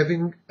like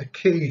having a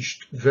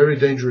caged, very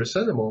dangerous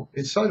animal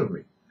inside of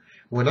me.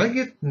 When I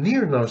get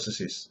near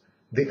narcissists,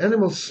 the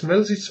animal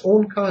smells its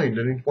own kind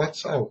and it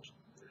wants out.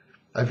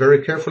 I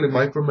very carefully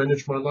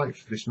micromanage my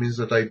life. This means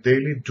that I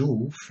daily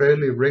do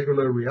fairly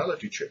regular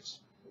reality checks,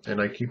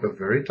 and I keep a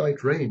very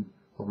tight rein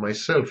on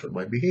myself and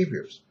my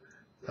behaviors.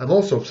 I'm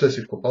also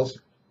obsessive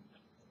compulsive.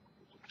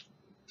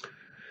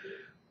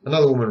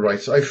 Another woman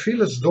writes, I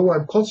feel as though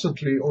I'm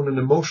constantly on an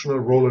emotional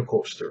roller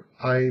coaster.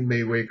 I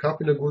may wake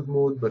up in a good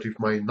mood, but if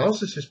my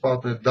narcissist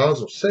partner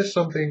does or says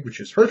something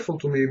which is hurtful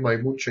to me, my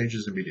mood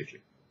changes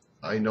immediately.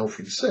 I now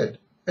feel sad,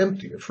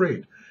 empty,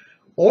 afraid.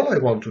 All I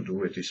want to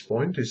do at this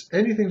point is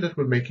anything that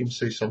will make him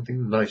say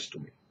something nice to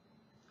me.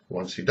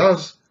 Once he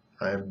does,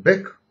 I am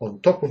back on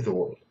top of the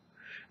world.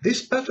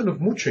 This pattern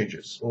of mood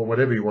changes, or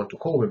whatever you want to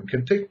call them,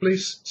 can take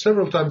place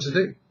several times a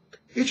day,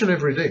 each and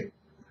every day.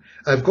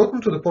 I've gotten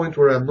to the point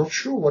where I'm not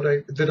sure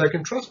that I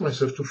can trust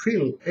myself to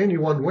feel any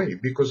one way,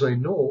 because I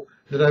know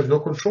that I have no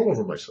control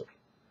over myself.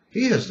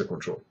 He has the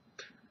control.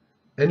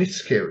 And it's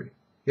scary.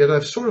 Yet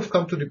I've sort of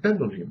come to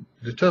depend on him,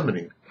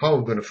 determining how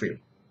I'm going to feel.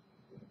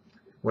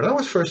 When I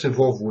was first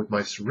involved with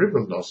my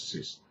cerebral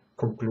narcissist,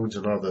 concludes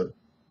another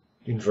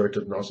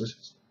inverted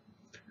narcissist,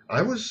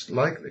 I was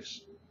like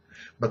this.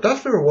 But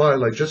after a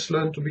while, I just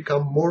learned to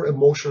become more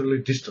emotionally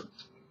distant.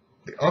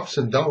 The ups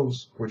and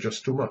downs were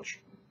just too much.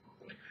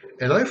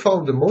 And I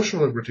found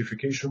emotional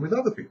gratification with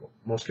other people,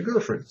 mostly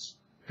girlfriends,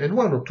 and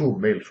one or two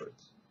male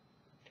friends.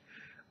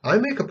 I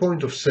make a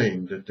point of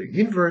saying that the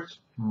invert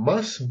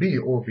must be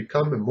or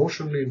become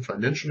emotionally and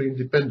financially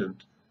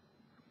independent,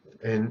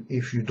 and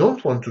if you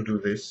don't want to do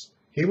this,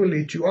 he will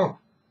eat you up,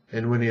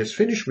 and when he has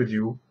finished with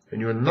you,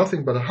 and you are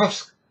nothing but a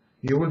husk,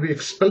 you will be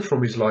expelled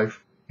from his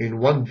life in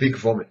one big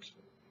vomit.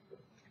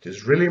 It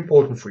is really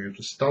important for you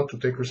to start to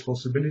take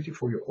responsibility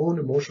for your own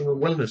emotional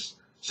wellness,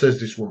 says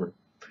this woman,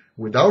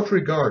 without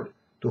regard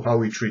to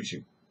how he treats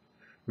you.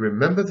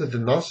 Remember that the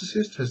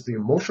narcissist has the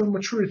emotional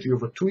maturity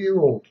of a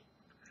 2-year-old.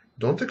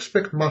 Don't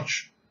expect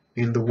much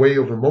in the way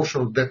of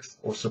emotional depth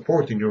or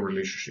support in your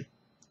relationship.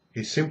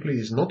 He simply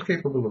is not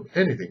capable of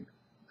anything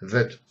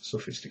that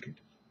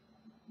sophisticated.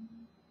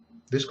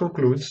 This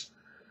concludes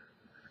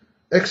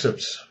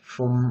excerpts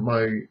from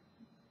my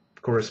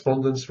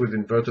correspondence with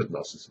inverted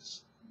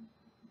narcissists.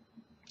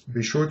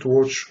 Be sure to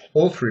watch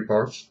all 3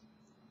 parts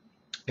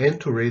and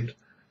to read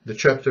the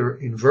chapter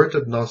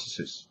Inverted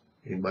Narcissists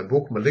in my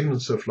book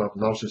Malignant Self-Love,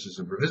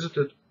 Narcissism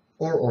Revisited,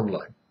 or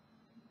online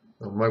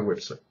on my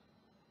website.